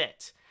that's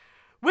it.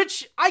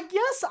 Which I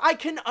guess I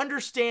can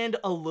understand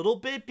a little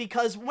bit,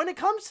 because when it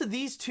comes to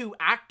these two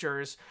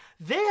actors,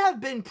 they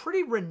have been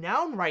pretty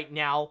renowned right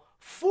now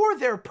for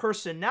their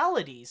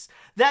personalities.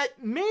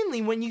 That mainly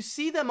when you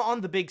see them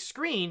on the big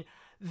screen,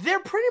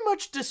 they're pretty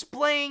much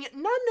displaying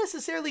not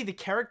necessarily the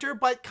character,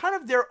 but kind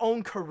of their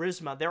own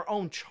charisma, their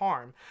own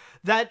charm.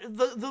 That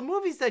the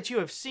movies that you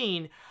have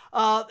seen,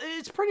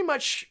 it's pretty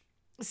much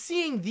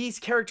seeing these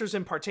characters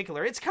in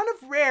particular. It's kind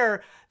of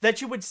rare that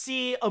you would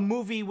see a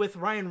movie with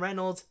Ryan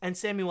Reynolds and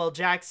Samuel L.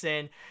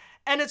 Jackson,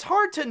 and it's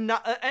hard to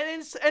not,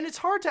 and it's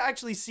hard to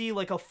actually see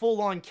like a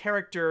full-on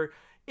character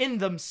in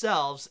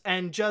themselves,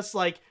 and just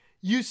like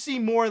you see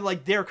more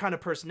like their kind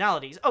of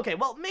personalities. Okay,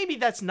 well, maybe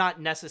that's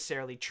not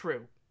necessarily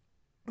true.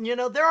 You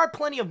know, there are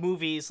plenty of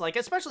movies, like,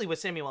 especially with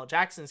Samuel L.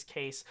 Jackson's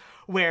case,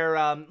 where,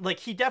 like,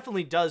 he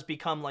definitely does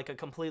become, like, a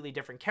completely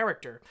different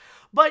character.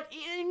 But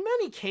in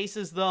many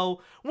cases, though,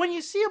 when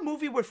you see a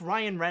movie with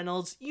Ryan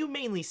Reynolds, you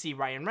mainly see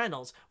Ryan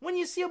Reynolds. When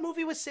you see a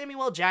movie with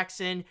Samuel L.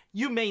 Jackson,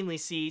 you mainly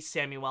see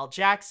Samuel L.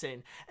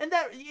 Jackson. And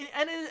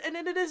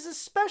it is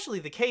especially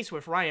the case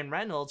with Ryan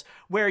Reynolds,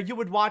 where you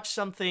would watch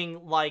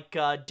something like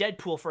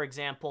Deadpool, for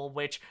example,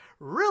 which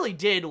really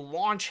did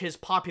launch his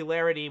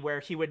popularity, where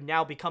he would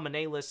now become an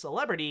A-list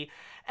celebrity.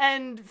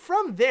 And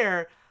from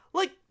there,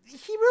 like,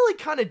 he really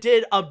kind of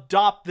did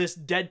adopt this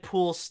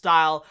Deadpool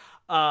style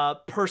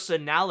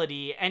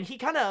personality, and he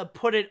kind of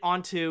put it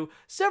onto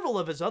several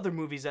of his other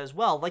movies as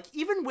well. Like,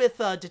 even with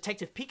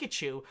Detective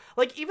Pikachu,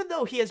 like, even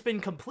though he has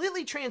been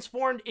completely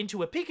transformed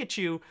into a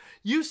Pikachu,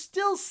 you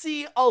still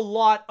see a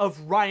lot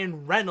of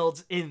Ryan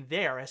Reynolds in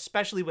there,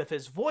 especially with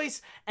his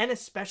voice and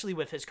especially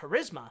with his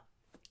charisma.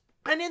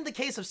 And in the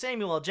case of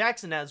Samuel L.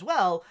 Jackson as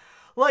well,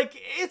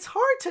 Like, it's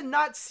hard to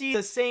not see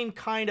the same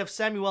kind of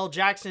Samuel L.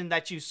 Jackson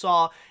that you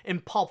saw in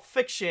Pulp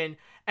Fiction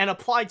and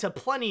applied to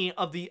plenty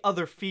of the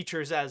other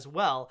features as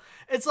well.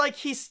 It's like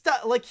he's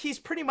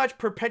pretty much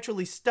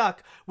perpetually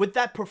stuck with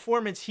that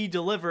performance he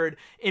delivered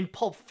in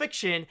Pulp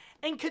Fiction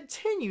and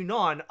continuing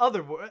on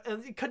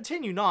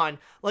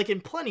like in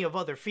plenty of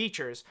other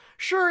features.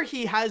 Sure,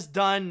 he has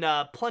done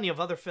plenty of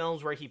other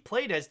films where he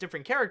played as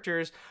different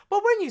characters,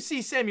 but when you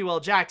see Samuel L.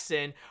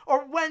 Jackson,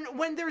 or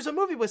when there's a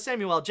movie with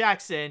Samuel L.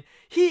 Jackson,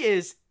 he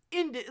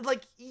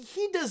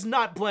does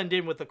not blend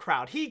in with the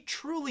crowd. He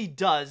truly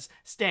does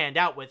stand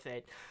out with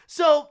it.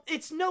 So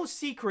it's no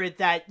secret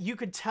that you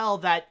could tell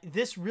that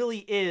this really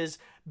is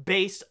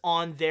based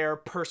on their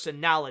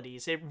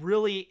personalities. It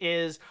really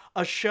is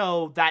a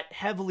show that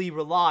heavily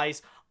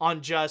relies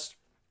on just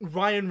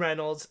Ryan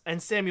Reynolds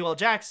and Samuel L.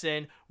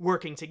 Jackson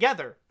working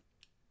together.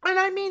 And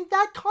I mean,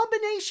 that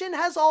combination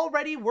has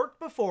already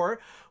worked before.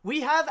 We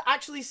have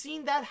actually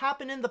seen that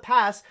happen in the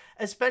past,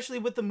 especially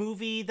with the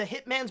movie The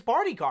Hitman's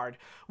Bodyguard,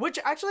 which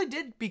actually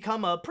did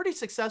become a pretty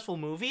successful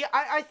movie.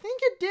 I think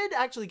it did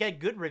actually get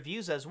good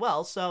reviews as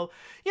well. So,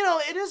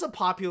 it is a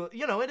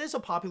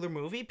popular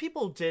movie.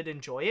 People did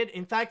enjoy it.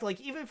 In fact,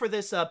 like, even for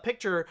this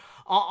picture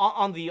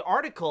on the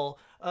article,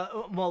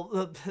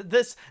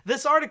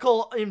 this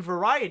article in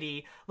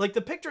Variety, like,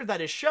 the picture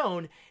that is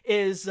shown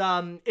is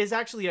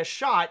actually a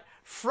shot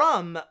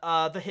from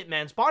The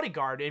Hitman's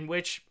Bodyguard, in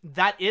which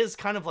that is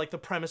kind of like the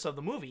premise of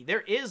the movie. There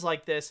is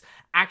like this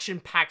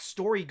action-packed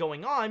story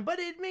going on, but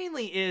it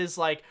mainly is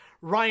like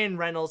Ryan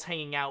Reynolds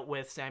hanging out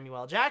with Samuel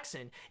L.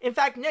 Jackson. In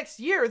fact, next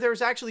year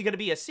there's actually going to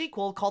be a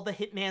sequel called The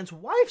Hitman's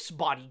Wife's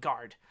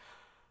Bodyguard.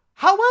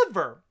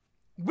 However,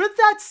 with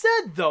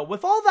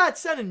all that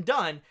said and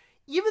done,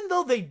 even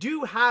though they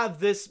do have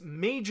this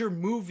major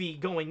movie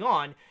going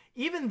on,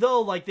 even though,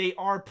 like, they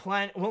are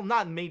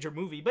not major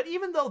movie, but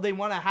even though they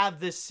want to have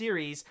this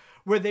series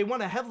where they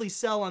want to heavily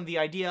sell on the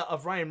idea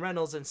of Ryan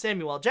Reynolds and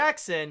Samuel L.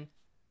 Jackson,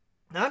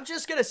 I'm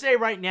just going to say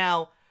right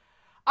now,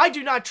 I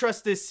do not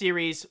trust this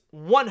series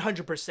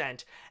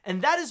 100%,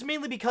 and that is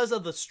mainly because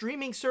of the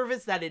streaming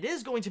service that it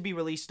is going to be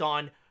released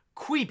on,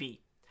 Quibi.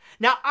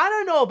 Now, I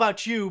don't know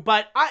about you,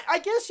 but I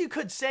guess you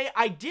could say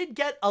I did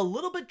get a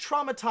little bit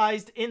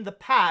traumatized in the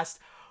past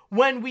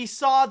when we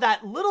saw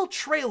that little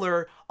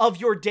trailer of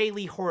Your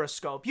Daily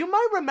Horoscope. You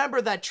might remember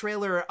that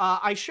trailer.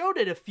 I showed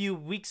it a few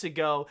weeks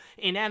ago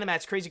in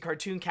AniMat's Crazy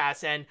Cartoon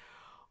Cast, and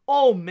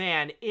oh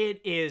man,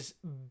 it is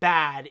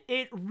bad.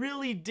 It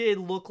really did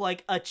look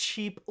like a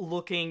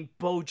cheap-looking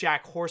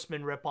BoJack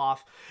Horseman ripoff.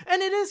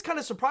 And it is kind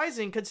of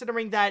surprising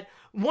considering that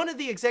one of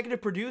the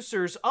executive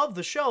producers of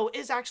the show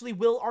is actually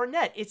Will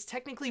Arnett. It's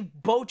technically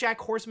BoJack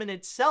Horseman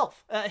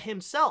himself.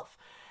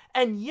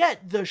 And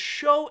yet, the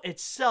show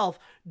itself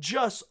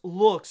just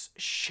looks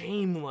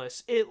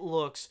shameless. It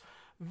looks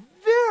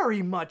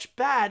very much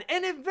bad,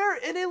 and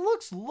it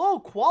looks low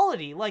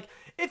quality. Like,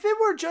 if it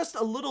were just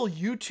a little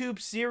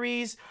YouTube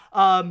series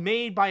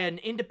made by an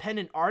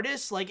independent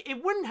artist, like,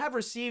 it wouldn't have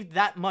received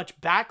that much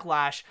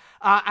backlash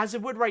as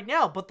it would right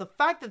now. But the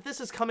fact that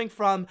this is coming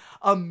from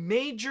a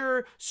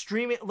major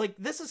streaming, like,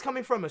 this is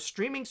coming from a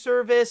streaming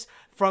service,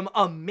 from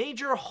a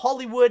major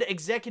Hollywood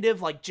executive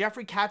like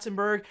Jeffrey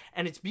Katzenberg,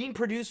 and it's being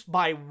produced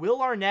by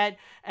Will Arnett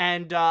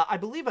and I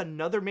believe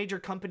another major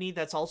company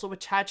that's also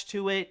attached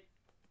to it.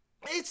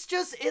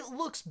 It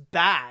looks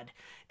bad.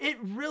 It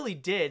really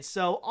did.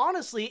 So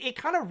honestly, it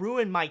kind of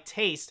ruined my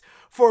taste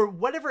for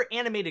whatever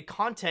animated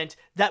content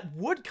that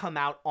would come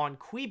out on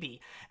Quibi.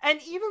 And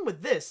even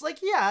with this, like,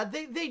 yeah,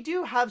 they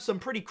do have some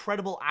pretty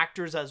credible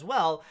actors as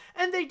well,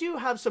 and they do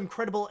have some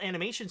credible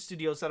animation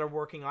studios that are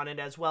working on it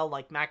as well,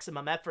 like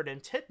Maximum Effort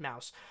and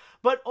Titmouse.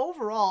 But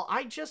overall,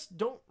 I just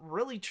don't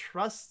really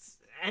trust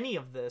any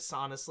of this,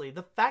 honestly.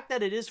 The fact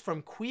that it is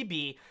from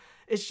Quibi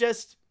is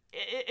just,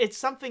 it's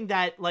something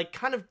that, like,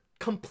 kind of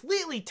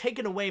completely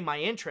taken away my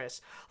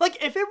interest.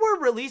 Like, if it were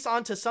released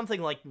onto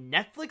something like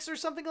Netflix or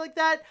something like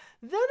that,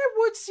 then it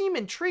would seem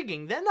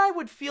intriguing. Then I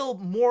would feel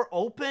more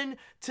open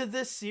to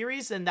this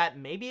series and that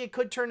maybe it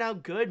could turn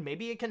out good,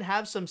 maybe it can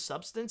have some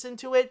substance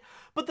into it.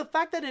 But the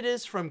fact that it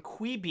is from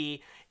Quibi,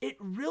 it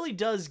really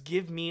does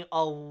give me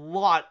a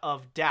lot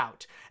of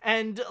doubt.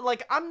 And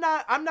like, I'm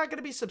not going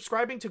to be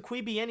subscribing to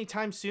Quibi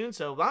anytime soon,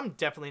 so I'm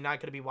definitely not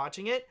going to be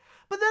watching it.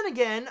 But then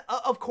again,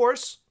 of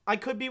course, I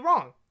could be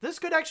wrong. This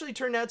could actually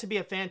turn out to be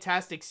a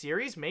fantastic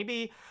series.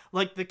 Maybe,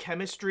 like, the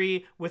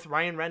chemistry with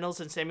Ryan Reynolds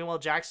and Samuel L.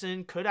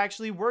 Jackson could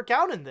actually work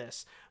out in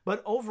this.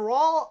 But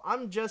overall,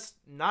 I'm just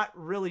not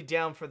really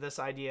down for this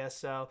idea.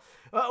 So,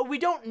 we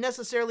don't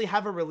necessarily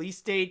have a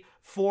release date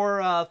for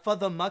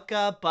Futha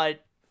Mucka,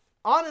 but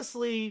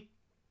honestly,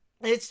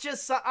 it's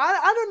just,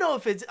 I don't know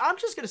if it's, I'm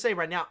just going to say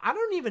right now, I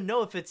don't even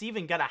know if it's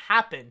even going to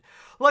happen.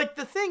 Like,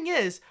 the thing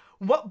is,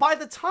 by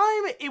the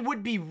time it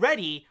would be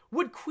ready,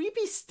 would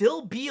Quibi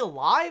still be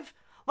alive?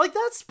 Like,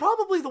 that's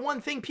probably the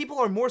one thing people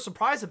are more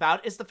surprised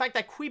about, is the fact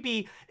that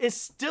Quibi is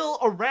still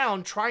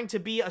around trying to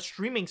be a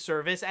streaming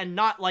service and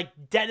not, like,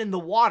 dead in the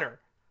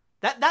water.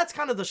 That's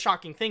kind of the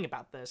shocking thing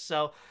about this.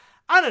 So,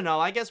 I don't know.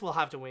 I guess we'll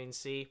have to wait and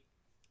see.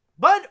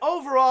 But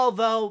overall,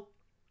 though,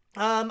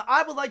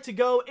 I would like to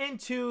go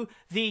into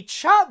the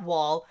chat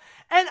wall,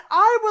 and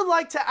I would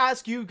like to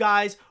ask you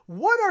guys,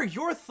 what are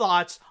your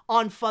thoughts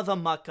on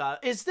Futha Mucka?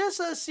 Is this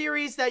a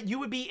series that you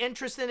would be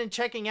interested in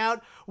checking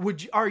out?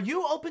 Are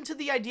you open to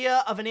the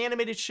idea of an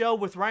animated show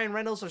with Ryan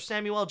Reynolds or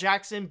Samuel L.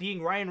 Jackson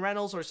being Ryan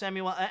Reynolds or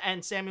Samuel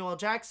L.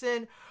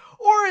 Jackson?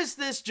 Or is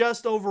this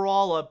just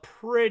overall a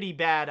pretty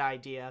bad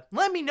idea?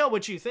 Let me know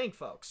what you think,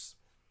 folks.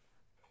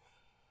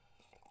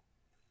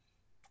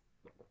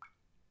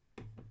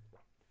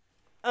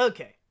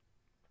 Okay.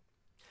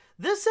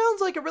 This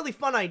sounds like a really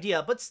fun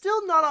idea, but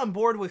still not on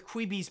board with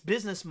Quibi's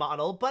business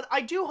model, but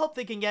I do hope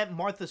they can get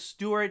Martha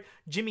Stewart,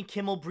 Jimmy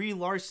Kimmel, Brie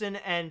Larson,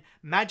 and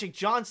Magic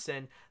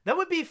Johnson. That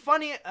would be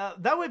funny,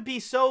 that would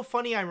be so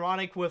funny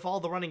ironic with all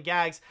the running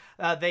gags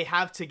they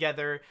have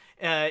together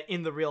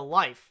in the real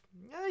life.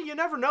 You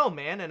never know,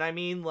 man, and I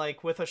mean,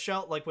 like, with a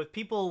show, like, with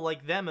people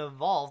like them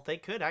involved, they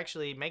could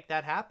actually make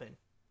that happen.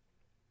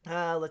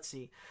 Let's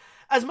see.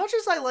 As much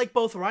as I like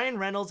both Ryan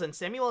Reynolds and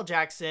Samuel L.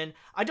 Jackson,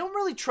 I don't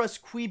really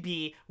trust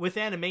Quibi with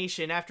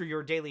animation after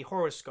your daily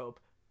horoscope.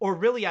 Or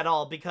really at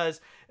all,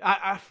 because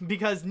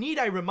need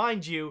I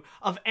remind you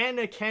of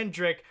Anna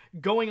Kendrick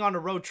going on a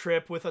road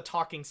trip with a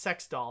talking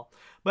sex doll.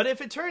 But if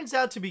it turns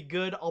out to be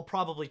good, I'll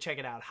probably check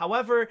it out.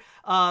 However,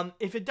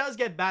 if it does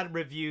get bad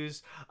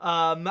reviews,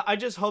 I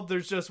just hope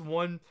there's just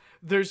one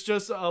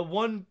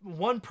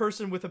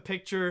person with a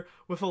picture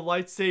with a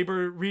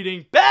lightsaber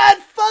reading "Bad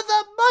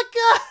Futha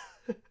Mucka."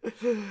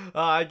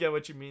 I get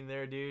what you mean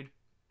there, dude.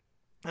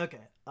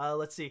 Okay,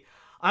 let's see.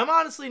 I'm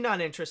honestly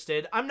not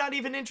interested. I'm not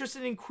even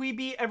interested in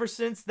Quibi ever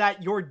since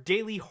that Your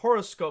Daily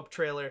Horoscope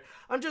trailer.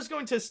 I'm just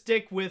going to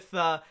stick with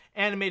other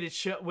animated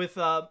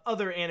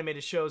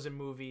shows and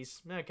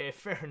movies. Okay,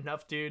 fair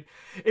enough, dude.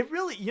 It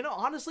really,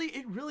 honestly,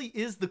 it really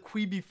is the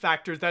Quibi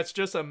factor that's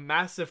just a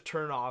massive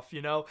turnoff,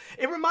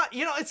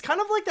 it's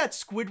kind of like that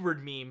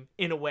Squidward meme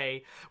in a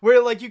way,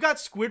 where like you got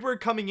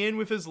Squidward coming in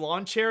with his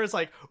lawn chair, it's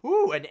like,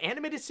 ooh, an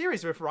animated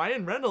series with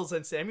Ryan Reynolds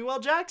and Samuel L.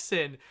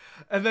 Jackson.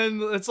 And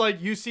then it's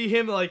like you see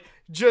him like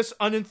just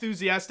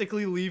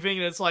unenthusiastically leaving,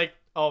 and it's like,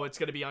 oh, it's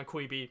gonna be on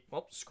Quibi.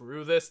 Well,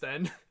 screw this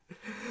then.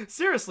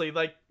 Seriously,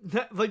 like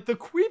the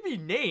Quibi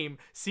name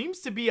seems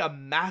to be a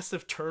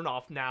massive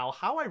turnoff now.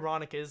 How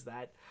ironic is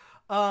that?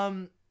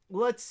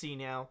 Let's see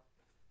now.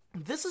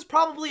 This is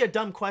probably a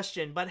dumb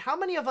question, but how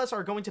many of us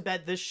are going to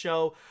bet this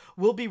show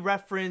will be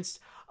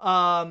referenced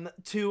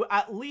to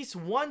at least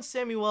one of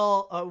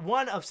Samuel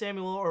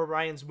or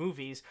Ryan's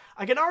movies?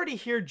 I can already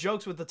hear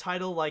jokes with the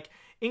title like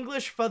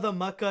English Futha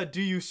Mucka,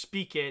 do you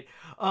speak it?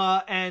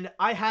 And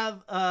I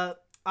have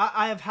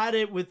had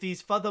it with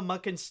these Futha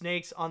Muckin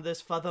snakes on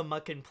this Futha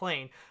Muckin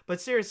plane.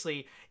 But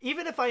seriously,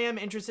 even if I am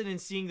interested in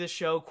seeing this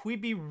show,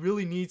 Quibi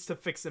really needs to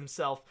fix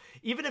himself.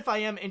 Even if I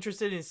am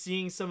interested in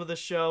seeing some of the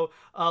show,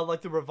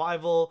 like the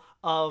revival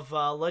of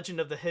Legend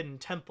of the Hidden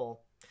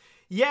Temple.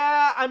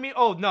 Yeah, I mean,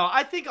 oh no,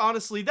 I think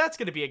honestly that's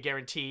going to be a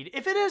guaranteed.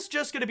 If it is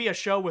just going to be a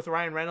show with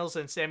Ryan Reynolds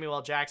and Samuel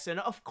L. Jackson,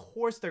 of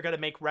course they're going to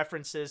make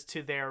references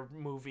to their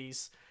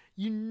movies.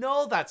 You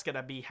know that's going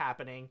to be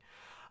happening.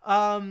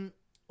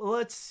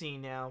 Let's see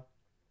now.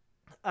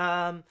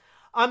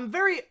 I'm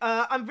very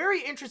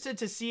interested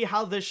to see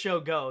how this show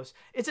goes.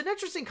 It's an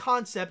interesting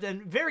concept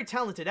and very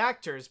talented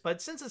actors,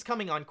 but since it's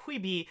coming on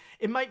Quibi,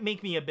 it might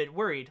make me a bit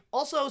worried.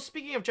 Also,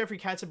 speaking of Jeffrey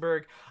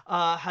Katzenberg,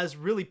 has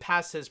really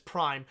passed his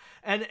prime.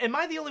 And am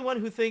I the only one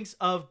who thinks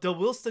of the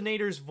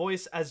Wilstonator's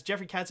voice as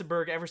Jeffrey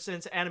Katzenberg ever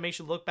since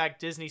Animation Look Back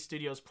Disney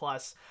Studios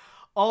Plus?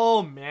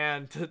 Oh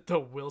man, the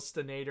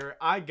Wilstonator.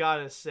 I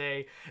gotta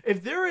say,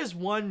 if there is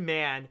one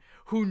man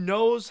who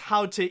knows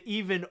how to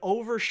even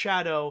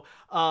overshadow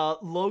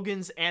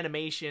Logan's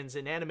animations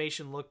in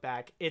Animation Look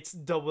Back, it's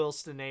the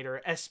Wilstonator,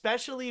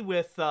 especially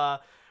with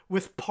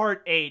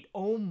Part 8.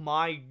 Oh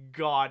my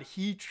god,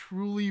 he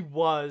truly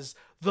was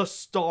the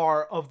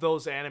star of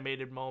those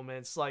animated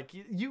moments. Like,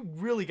 you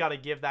really got to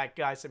give that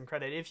guy some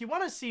credit. If you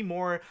want to see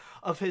more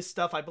of his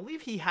stuff, I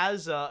believe he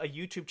has a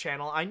YouTube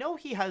channel. I know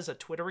he has a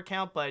Twitter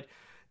account, but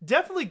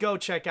definitely go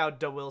check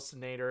out Da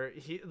Wilsonator.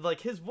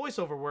 His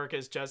voiceover work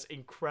is just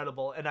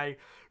incredible, and I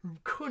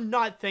could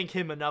not thank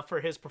him enough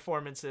for his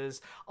performances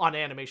on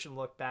Animation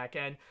Look Back.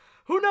 And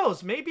who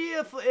knows, maybe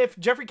if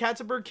Jeffrey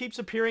Katzenberg keeps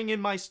appearing in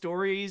my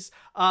stories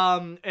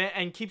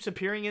and keeps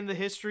appearing in the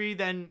history,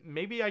 then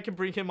maybe I can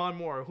bring him on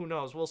more. Who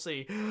knows? We'll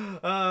see.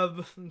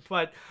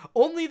 But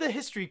only the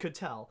history could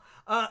tell.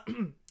 All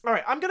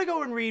right, I'm going to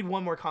go and read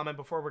one more comment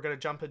before we're going to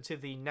jump into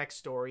the next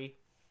story.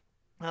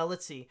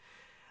 Let's see.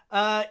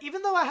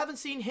 Even though I haven't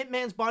seen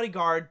Hitman's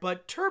Bodyguard,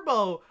 but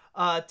Turbo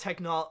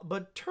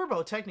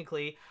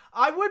technically,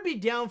 I would be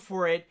down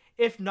for it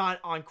if not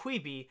on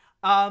Quibi.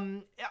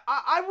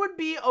 I would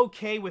be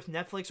okay with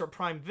Netflix or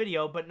Prime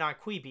Video, but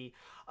not Quibi.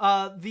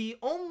 The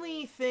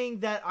only thing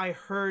that I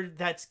heard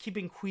that's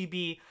keeping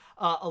Quibi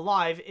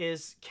alive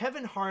is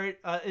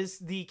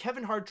the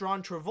Kevin Hart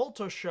drawn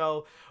Travolta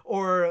show,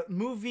 or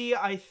movie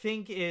I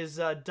think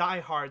is Die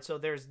Hard, so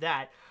there's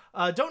that.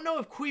 Don't know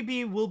if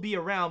Quibi will be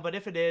around, but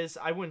if it is,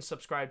 I wouldn't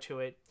subscribe to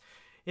it.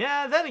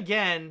 Yeah, then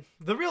again,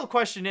 the real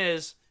question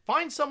is,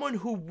 find someone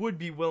who would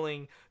be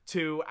willing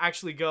to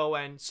actually go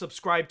and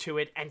subscribe to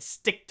it and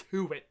stick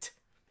to it.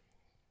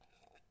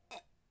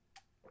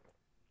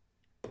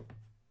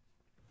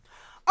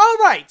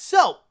 Alright,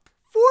 so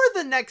for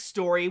the next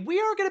story, we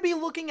are going to be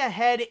looking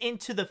ahead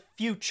into the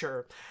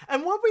future.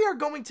 And what we are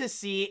going to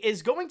see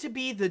is going to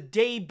be the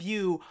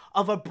debut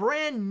of a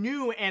brand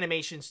new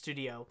animation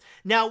studio.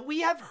 Now, we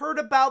have heard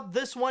about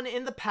this one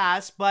in the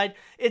past, but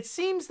it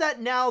seems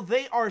that now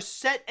they are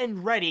set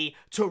and ready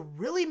to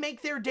really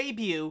make their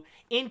debut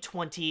in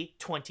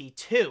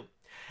 2022.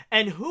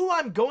 And who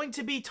I'm going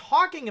to be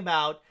talking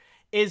about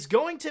is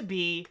going to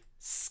be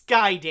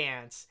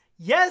Skydance.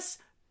 Yes,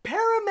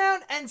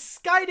 Paramount and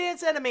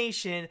Skydance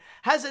Animation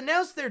has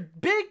announced their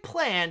big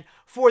plan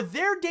for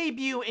their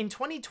debut in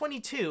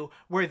 2022,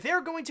 where they're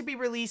going to be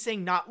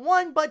releasing not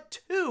one, but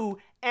 2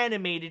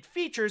 animated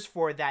features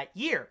for that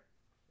year.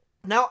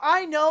 Now,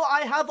 I know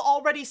I have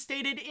already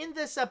stated in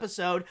this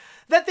episode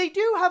that they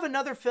do have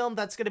another film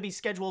that's going to be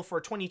scheduled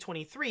for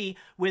 2023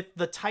 with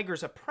The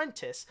Tiger's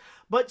Apprentice,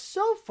 but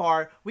so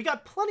far, we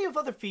got plenty of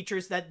other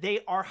features that they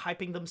are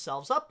hyping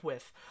themselves up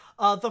with.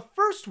 The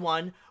first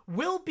one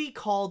will be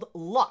called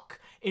Luck,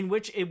 in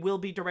which it will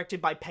be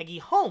directed by Peggy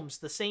Holmes,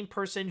 the same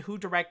person who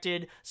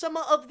directed some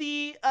of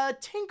the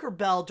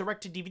Tinkerbell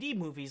direct-to-DVD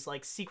movies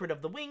like Secret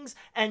of the Wings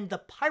and The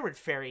Pirate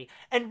Fairy.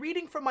 And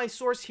reading from my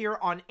source here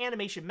on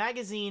Animation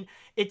Magazine,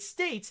 it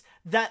states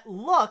that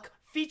Luck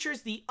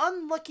features the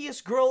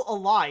unluckiest girl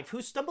alive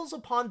who stumbles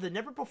upon the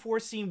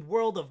never-before-seen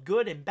world of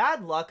good and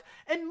bad luck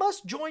and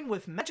must join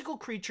with magical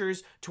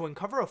creatures to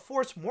uncover a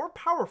force more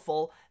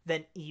powerful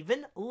than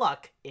even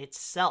luck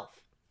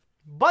itself.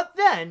 But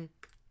then,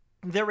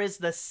 there is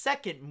the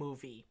second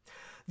movie.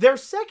 Their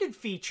second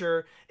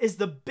feature is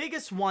the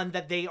biggest one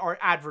that they are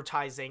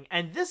advertising,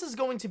 and this is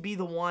going to be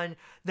the one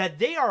that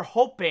they are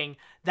hoping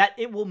that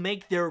it will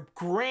make their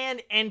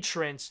grand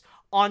entrance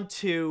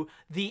onto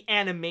the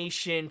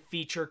animation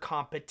feature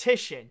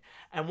competition.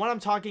 And what I'm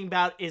talking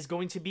about is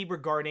going to be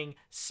regarding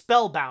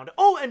Spellbound.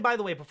 Oh, and by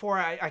the way, before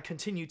I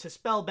continue to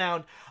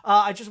Spellbound,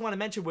 I just want to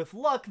mention with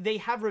Luck, they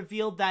have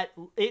revealed that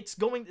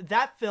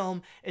that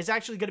film is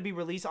actually going to be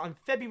released on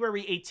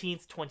February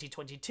 18th,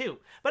 2022.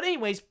 But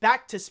anyways,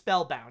 back to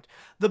Spellbound.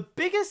 The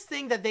biggest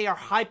thing that they are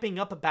hyping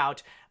up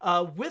about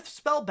with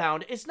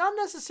Spellbound is not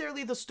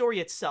necessarily the story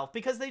itself,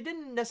 because they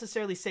didn't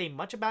necessarily say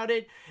much about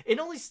it. It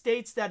only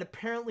states that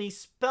apparently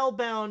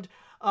Spellbound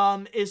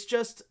is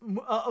just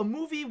a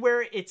movie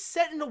where it's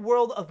set in a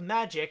world of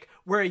magic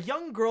where a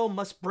young girl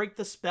must break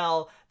the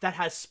spell that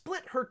has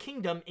split her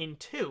kingdom in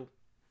 2.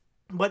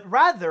 But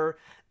rather,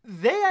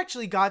 they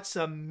actually got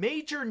some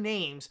major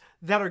names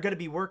that are going to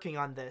be working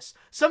on this.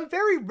 Some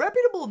very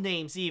reputable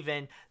names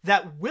even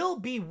that will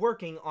be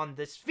working on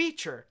this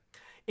feature.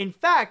 In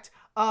fact,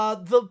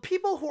 the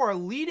people who are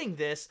leading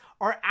this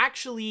are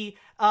actually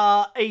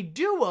a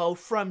duo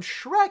from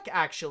Shrek,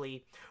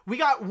 actually. We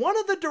got one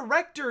of the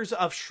directors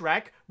of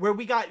Shrek, where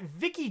we got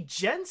Vicky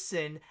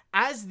Jensen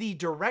as the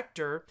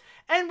director,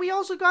 and we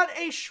also got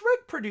a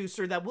Shrek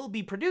producer that will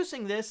be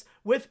producing this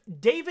with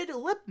David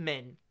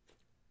Lipman.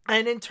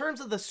 And in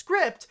terms of the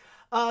script,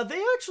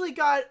 they actually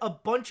got a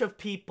bunch of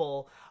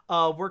people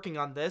working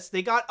on this.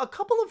 They got a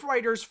couple of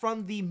writers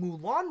from the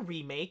Mulan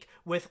remake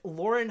with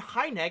Lauren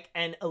Hynek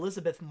and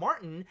Elizabeth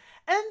Martin,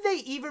 and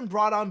they even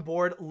brought on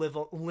board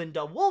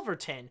Linda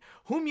Wolverton,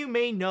 whom you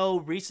may know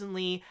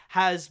recently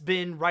has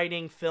been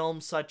writing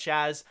films such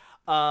as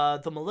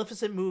the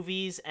Maleficent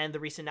movies and the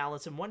recent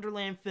Alice in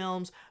Wonderland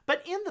films,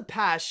 but in the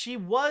past, she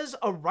was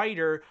a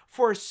writer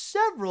for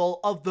several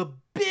of the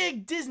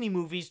big Disney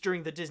movies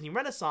during the Disney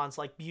Renaissance,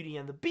 like Beauty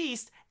and the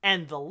Beast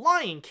and The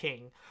Lion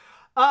King.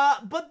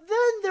 But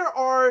then there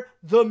are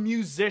the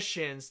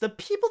musicians, the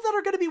people that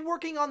are going to be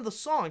working on the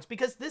songs,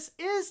 because this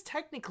is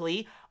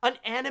technically an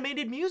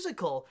animated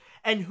musical.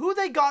 And who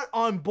they got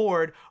on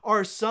board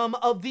are some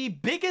of the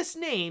biggest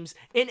names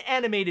in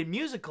animated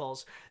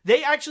musicals.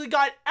 They actually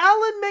got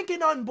Alan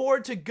Menken on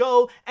board to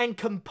go and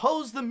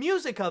compose the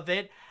music of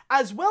it,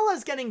 as well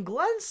as getting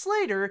Glenn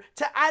Slater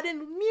to add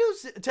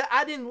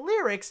in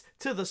lyrics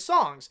to the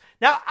songs.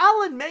 Now,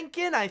 Alan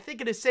Menken, I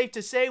think it is safe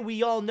to say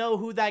we all know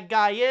who that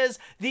guy is,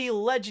 the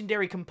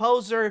legendary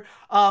composer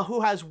who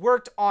has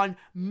worked on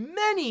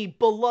many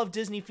beloved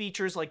Disney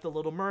features like The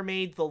Little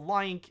Mermaid, The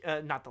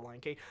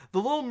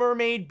Little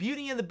Mermaid,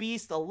 Beauty and the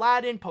Beast,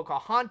 Aladdin,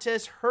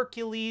 Pocahontas,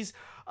 Hercules,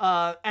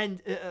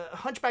 and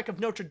Hunchback of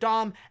Notre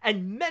Dame,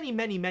 and many,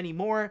 many, many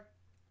more.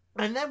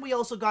 And then we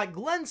also got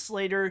Glenn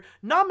Slater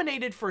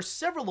nominated for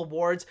several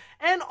awards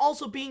and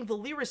also being the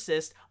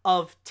lyricist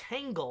of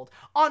Tangled,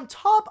 on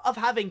top of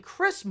having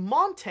Chris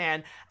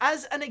Montan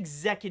as an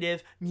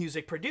executive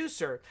music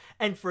producer.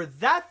 And for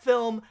that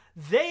film,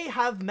 they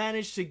have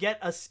managed to get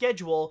a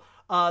schedule.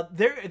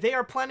 They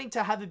are planning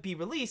to have it be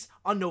released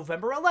on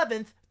November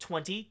 11th,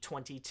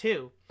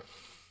 2022.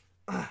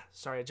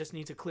 Sorry, I just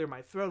need to clear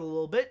my throat a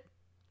little bit.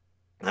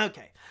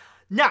 Okay.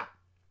 Now,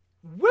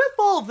 with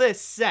all this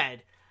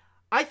said,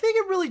 I think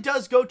it really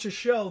does go to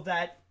show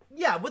that,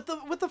 yeah, with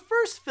the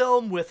first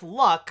film with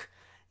Luck,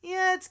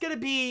 yeah, it's gonna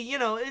be,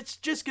 it's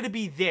just gonna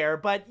be there,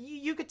 but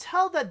you could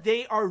tell that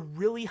they are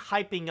really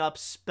hyping up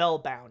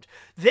Spellbound.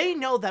 They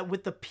know that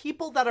with the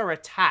people that are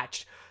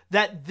attached,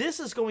 that this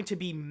is going to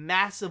be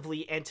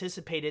massively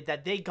anticipated,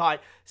 that they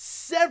got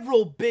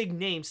several big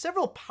names,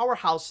 several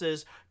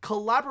powerhouses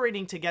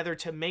collaborating together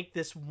to make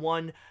this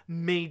one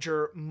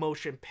major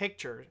motion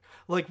picture.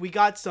 Like, we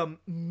got some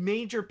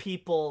major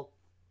people,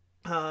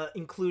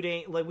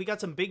 including, like, we got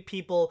some big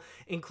people,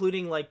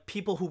 including, like,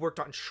 people who worked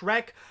on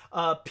Shrek,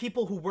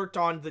 people who worked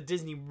on the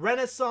Disney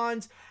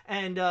Renaissance,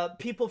 and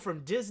people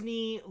from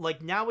Disney,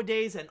 like,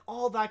 nowadays, and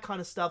all that kind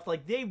of stuff.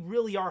 Like, they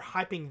really are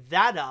hyping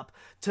that up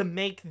to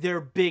make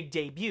their big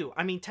debut.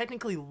 I mean,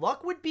 technically,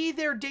 Luck would be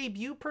their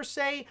debut, per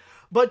se,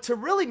 but to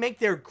really make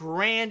their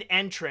grand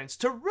entrance,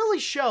 to really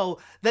show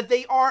that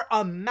they are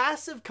a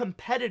massive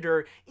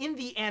competitor in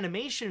the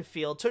animation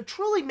field, to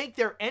truly make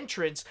their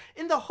entrance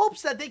in the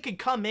hopes that they could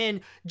come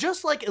in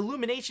just like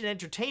Illumination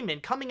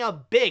Entertainment, coming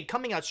out big,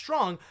 coming out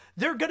strong.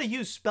 They're gonna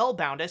use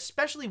Spellbound,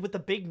 especially with the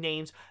big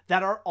names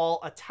that are all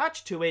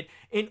attached to it,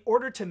 in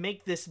order to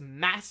make this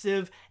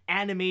massive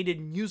animated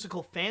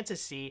musical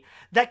fantasy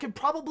that could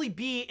probably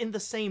be in the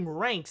same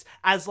ranks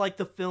as, like,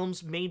 the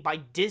films made by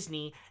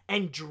Disney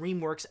and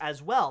DreamWorks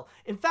as well.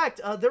 In fact,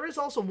 there is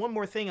also one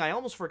more thing I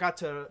almost forgot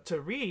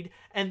to read,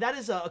 and that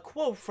is a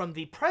quote from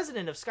the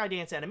president of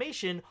Skydance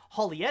Animation,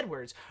 Holly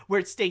Edwards, where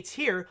it states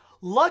here,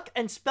 "Luck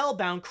and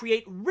Spellbound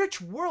create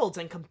rich worlds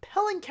and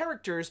compelling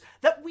characters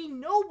that we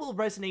know will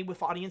resonate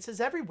with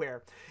audiences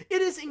everywhere.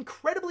 It is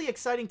incredibly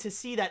exciting to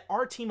see that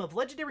our team of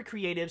legendary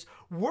creatives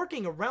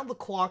working around the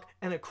clock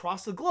and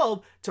across the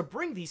globe to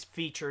bring these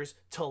features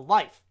to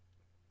life."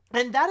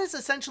 And that is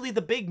essentially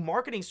the big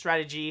marketing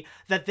strategy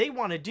that they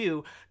want to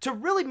do to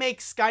really make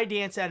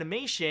Skydance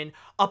Animation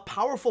a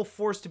powerful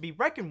force to be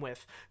reckoned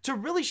with, to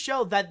really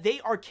show that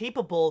they are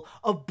capable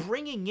of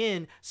bringing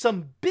in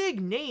some big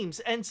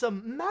names and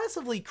some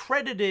massively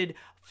credited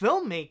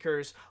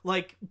filmmakers,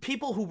 like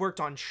people who worked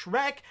on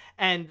Shrek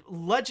and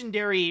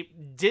legendary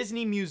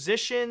Disney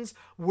musicians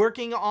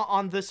working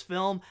on this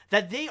film,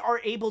 that they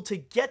are able to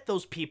get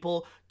those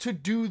people to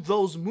do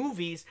those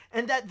movies,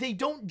 and that they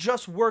don't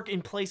just work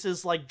in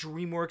places like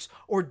DreamWorks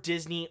or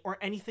Disney or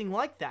anything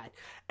like that.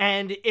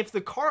 And if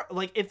the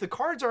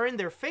cards are in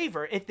their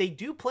favor, if they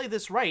do play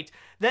this right,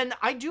 then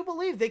I do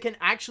believe they can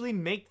actually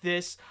make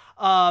this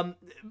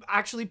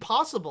actually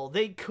possible.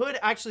 They could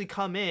actually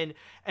come in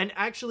and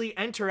actually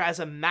enter as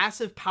a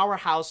massive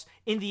powerhouse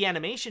in the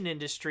animation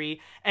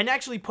industry, and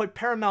actually put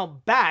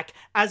Paramount back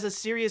as a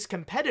serious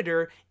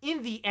competitor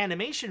in the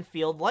animation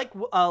field,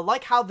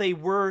 like how they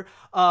were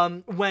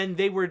when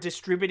they were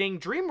distributing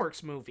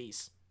DreamWorks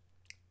movies.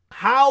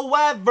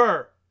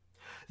 However,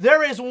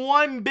 there is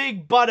one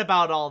big but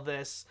about all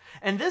this,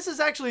 and this is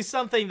actually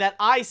something that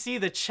I see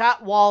the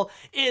chat wall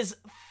is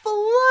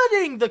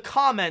flooding the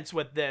comments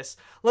with this.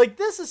 Like,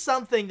 this is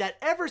something that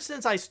ever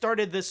since I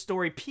started this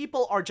story,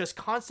 people are just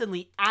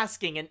constantly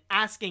asking and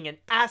asking and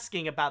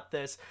asking about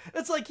this.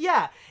 It's like,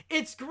 yeah,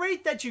 it's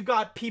great that you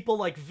got people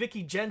like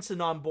Vicky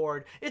Jensen on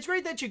board. It's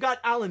great that you got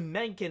Alan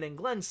Menken and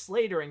Glenn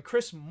Slater and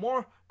Chris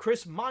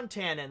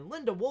Montan and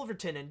Linda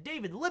Wolverton and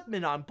David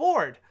Lipman on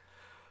board.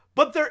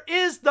 But there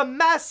is the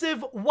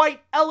massive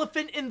white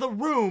elephant in the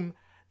room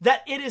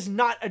that it is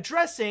not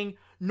addressing,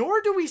 nor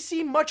do we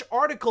see much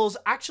articles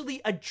actually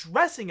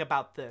addressing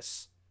about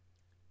this.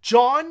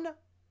 John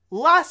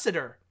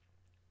Lasseter.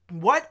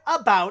 What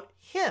about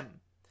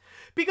him?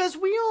 Because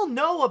we all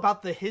know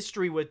about the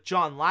history with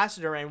John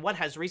Lasseter and what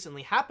has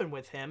recently happened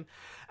with him.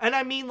 And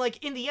I mean,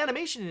 like, in the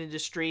animation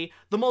industry,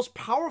 the most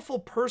powerful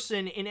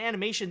person in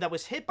animation that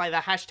was hit by the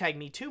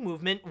 #MeToo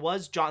movement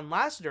was John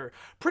Lasseter,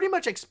 pretty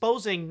much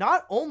exposing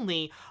not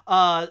only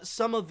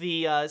some of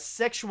the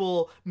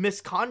sexual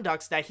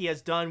misconducts that he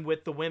has done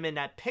with the women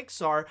at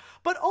Pixar,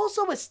 but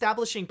also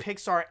establishing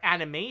Pixar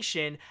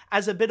Animation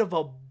as a bit of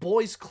a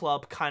boys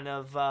club kind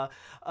of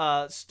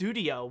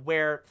studio,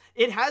 where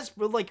it has,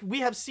 like,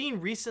 we have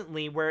seen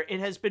recently where it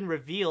has been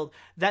revealed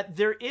that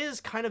there is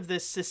kind of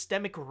this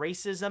systemic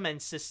racism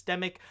and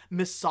systemic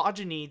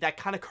misogyny that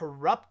kind of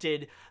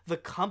corrupted the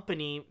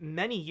company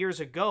many years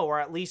ago, or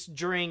at least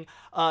during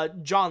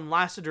John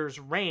Lasseter's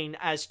reign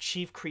as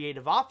chief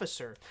creative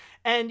officer.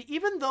 And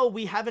even though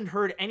we haven't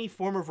heard any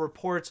form of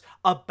reports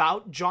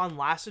about John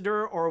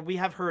Lasseter, or we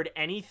have heard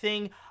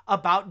anything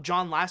about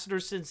John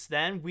Lasseter since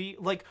then, we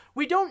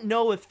don't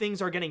know if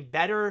things are getting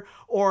better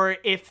or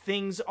if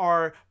things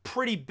are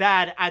pretty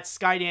bad at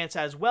Skydance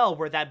as well,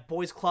 where that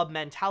boys club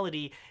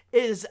mentality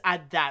is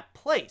at that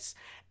place.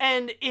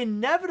 And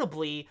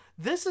inevitably,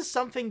 this is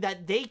something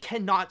that they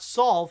cannot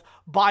solve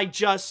by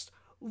just,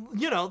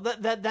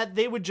 that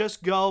they would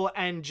just go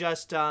and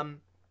just, I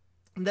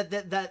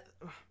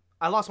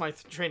lost my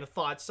train of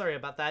thought. Sorry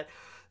about that.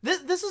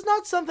 This is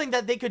not something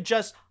that they could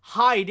just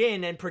hide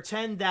in and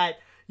pretend that,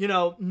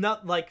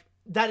 not like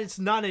that it's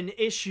not an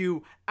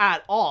issue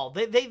at all.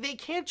 They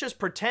can't just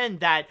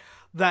pretend that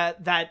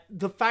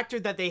the factor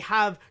that they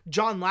have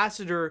John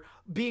Lasseter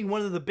being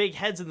one of the big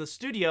heads in the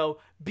studio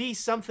be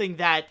something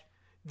that,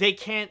 they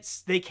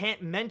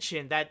can't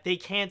mention, that they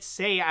can't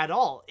say at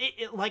all.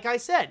 Like I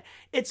said,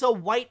 it's a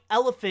white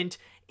elephant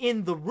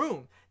in the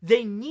room.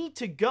 They need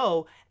to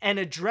go and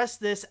address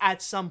this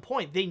at some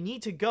point. They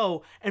need to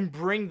go and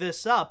bring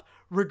this up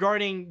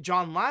regarding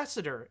John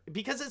Lasseter,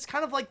 because it's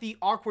kind of like the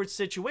awkward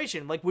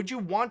situation. Like, would you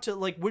want to,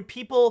 like, would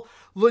people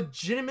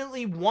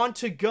legitimately want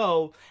to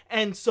go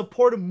and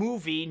support a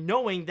movie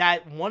knowing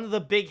that one of the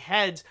big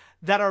heads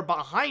that are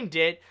behind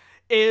it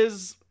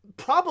is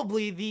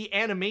probably the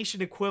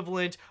animation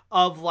equivalent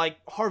of like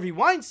Harvey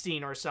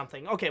Weinstein or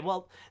something? Okay,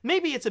 well,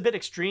 maybe it's a bit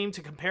extreme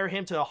to compare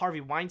him to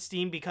Harvey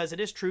Weinstein, because it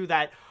is true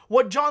that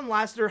what John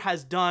Lasseter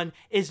has done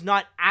is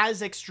not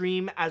as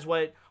extreme as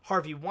what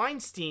Harvey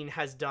Weinstein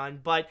has done,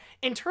 but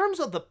in terms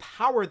of the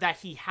power that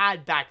he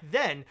had back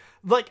then,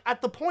 like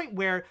at the point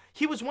where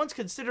he was once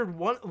considered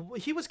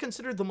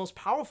the most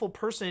powerful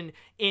person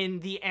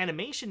in the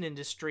animation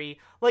industry,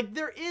 like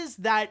there is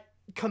that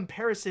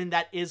comparison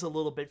that is a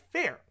little bit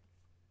fair.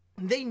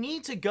 They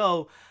need to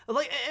go,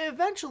 like,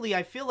 eventually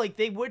I feel like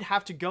they would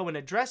have to go and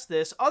address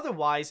this.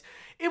 Otherwise,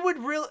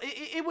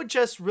 it would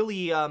just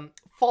really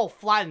fall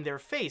flat in their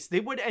face.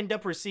 They would end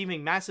up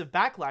receiving massive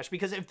backlash,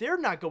 because if they're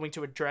not going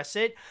to address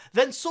it,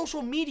 then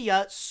social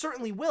media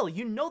certainly will.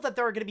 You know that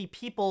there are going to be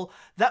people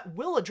that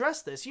will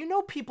address this. You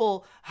know,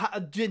 people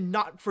did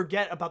not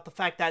forget about the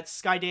fact that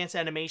Skydance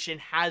Animation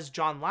has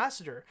John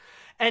Lasseter.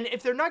 And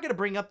if they're not going to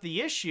bring up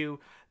the issue,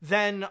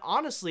 then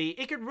honestly,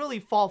 it could really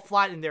fall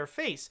flat in their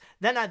face.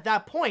 Then at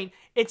that point,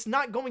 it's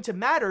not going to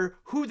matter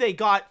who they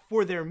got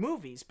for their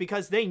movies,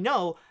 because they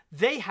know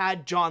they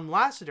had John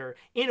Lasseter.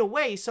 In a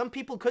way, some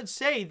people could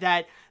say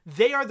that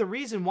they are the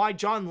reason why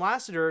John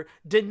Lasseter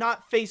did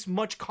not face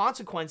much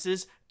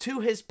consequences to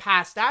his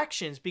past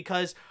actions,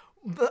 because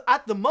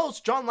at the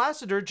most, John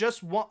Lasseter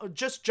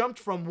just jumped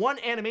from one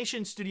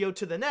animation studio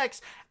to the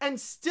next, and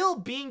still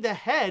being the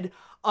head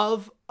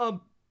of a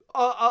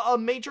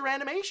major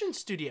animation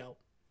studio.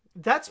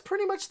 That's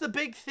pretty much the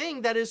big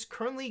thing that is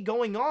currently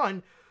going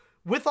on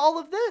with all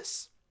of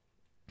this.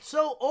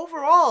 So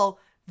overall,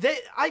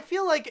 I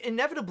feel like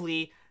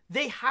inevitably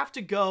they have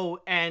to go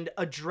and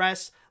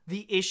address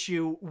the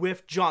issue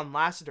with John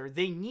Lasseter.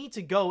 They need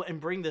to go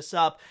and bring this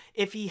up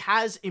if he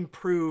has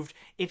improved,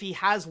 if he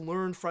has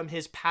learned from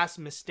his past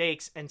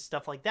mistakes and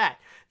stuff like that.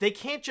 They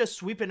can't just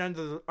sweep it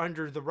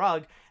under the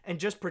rug and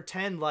just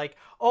pretend like,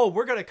 oh,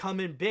 we're gonna come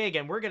in big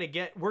and we're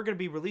gonna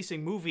be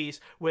releasing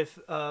movies with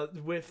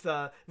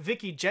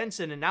Vicky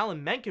Jensen and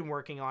Alan Menken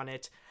working on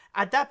it.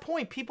 At that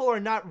point, people are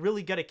not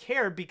really gonna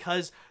care,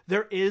 because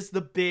there is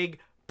the big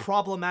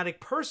problematic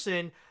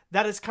person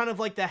that is kind of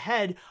like the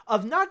head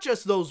of not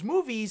just those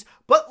movies,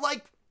 but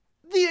like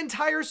the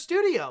entire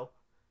studio.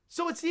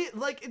 So it's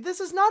like,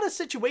 this is not a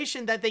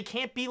situation that they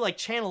can't be like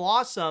Channel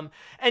Awesome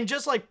and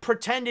just like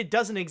pretend it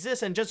doesn't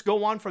exist and just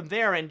go on from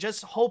there and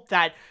just hope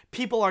that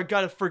people are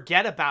gonna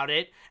forget about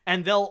it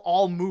and they'll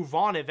all move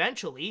on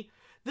eventually.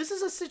 This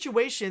is a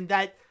situation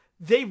that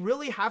they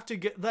really have to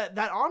get, that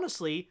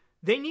honestly,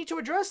 they need to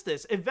address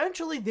this.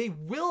 Eventually, they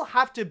will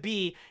have to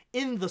be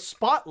in the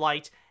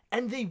spotlight,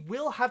 and they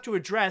will have to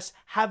address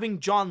having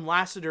John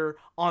Lasseter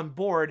on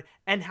board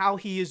and how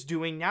he is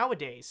doing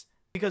nowadays.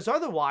 Because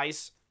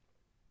otherwise,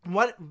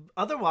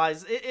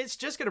 it's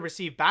just going to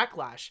receive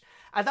backlash.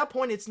 At that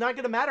point, it's not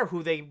going to matter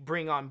who they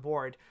bring on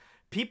board.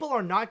 People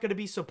are not going to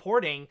be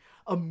supporting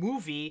a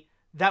movie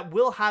that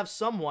will have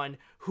someone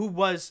who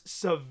was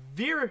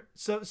severely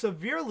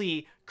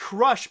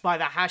crushed by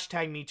the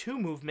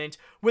 #MeToo movement,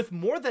 with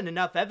more than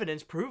enough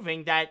evidence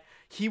proving that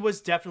he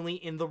was definitely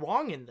in the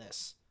wrong in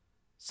this.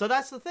 So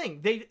that's the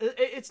thing.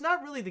 It's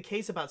not really the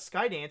case about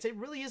Skydance. It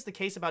really is the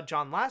case about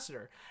John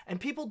Lasseter. And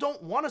people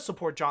don't want to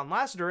support John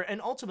Lasseter,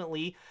 and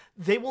ultimately,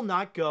 they will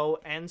not go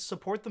and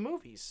support the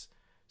movies.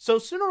 So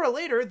sooner or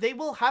later, they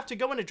will have to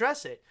go and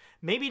address it.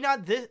 Maybe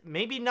not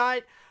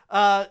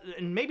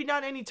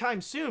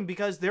anytime soon,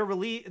 because their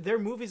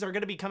movies are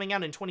going to be coming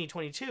out in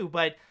 2022.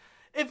 But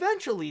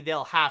eventually,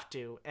 they'll have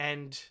to.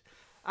 And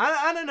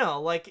I don't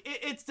know. Like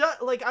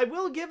like, I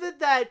will give it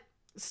that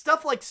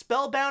stuff like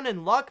Spellbound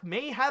and Luck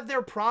may have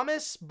their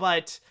promise,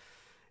 but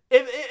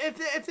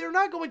if they're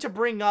not going to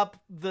bring up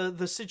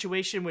the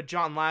situation with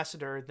John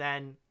Lasseter,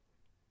 then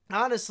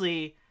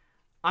honestly,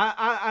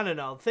 I don't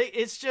know.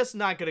 It's just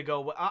not going to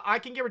go. I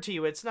can guarantee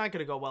you it's not going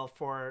to go well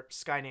for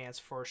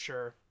Skydance for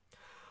sure.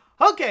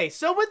 Okay,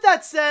 so with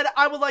that said,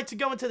 I would like to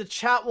go into the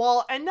chat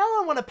wall, and now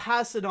I want to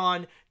pass it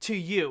on to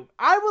you.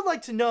 I would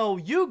like to know,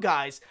 you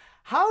guys,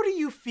 how do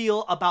you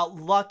feel about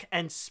Luck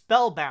and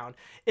Spellbound?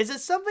 Is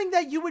it something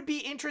that you would be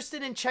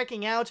interested in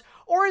checking out,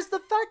 or is the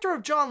factor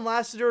of John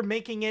Lasseter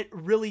making it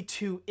really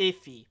too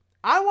iffy?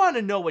 I want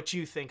to know what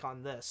you think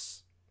on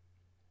this.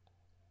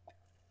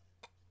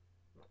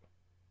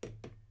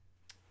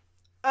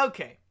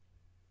 Okay.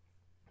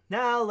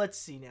 Now, let's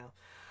see now.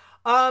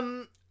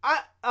 I'll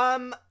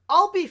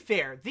be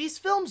fair. These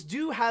films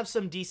do have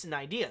some decent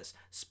ideas.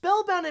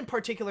 Spellbound in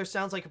particular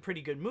sounds like a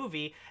pretty good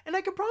movie, and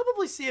I could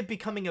probably see it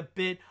becoming a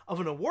bit of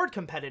an award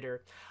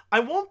competitor. I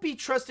won't be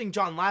trusting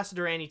John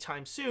Lasseter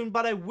anytime soon,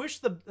 but I wish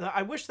them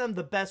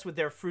the best with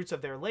their fruits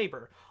of their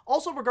labor.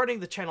 Also, regarding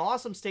the Channel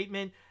Awesome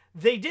statement,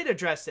 they did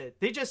address it.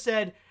 They just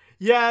said,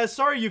 "Yeah,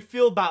 sorry you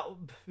feel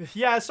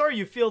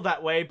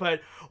that way,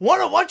 but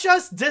wanna watch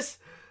us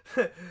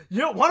you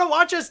don't want to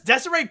watch us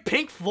decimate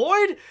Pink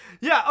Floyd?"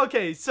 Yeah,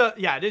 okay, so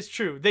yeah, it is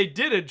true. They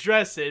did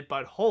address it,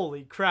 but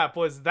holy crap,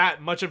 was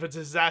that much of a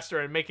disaster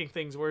and making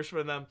things worse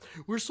for them.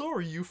 "We're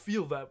sorry you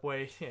feel that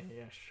way."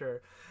 Yeah,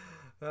 sure.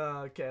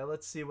 Okay,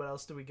 let's see what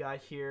else do we got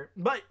here.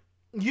 But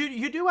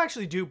you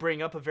do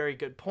bring up a very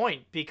good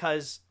point,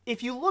 because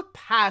if you look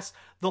past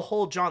the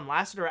whole John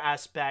Lasseter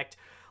aspect,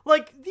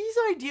 like, these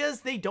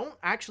ideas, they don't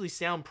actually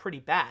sound pretty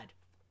bad.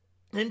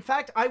 In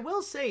fact, I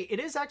will say it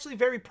is actually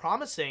very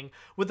promising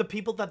with the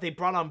people that they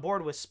brought on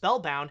board with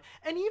Spellbound,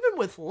 and even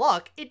with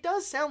luck, it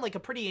does sound like a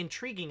pretty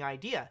intriguing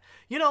idea.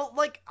 You know,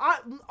 like,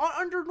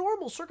 under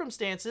normal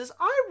circumstances,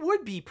 I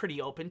would be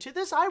pretty open to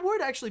this. I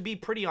would actually be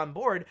pretty on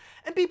board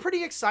and be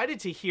pretty excited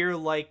to hear,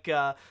 like,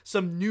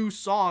 some new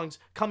songs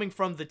coming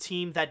from the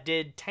team that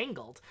did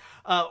Tangled,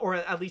 or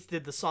at least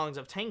did the songs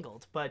of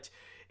Tangled. But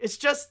it's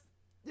just,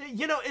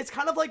 you know, it's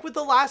kind of like with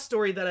the last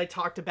story that I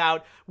talked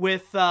about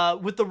with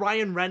the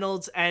Ryan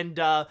Reynolds and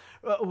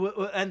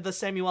the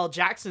Samuel L.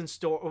 Jackson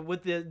story,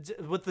 with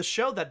the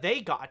show that they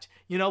got,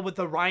 you know, with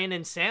the Ryan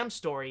and Sam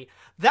story.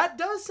 That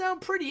does sound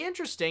pretty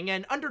interesting,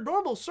 and under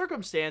normal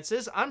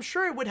circumstances, I'm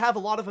sure it would have a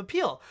lot of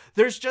appeal.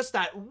 There's just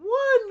that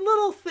one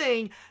little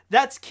thing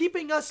that's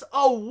keeping us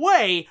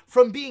away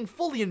from being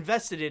fully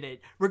invested in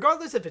it,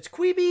 regardless if it's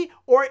Quibi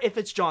or if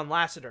it's John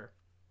Lasseter.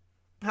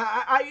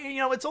 You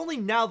know, it's only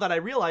now that I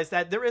realize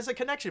that there is a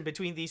connection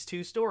between these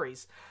two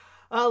stories.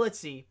 Let's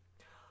see.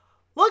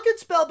 Luck and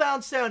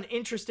Spellbound sound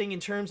interesting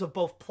in terms of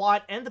both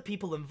plot and the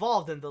people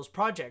involved in those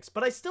projects,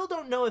 but I still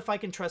don't know if I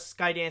can trust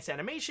Skydance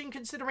Animation,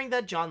 considering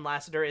that John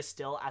Lasseter is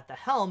still at the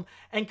helm,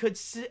 and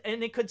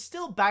it could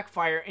still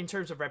backfire in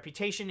terms of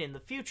reputation in the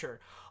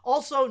future.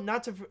 Also,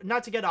 not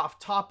to get off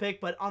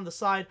topic, but on the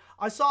side,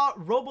 I saw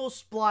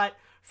RoboSplat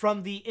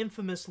from the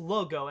infamous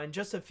logo, and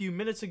just a few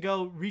minutes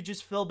ago,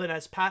 Regis Philbin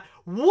as Pat.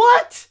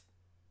 What?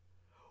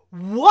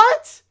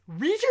 What?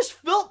 Regis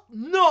Phil?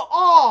 No.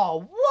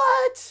 Oh,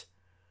 what?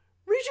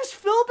 Regis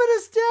Philbin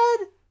is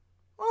dead?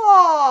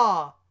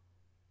 Oh.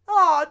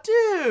 Oh,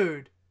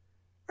 dude.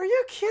 Are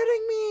you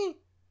kidding me?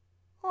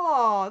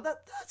 Oh,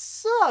 that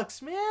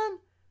sucks, man.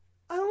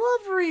 I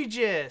love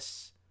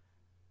Regis.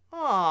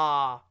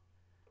 Oh.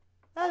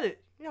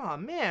 Oh,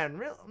 man,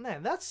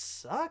 that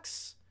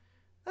sucks.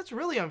 That's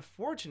really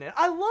unfortunate.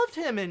 I loved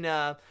him, and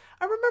I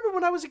remember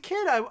when I was a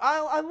kid,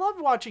 I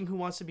loved watching Who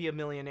Wants to Be a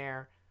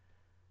Millionaire.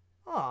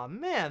 Oh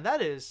man,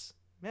 that's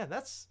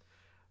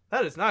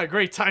not a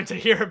great time to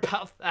hear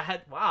about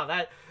that. Wow,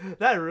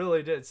 that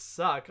really did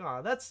suck.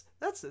 Oh, that's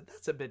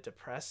a bit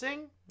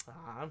depressing.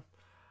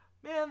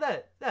 Man,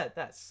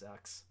 that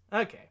sucks.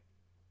 Okay.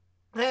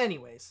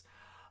 Anyways.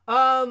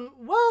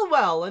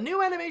 Well, a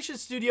new animation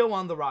studio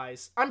on the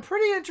rise. I'm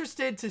pretty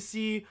interested to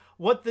see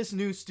what this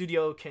new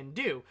studio can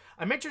do.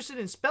 I'm interested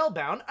in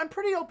Spellbound. I'm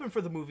pretty open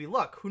for the movie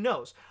Luck. Who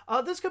knows?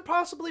 This could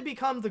possibly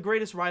become the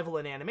greatest rival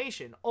in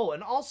animation. Oh,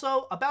 and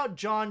also, About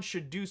John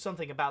should do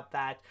something about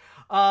that.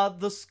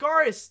 The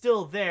scar is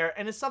still there,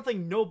 and it's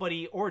something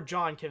nobody or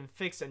John can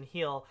fix and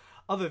heal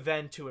other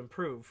than to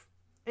improve.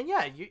 And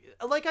yeah,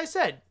 like I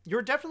said,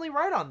 you're definitely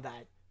right on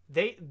that.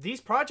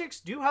 These projects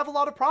do have a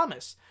lot of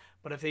promise.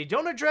 But if they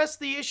don't address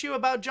the issue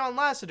about John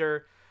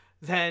Lasseter,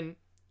 then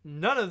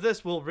none of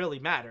this will really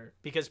matter,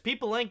 because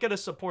people ain't gonna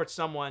support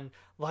someone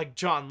like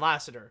John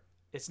Lasseter.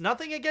 It's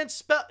nothing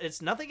against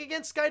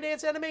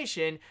Skydance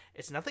Animation.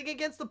 It's nothing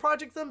against the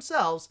project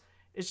themselves.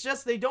 It's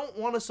just they don't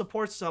want to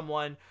support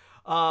someone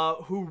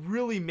who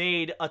really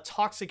made a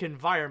toxic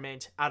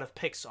environment out of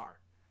Pixar.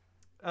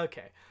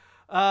 Okay.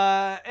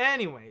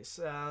 Anyways,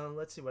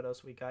 let's see what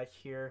else we got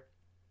here.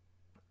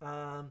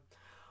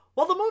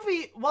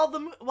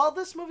 While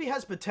this movie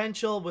has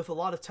potential with a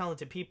lot of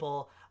talented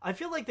people, I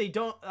feel like they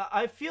don't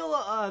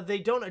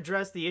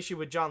address the issue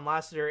with John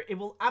Lasseter. It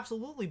will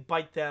absolutely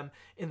bite them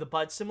in the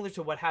butt, similar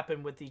to what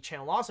happened with the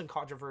Channel Awesome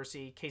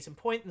controversy. Case in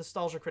point,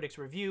 Nostalgia Critics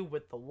review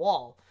with The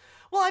Wall.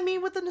 Well, I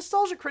mean, with the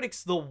Nostalgia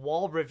Critics The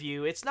Wall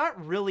review, it's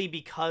not really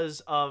because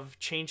of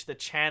Change the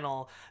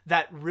Channel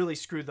that really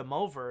screwed them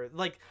over.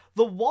 Like,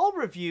 The Wall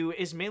review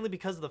is mainly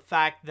because of the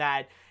fact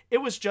that it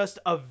was just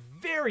a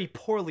very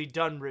poorly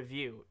done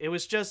review. It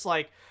was just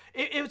like,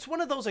 it's one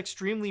of those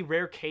extremely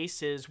rare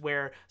cases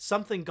where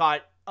something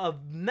got a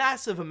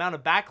massive amount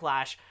of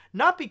backlash,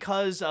 not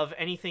because of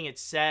anything it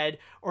said,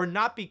 or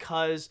not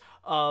because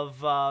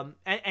of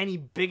any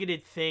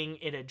bigoted thing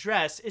it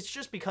addressed. It's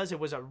just because it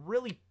was a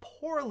really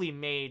poorly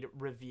made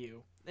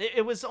review.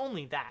 It was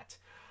only that.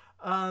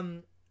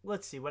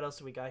 Let's see, what else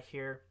do we got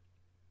here?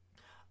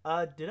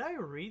 Did I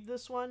read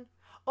this one?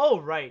 Oh,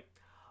 right.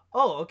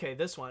 Oh, okay,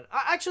 this one.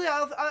 Actually,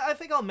 I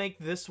think I'll make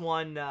this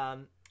one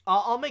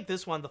I'll make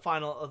this one the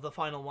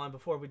final one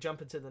before we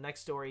jump into the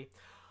next story.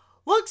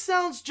 Look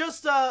sounds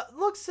just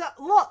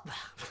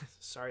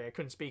sorry, I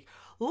couldn't speak.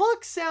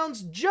 Look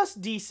sounds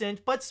just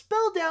decent, but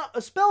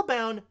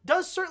Spellbound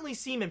does certainly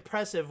seem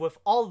impressive with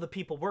all of the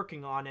people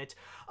working on it.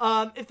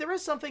 If there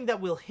is something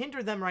that will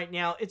hinder them right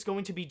now, it's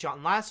going to be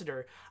John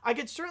Lasseter. I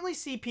could certainly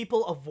see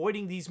people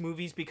avoiding these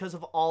movies because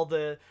of all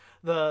the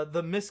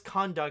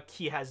misconduct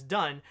he has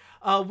done.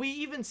 We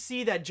even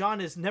see that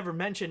John is never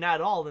mentioned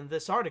at all in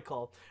this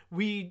article.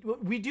 We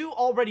do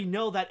already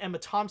know that Emma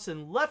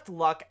Thompson left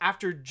Luck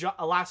after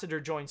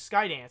Lasseter joined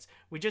Skydance.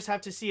 We just have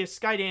to see if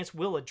Skydance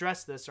will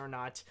address this or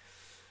not.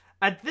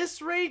 At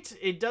this rate,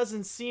 it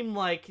doesn't seem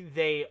like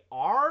they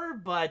are,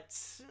 but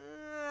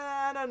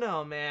I don't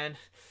know, man.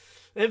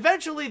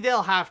 Eventually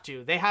they'll have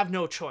to. They have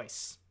no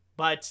choice.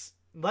 But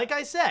like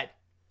I said,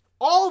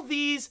 all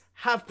these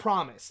have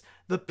promise.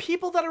 The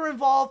people that are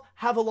involved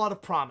have a lot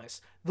of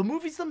promise. The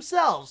movies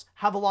themselves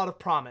have a lot of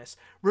promise,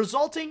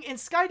 resulting in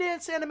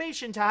Skydance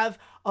Animation to have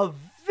a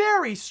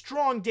very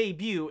strong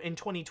debut in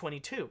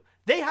 2022.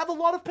 They have a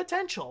lot of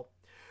potential.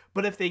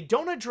 But if they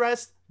don't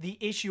address the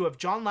issue of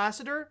John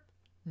Lasseter,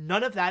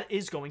 none of that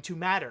is going to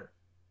matter.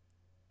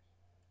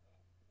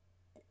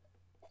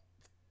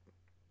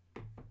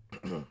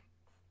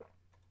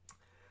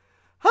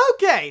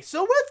 Okay,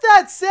 so with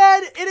that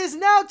said, it is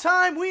now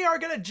time we are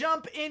going to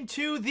jump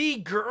into the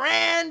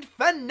grand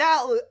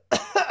finale.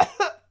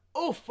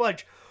 Oh,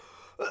 fudge.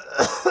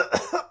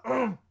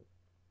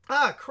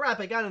 Ah,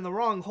 crap, I got in the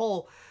wrong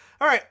hole.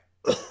 All right.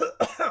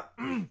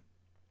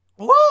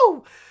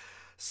 Woo!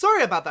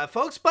 Sorry about that,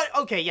 folks, but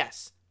okay,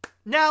 yes.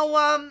 Now,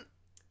 one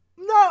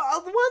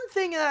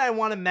thing that I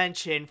want to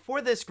mention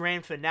for this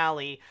grand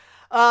finale,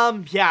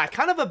 yeah,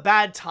 kind of a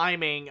bad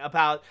timing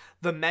about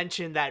the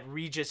mention that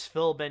Regis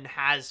Philbin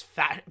has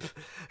fat.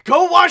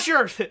 Go wash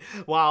your.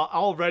 Wow,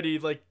 already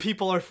like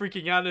people are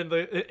freaking out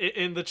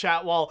in the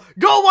chat wall.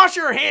 Go wash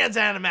your hands,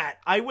 Animat.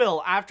 I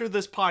will after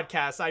this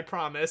podcast, I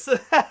promise.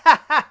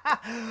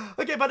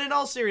 Okay, but in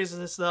all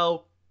seriousness,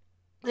 though,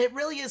 it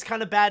really is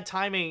kind of bad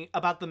timing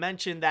about the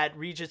mention that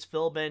Regis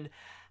Philbin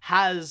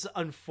has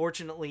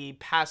unfortunately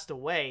passed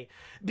away,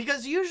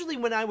 because usually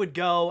when I would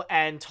go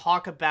and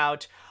talk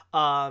about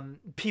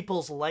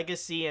people's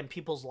legacy and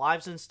people's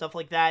lives and stuff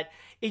like that,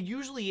 it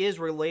usually is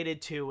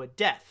related to a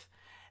death.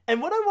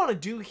 And what I want to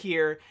do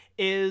here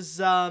is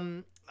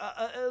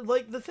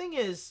like, the thing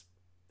is,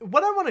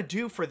 what I want to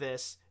do for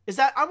this is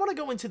that I want to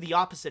go into the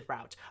opposite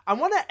route. I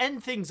want to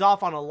end things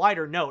off on a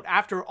lighter note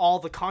after all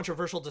the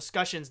controversial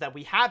discussions that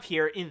we have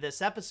here in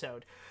this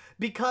episode,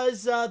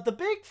 because the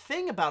big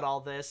thing about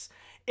all this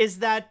is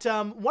that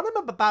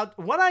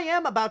what I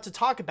am about to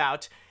talk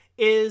about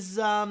is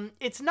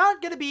it's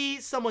not going to be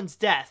someone's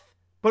death,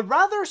 but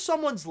rather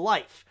someone's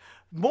life.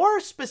 More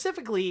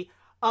specifically,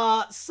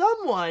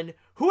 someone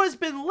who has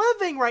been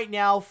living right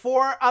now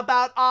for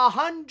about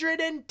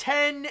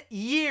 110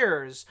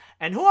 years.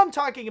 And who I'm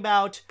talking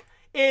about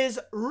is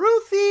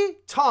Ruthie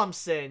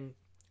Tompson.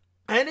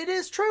 And it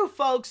is true,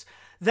 folks,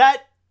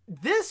 that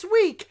this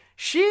week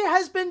she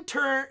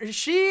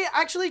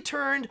actually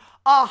turned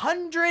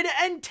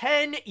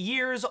 110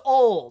 years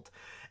old.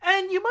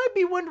 And you might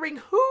be wondering,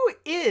 who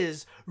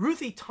is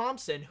Ruthie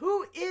Tompson?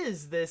 Who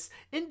is this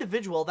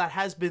individual that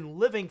has been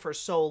living for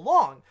so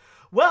long?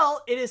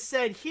 Well, it is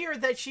said here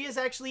that she is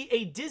actually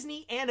a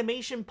Disney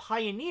animation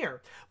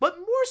pioneer, but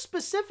more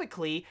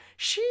specifically,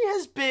 she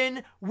has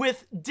been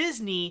with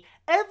Disney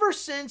ever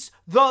since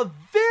the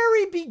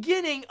very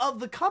beginning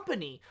of the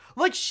company.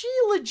 Like, she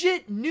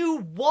legit knew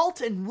Walt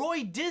and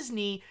Roy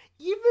Disney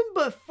even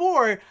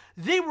before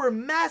they were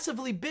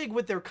massively big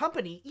with their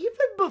company, even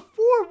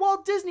before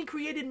Walt Disney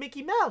created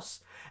Mickey Mouse.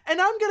 And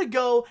I'm going to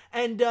go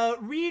and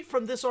read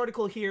from this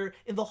article here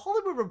in The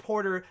Hollywood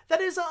Reporter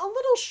that is a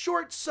little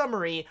short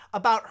summary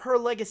about her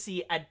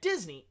legacy at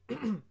Disney.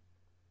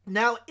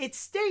 Now, it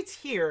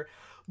states here,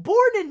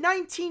 born in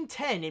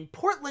 1910 in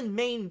Portland,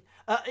 Maine,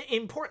 Born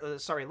in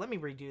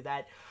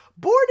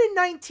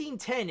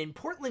 1910 in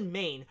Portland,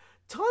 Maine,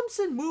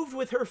 Tompson moved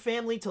with her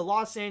family to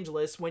Los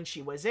Angeles when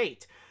she was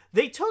 8.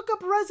 They took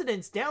up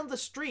residence down the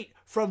street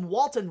from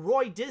Walt and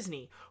Roy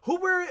Disney, who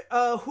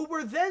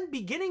were then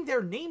beginning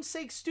their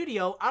namesake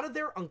studio out of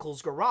their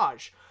uncle's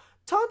garage.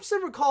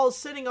 Tompson recalls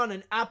sitting on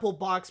an apple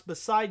box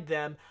beside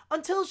them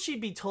until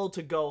she'd be told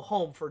to go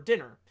home for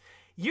dinner.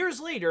 Years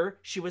later,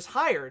 she was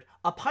hired,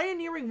 a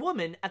pioneering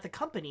woman at the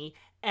company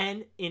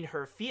and in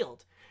her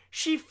field.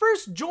 She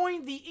first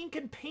joined the ink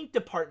and paint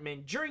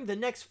department during the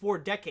next 4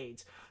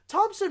 decades.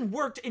 Tompson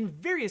worked in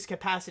various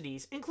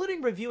capacities,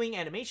 including reviewing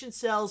animation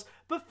cells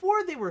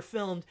before they were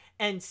filmed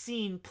and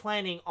scene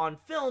planning on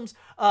films.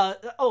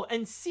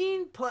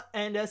 Scene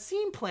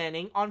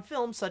planning on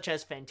films such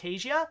as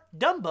Fantasia,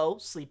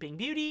 Dumbo, Sleeping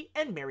Beauty,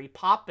 and Mary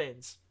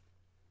Poppins.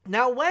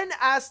 Now, when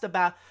asked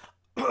about,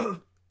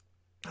 oh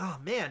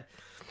man,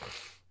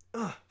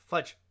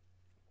 fudge.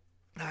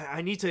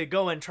 I need to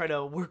go and try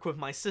to work with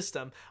my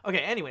system. Okay,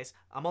 anyways,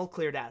 I'm all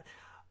cleared out.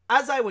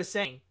 As I was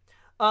saying,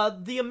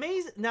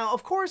 Now,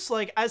 of course,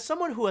 like, as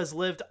someone who has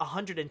lived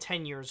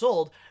 110 years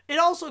old, it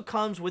also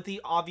comes with the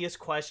obvious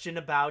question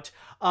about,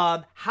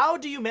 how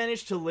do you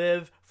manage to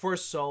live for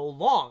so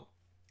long?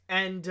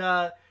 And,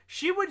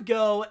 she would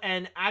go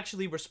and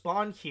actually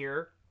respond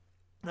here,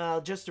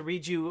 just to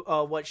read you,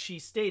 what she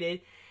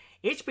stated.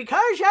 It's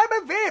because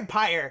I'm a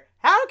vampire.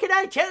 How can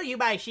I tell you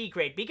my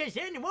secret? Because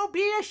then it won't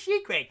be a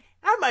secret.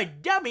 I'm a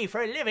dummy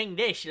for living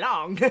this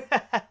long.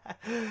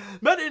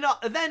 But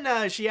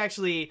then she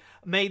actually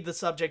made the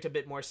subject a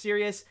bit more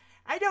serious.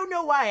 I don't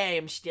know why I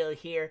am still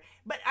here,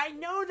 but I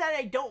know that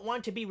I don't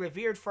want to be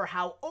revered for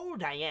how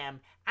old I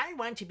am. I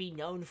want to be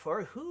known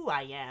for who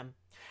I am.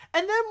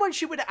 And then when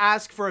she would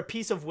ask for a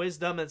piece of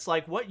wisdom, it's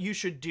like what you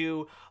should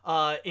do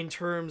in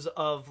terms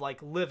of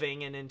like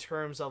living and in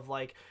terms of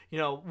like, you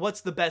know, what's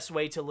the best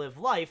way to live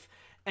life.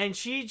 And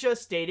she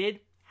just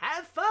stated,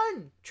 have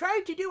fun.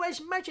 Try to do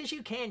as much as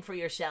you can for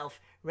yourself.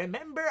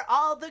 Remember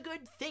all the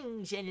good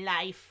things in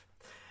life.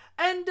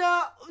 And,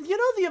 you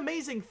know, the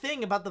amazing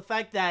thing about the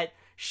fact that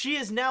she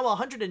is now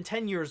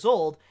 110 years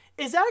old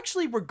is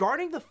actually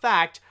regarding the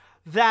fact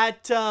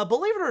that,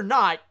 believe it or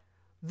not,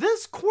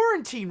 this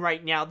quarantine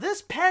right now,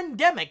 this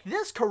pandemic,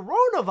 this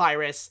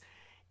coronavirus,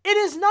 it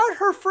is not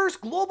her first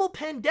global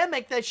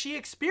pandemic that she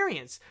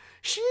experienced.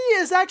 She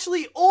is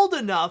actually old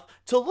enough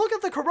to look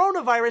at the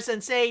coronavirus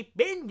and say,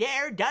 been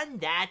there, done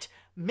that,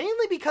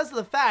 mainly because of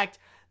the fact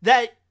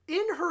that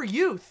in her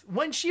youth,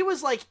 when she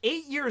was like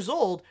 8 years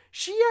old,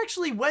 she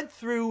actually went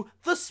through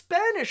the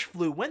Spanish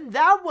flu when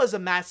that was a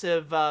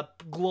massive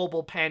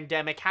global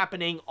pandemic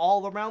happening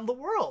all around the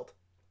world.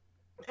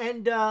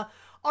 And,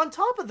 on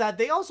top of that,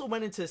 they also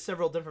went into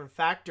several different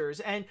factors,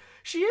 and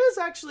she is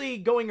actually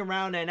going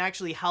around and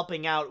actually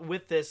helping out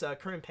with this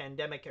current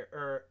pandemic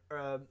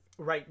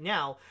right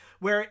now,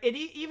 where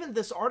even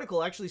this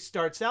article actually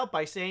starts out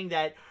by saying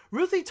that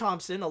Ruthie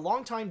Tompson, a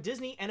longtime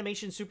Disney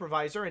animation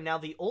supervisor and now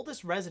the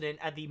oldest resident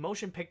at the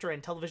Motion Picture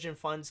and Television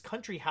Fund's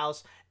Country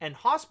House and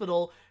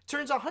Hospital,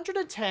 turns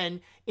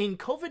 110 in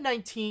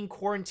COVID-19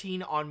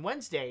 quarantine on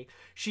Wednesday.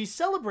 She's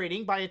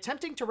celebrating by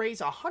attempting to raise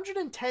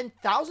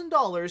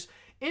 $110,000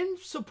 in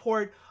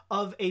support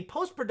of a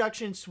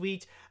post-production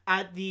suite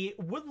at the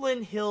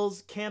Woodland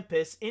Hills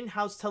campus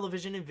in-house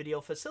television and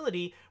video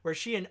facility where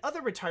she and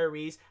other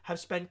retirees have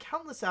spent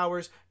countless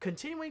hours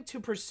continuing to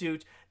pursue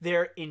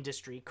their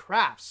industry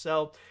crafts.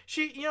 So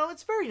she, you know,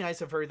 it's very nice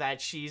of her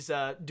that she's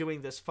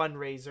doing this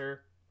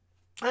fundraiser.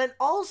 And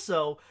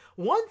also,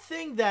 one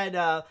thing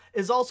that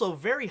is also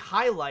very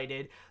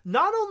highlighted,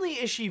 not only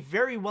is she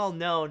very well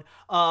known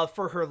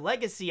for her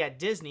legacy at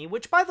Disney,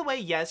 which, by the way,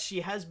 yes,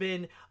 she has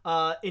been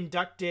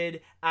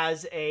inducted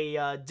as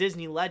a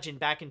Disney legend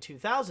back in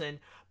 2000,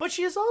 but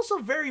she is also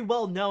very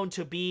well known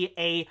to be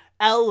a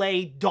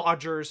LA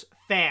Dodgers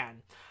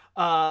fan.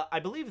 I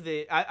believe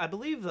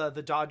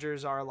the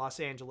Dodgers are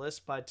Los Angeles,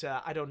 but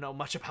I don't know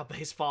much about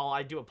baseball.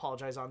 I do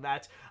apologize on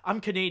that.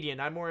 I'm Canadian.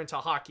 I'm more into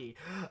hockey.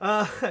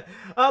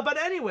 But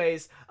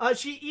anyways,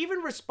 she even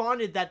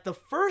responded that the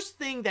first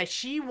thing that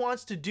she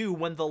wants to do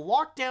when the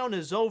lockdown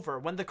is over,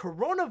 when the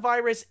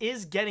coronavirus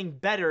is getting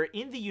better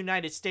in the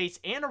United States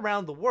and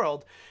around the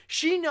world,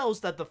 she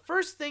knows that the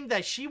first thing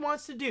that she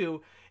wants to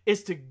do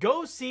is to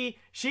go see,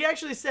 she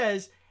actually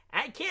says,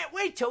 I can't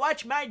wait to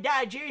watch my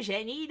Dodgers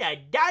and eat a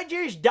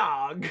Dodgers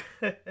dog.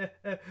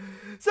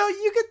 So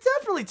you can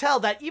definitely tell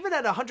that even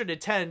at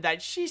 110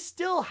 that she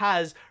still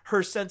has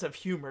her sense of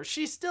humor.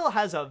 She still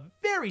has a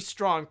very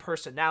strong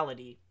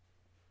personality.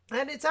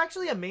 And it's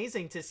actually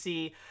amazing to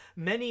see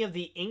many of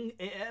the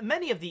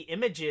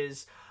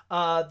images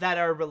that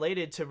are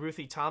related to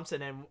Ruthie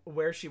Tompson and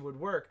where she would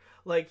work.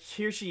 Like,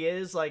 here she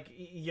is, like,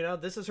 you know,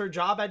 this is her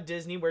job at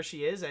Disney where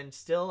she is and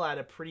still at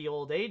a pretty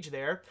old age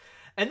there.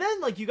 And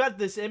then, like, you got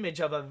this image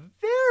of a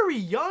very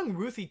young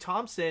Ruthie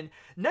Tompson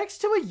next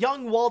to a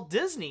young Walt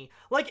Disney.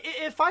 Like,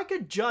 if I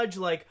could judge,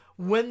 like,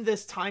 when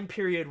this time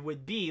period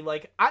would be,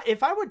 like,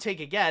 if I would take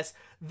a guess,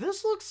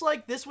 this looks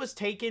like this was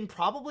taken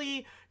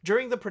probably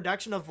during the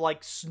production of,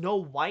 like, Snow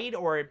White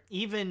or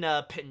even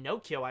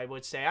Pinocchio, I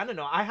would say. I don't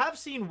know. I have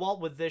seen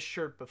Walt with this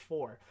shirt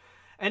before.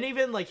 And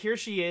even, like, here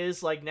she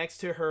is, like, next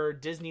to her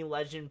Disney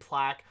Legend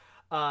plaque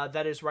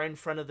that is right in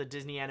front of the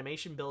Disney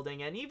Animation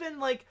building. And even,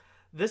 like,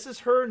 this is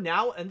her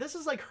now, and this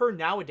is like her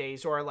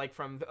nowadays, or like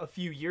from a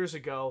few years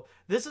ago.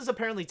 This is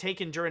apparently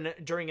taken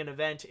during an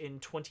event in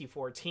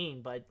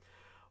 2014, but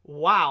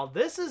wow,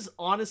 this is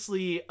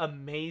honestly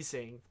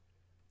amazing.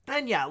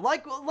 And yeah,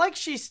 like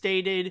she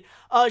stated,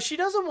 she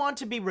doesn't want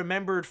to be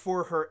remembered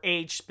for her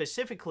age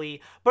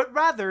specifically, but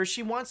rather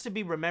she wants to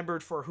be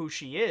remembered for who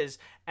she is,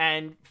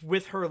 and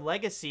with her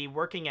legacy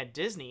working at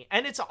Disney.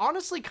 And it's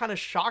honestly kind of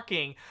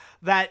shocking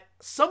that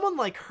someone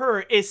like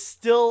her is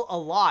still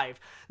alive.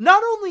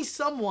 Not only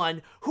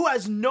someone who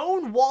has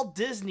known Walt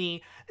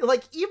Disney,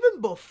 like,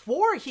 even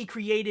before he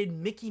created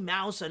Mickey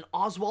Mouse and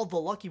Oswald the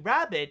Lucky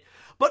Rabbit,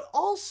 but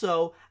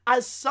also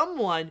as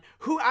someone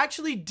who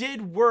actually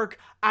did work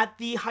at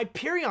the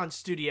Hyperion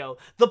Studio,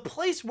 the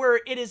place where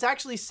it is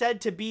actually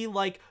said to be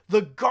like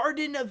the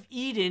Garden of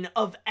Eden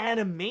of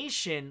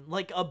animation,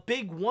 like a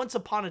big once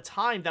upon a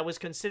time time that was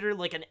considered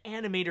like an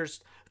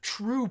animator's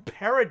true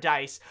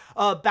paradise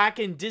back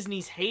in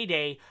Disney's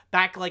heyday,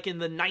 back like in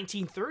the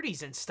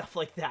 1930s and stuff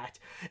like that.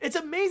 It's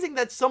amazing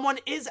that someone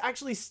is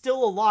actually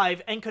still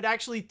alive and could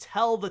actually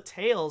tell the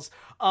tales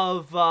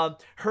of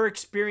her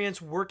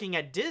experience working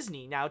at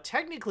Disney. Now,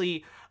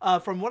 technically,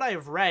 from what I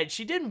have read,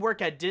 she didn't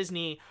work at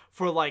Disney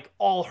for like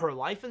all her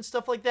life and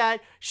stuff like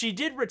that. She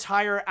did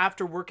retire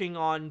after working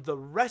on The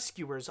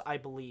Rescuers, I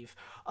believe.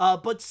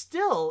 But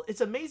still,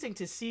 it's amazing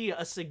to see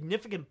a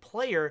significant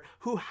player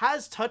who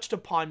has touched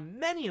upon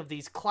many of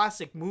these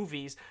classic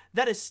movies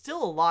that is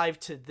still alive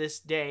to this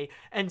day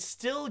and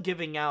still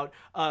giving out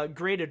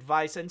great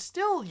advice and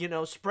still, you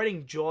know,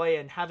 spreading joy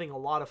and having a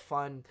lot of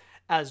fun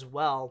as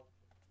well.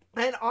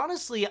 And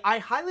honestly, I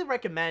highly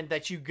recommend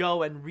that you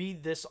go and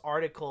read this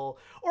article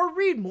or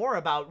read more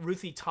about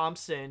Ruthie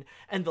Tompson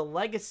and the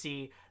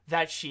legacy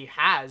that she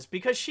has,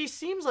 because she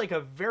seems like a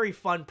very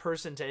fun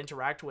person to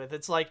interact with.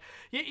 It's like,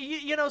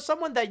 you know,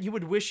 someone that you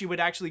would wish you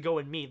would actually go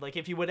and meet. Like,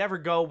 if you would ever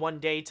go one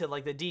day to,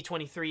 like, the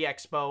D23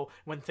 Expo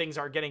when things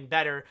are getting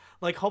better,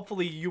 like,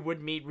 hopefully you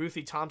would meet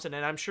Ruthie Tompson,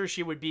 and I'm sure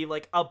she would be,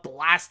 like, a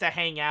blast to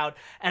hang out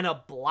and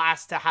a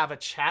blast to have a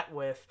chat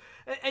with.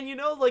 And you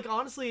know, like,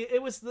 honestly,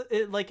 it was,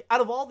 like,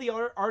 out of all the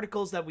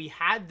articles that we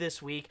had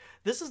this week,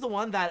 this is the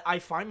one that I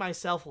find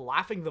myself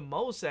laughing the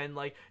most and,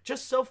 like,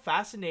 just so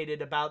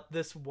fascinated about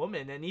this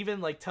woman. And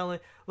even, like,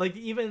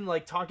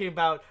 talking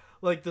about,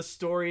 like, the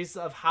stories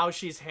of how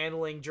she's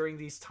handling during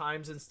these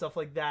times and stuff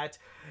like that,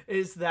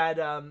 is that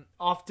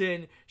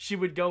often she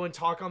would go and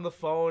talk on the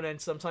phone,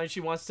 and sometimes she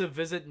wants to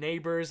visit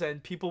neighbors,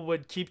 and people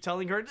would keep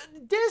telling her,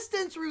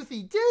 distance,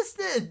 Ruthie,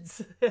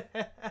 distance.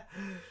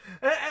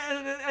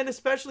 and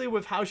especially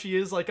with how she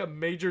is, like, a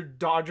major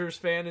Dodgers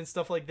fan and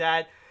stuff like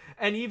that.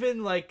 And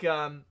even, like,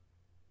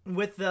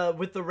 with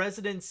the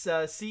residence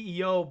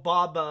CEO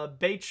Bob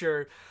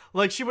Bacher,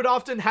 like, she would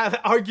often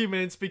have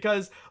arguments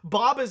because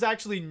Bob is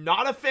actually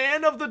not a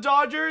fan of the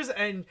Dodgers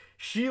and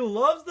she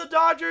loves the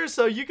Dodgers,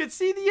 so you could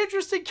see the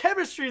interesting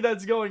chemistry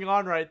that's going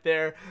on right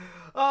there.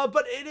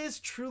 But it is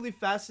truly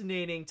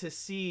fascinating to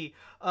see,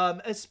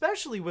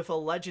 especially with a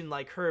legend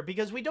like her,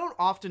 because we don't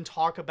often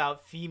talk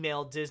about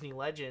female Disney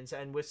legends,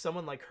 and with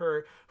someone like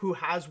her who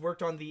has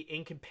worked on the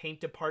ink and paint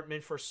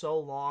department for so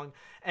long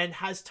and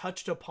has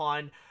touched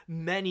upon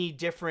many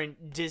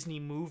different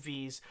Disney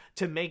movies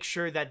to make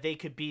sure that they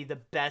could be the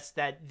best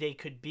that they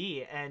could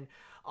be. And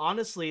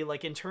honestly,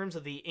 like, in terms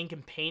of the ink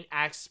and paint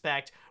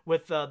aspect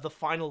with the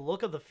final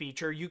look of the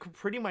feature, you can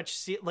pretty much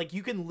see, like,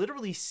 you can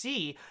literally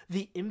see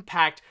the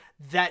impact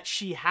that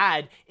she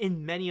had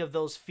in many of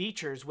those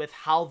features with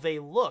how they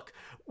look,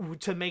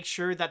 to make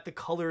sure that the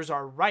colors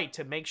are right,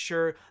 to make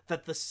sure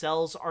that the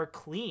cells are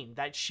clean,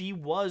 that she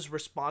was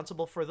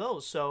responsible for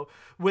those. So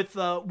with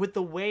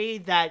the way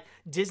that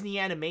Disney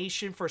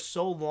animation for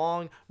so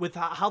long, with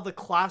how the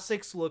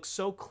classics look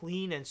so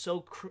clean and so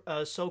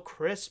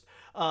crisp,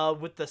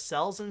 with the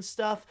cells and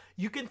stuff,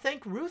 you can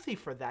thank Ruthie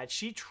for that.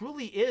 She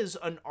truly is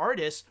an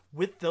artist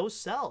with those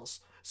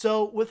cells.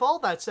 So with all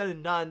that said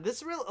and done,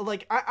 this really,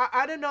 like,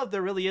 I don't know if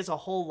there really is a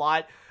whole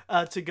lot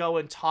to go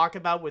and talk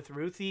about with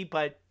Ruthie,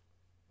 but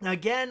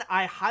again,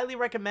 I highly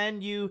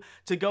recommend you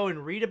to go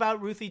and read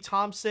about Ruthie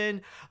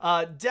Tompson.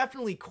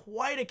 Definitely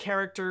quite a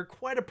character,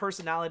 quite a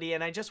personality,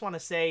 and I just want to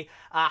say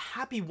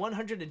happy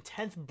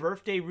 110th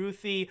birthday,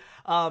 Ruthie.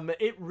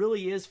 It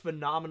really is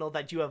phenomenal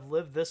that you have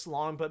lived this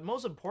long, but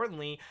most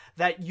importantly,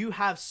 that you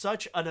have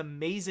such an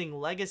amazing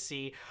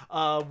legacy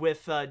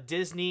with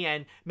Disney,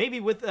 and maybe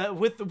with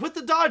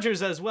the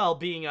Dodgers as well,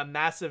 being a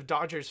massive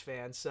Dodgers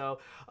fan. So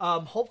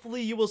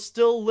hopefully you will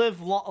still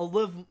live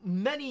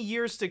many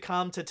years to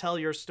come to tell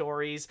your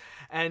stories,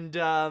 and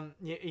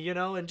you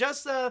know, and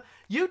just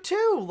you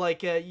too,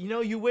 like, you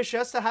know, you wish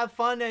us to have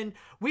fun, and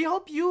we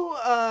hope you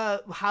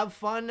have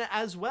fun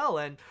as well,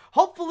 and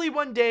hopefully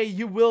one day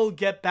you will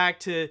get back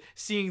to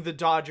seeing the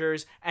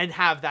Dodgers and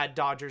have that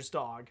Dodgers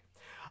dog.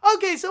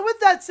 Okay, so with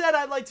that said,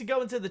 I'd like to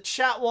go into the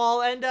chat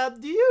wall, and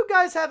do you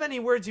guys have any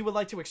words you would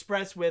like to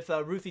express with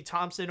Ruthie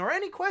Tompson, or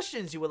any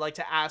questions you would like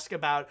to ask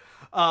about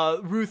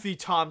Ruthie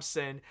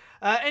Tompson?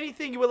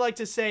 Anything you would like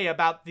to say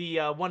about the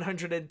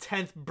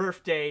 110th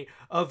birthday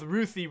of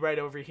Ruthie right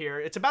over here?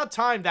 It's about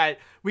time that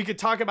we could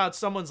talk about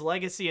someone's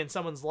legacy and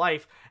someone's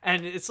life,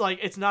 and it's like,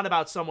 it's not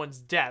about someone's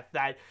death.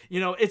 That,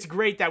 you know, it's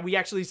great that we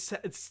actually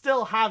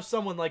still have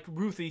someone like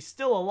Ruthie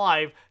still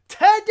alive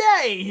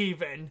today,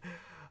 even.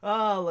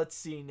 Let's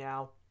see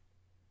now.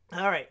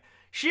 All right.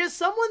 She is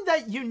someone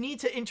that you need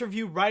to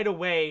interview right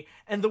away,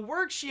 and the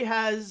work she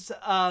has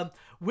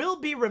will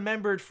be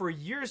remembered for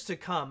years to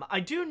come.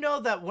 I do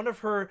know that one of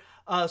her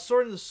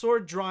Sword in the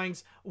Sword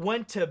drawings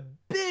went to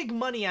big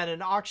money at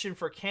an auction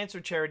for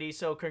cancer charity,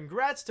 so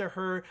congrats to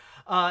her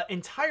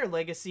entire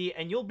legacy,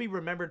 and you'll be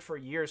remembered for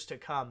years to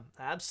come.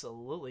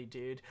 Absolutely,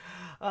 dude.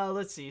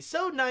 Let's see.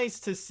 So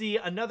nice to see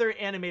another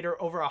animator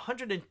over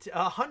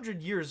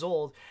 100 years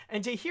old,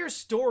 and to hear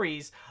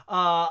stories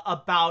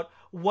about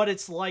what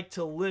it's like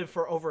to live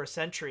for over a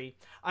century.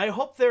 I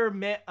hope there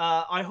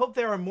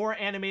are more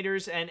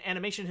animators and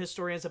animation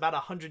historians historians about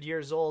 100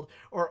 years old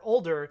or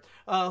older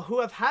who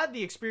have had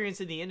the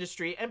experience in the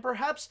industry and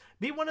perhaps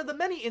be one of the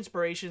many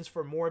inspirations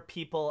for more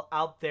people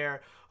out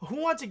there who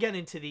want to get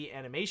into the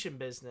animation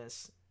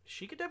business.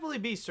 She could definitely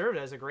be served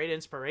as a great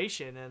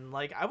inspiration, and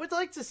like I would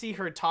like to see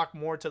her talk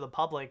more to the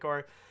public,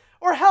 or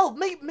hell,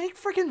 make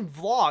freaking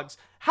vlogs.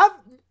 I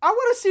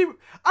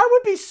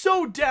would be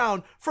so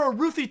down for a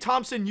Ruthie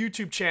Tompson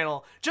YouTube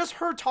channel. Just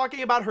her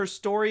talking about her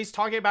stories,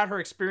 talking about her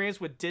experience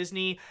with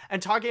Disney,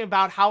 and talking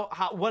about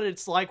how what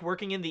it's like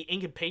working in the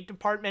ink and paint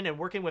department and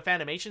working with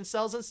animation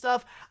cells and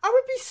stuff. I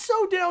would be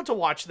so down to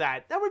watch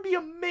that. That would be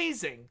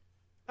amazing.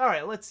 All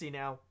right, let's see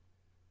now.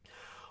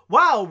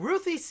 Wow,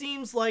 Ruthie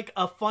seems like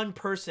a fun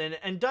person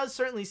and does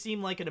certainly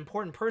seem like an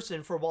important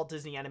person for Walt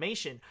Disney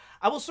Animation.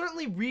 I will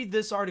certainly read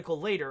this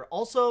article later.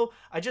 Also,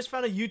 I just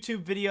found a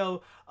YouTube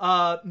video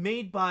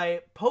made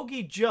by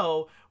Pogi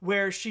Joe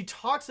where she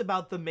talks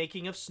about the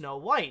making of Snow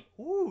White.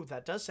 Ooh,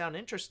 that does sound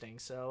interesting,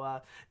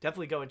 so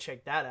definitely go and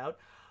check that out.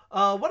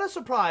 What a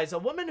surprise, a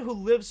woman who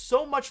lives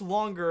so much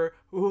longer,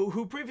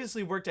 who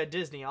previously worked at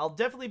Disney. I'll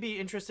definitely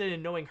be interested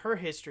in knowing her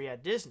history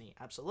at Disney,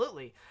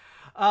 absolutely.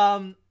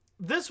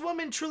 This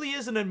woman truly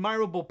is an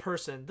admirable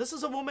person. This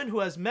is a woman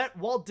who has met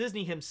Walt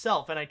Disney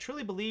himself, and I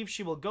truly believe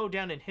she will go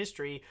down in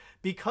history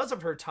because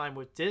of her time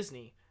with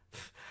Disney.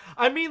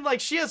 I mean, like,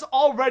 she has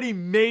already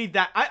made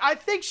that. I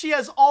think she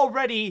has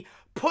already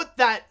put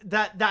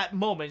that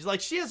moment.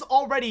 Like, she has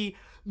already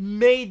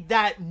made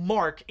that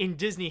mark in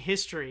Disney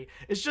history.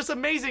 It's just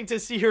amazing to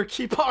see her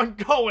keep on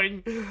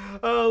going.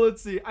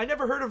 Let's see. I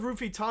never heard of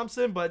Ruthie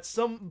Tompson, but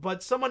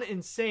someone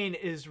insane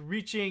is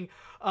reaching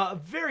a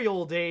very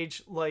old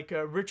age, like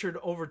Richard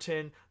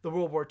Overton, the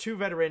World War II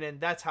veteran, and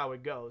that's how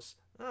it goes.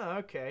 Oh,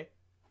 okay.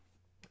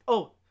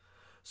 Oh,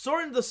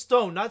 Sword in the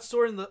Stone, not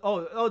Sword in the...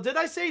 Oh, did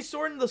I say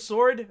Sword in the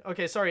Sword?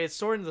 Okay, sorry, it's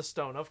Sword in the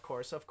Stone, of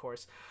course.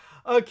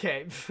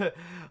 Okay,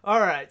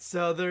 alright,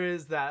 so there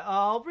is that.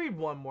 I'll read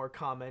one more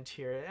comment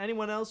here.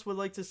 Anyone else would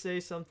like to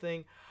say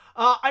something?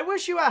 I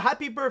wish you a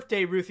happy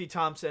birthday, Ruthie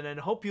Tompson,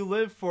 and hope you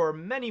live for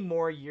many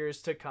more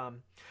years to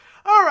come.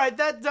 Alright,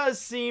 that does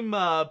seem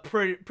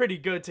pretty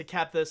good to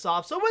cap this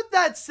off. So with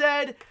that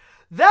said,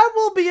 that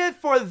will be it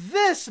for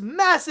this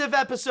massive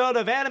episode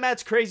of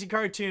AniMat's Crazy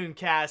Cartoon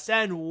Cast.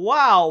 And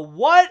wow,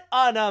 what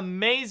an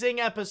amazing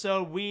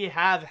episode we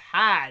have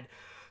had.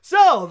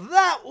 So,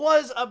 that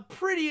was a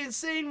pretty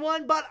insane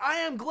one, but I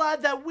am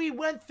glad that we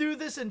went through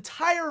this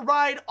entire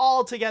ride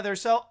all together.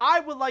 So, I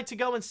would like to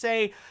go and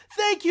say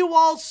thank you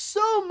all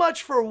so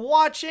much for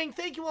watching.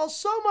 Thank you all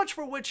so much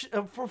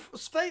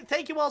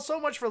thank you all so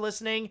much for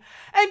listening.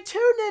 And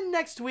tune in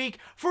next week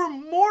for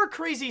more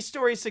crazy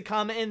stories to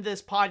come in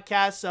this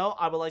podcast. So,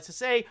 I would like to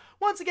say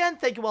once again,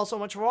 thank you all so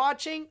much for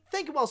watching.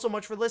 Thank you all so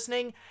much for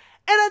listening.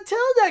 And until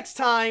next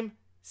time,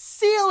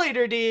 see you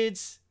later,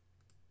 dudes.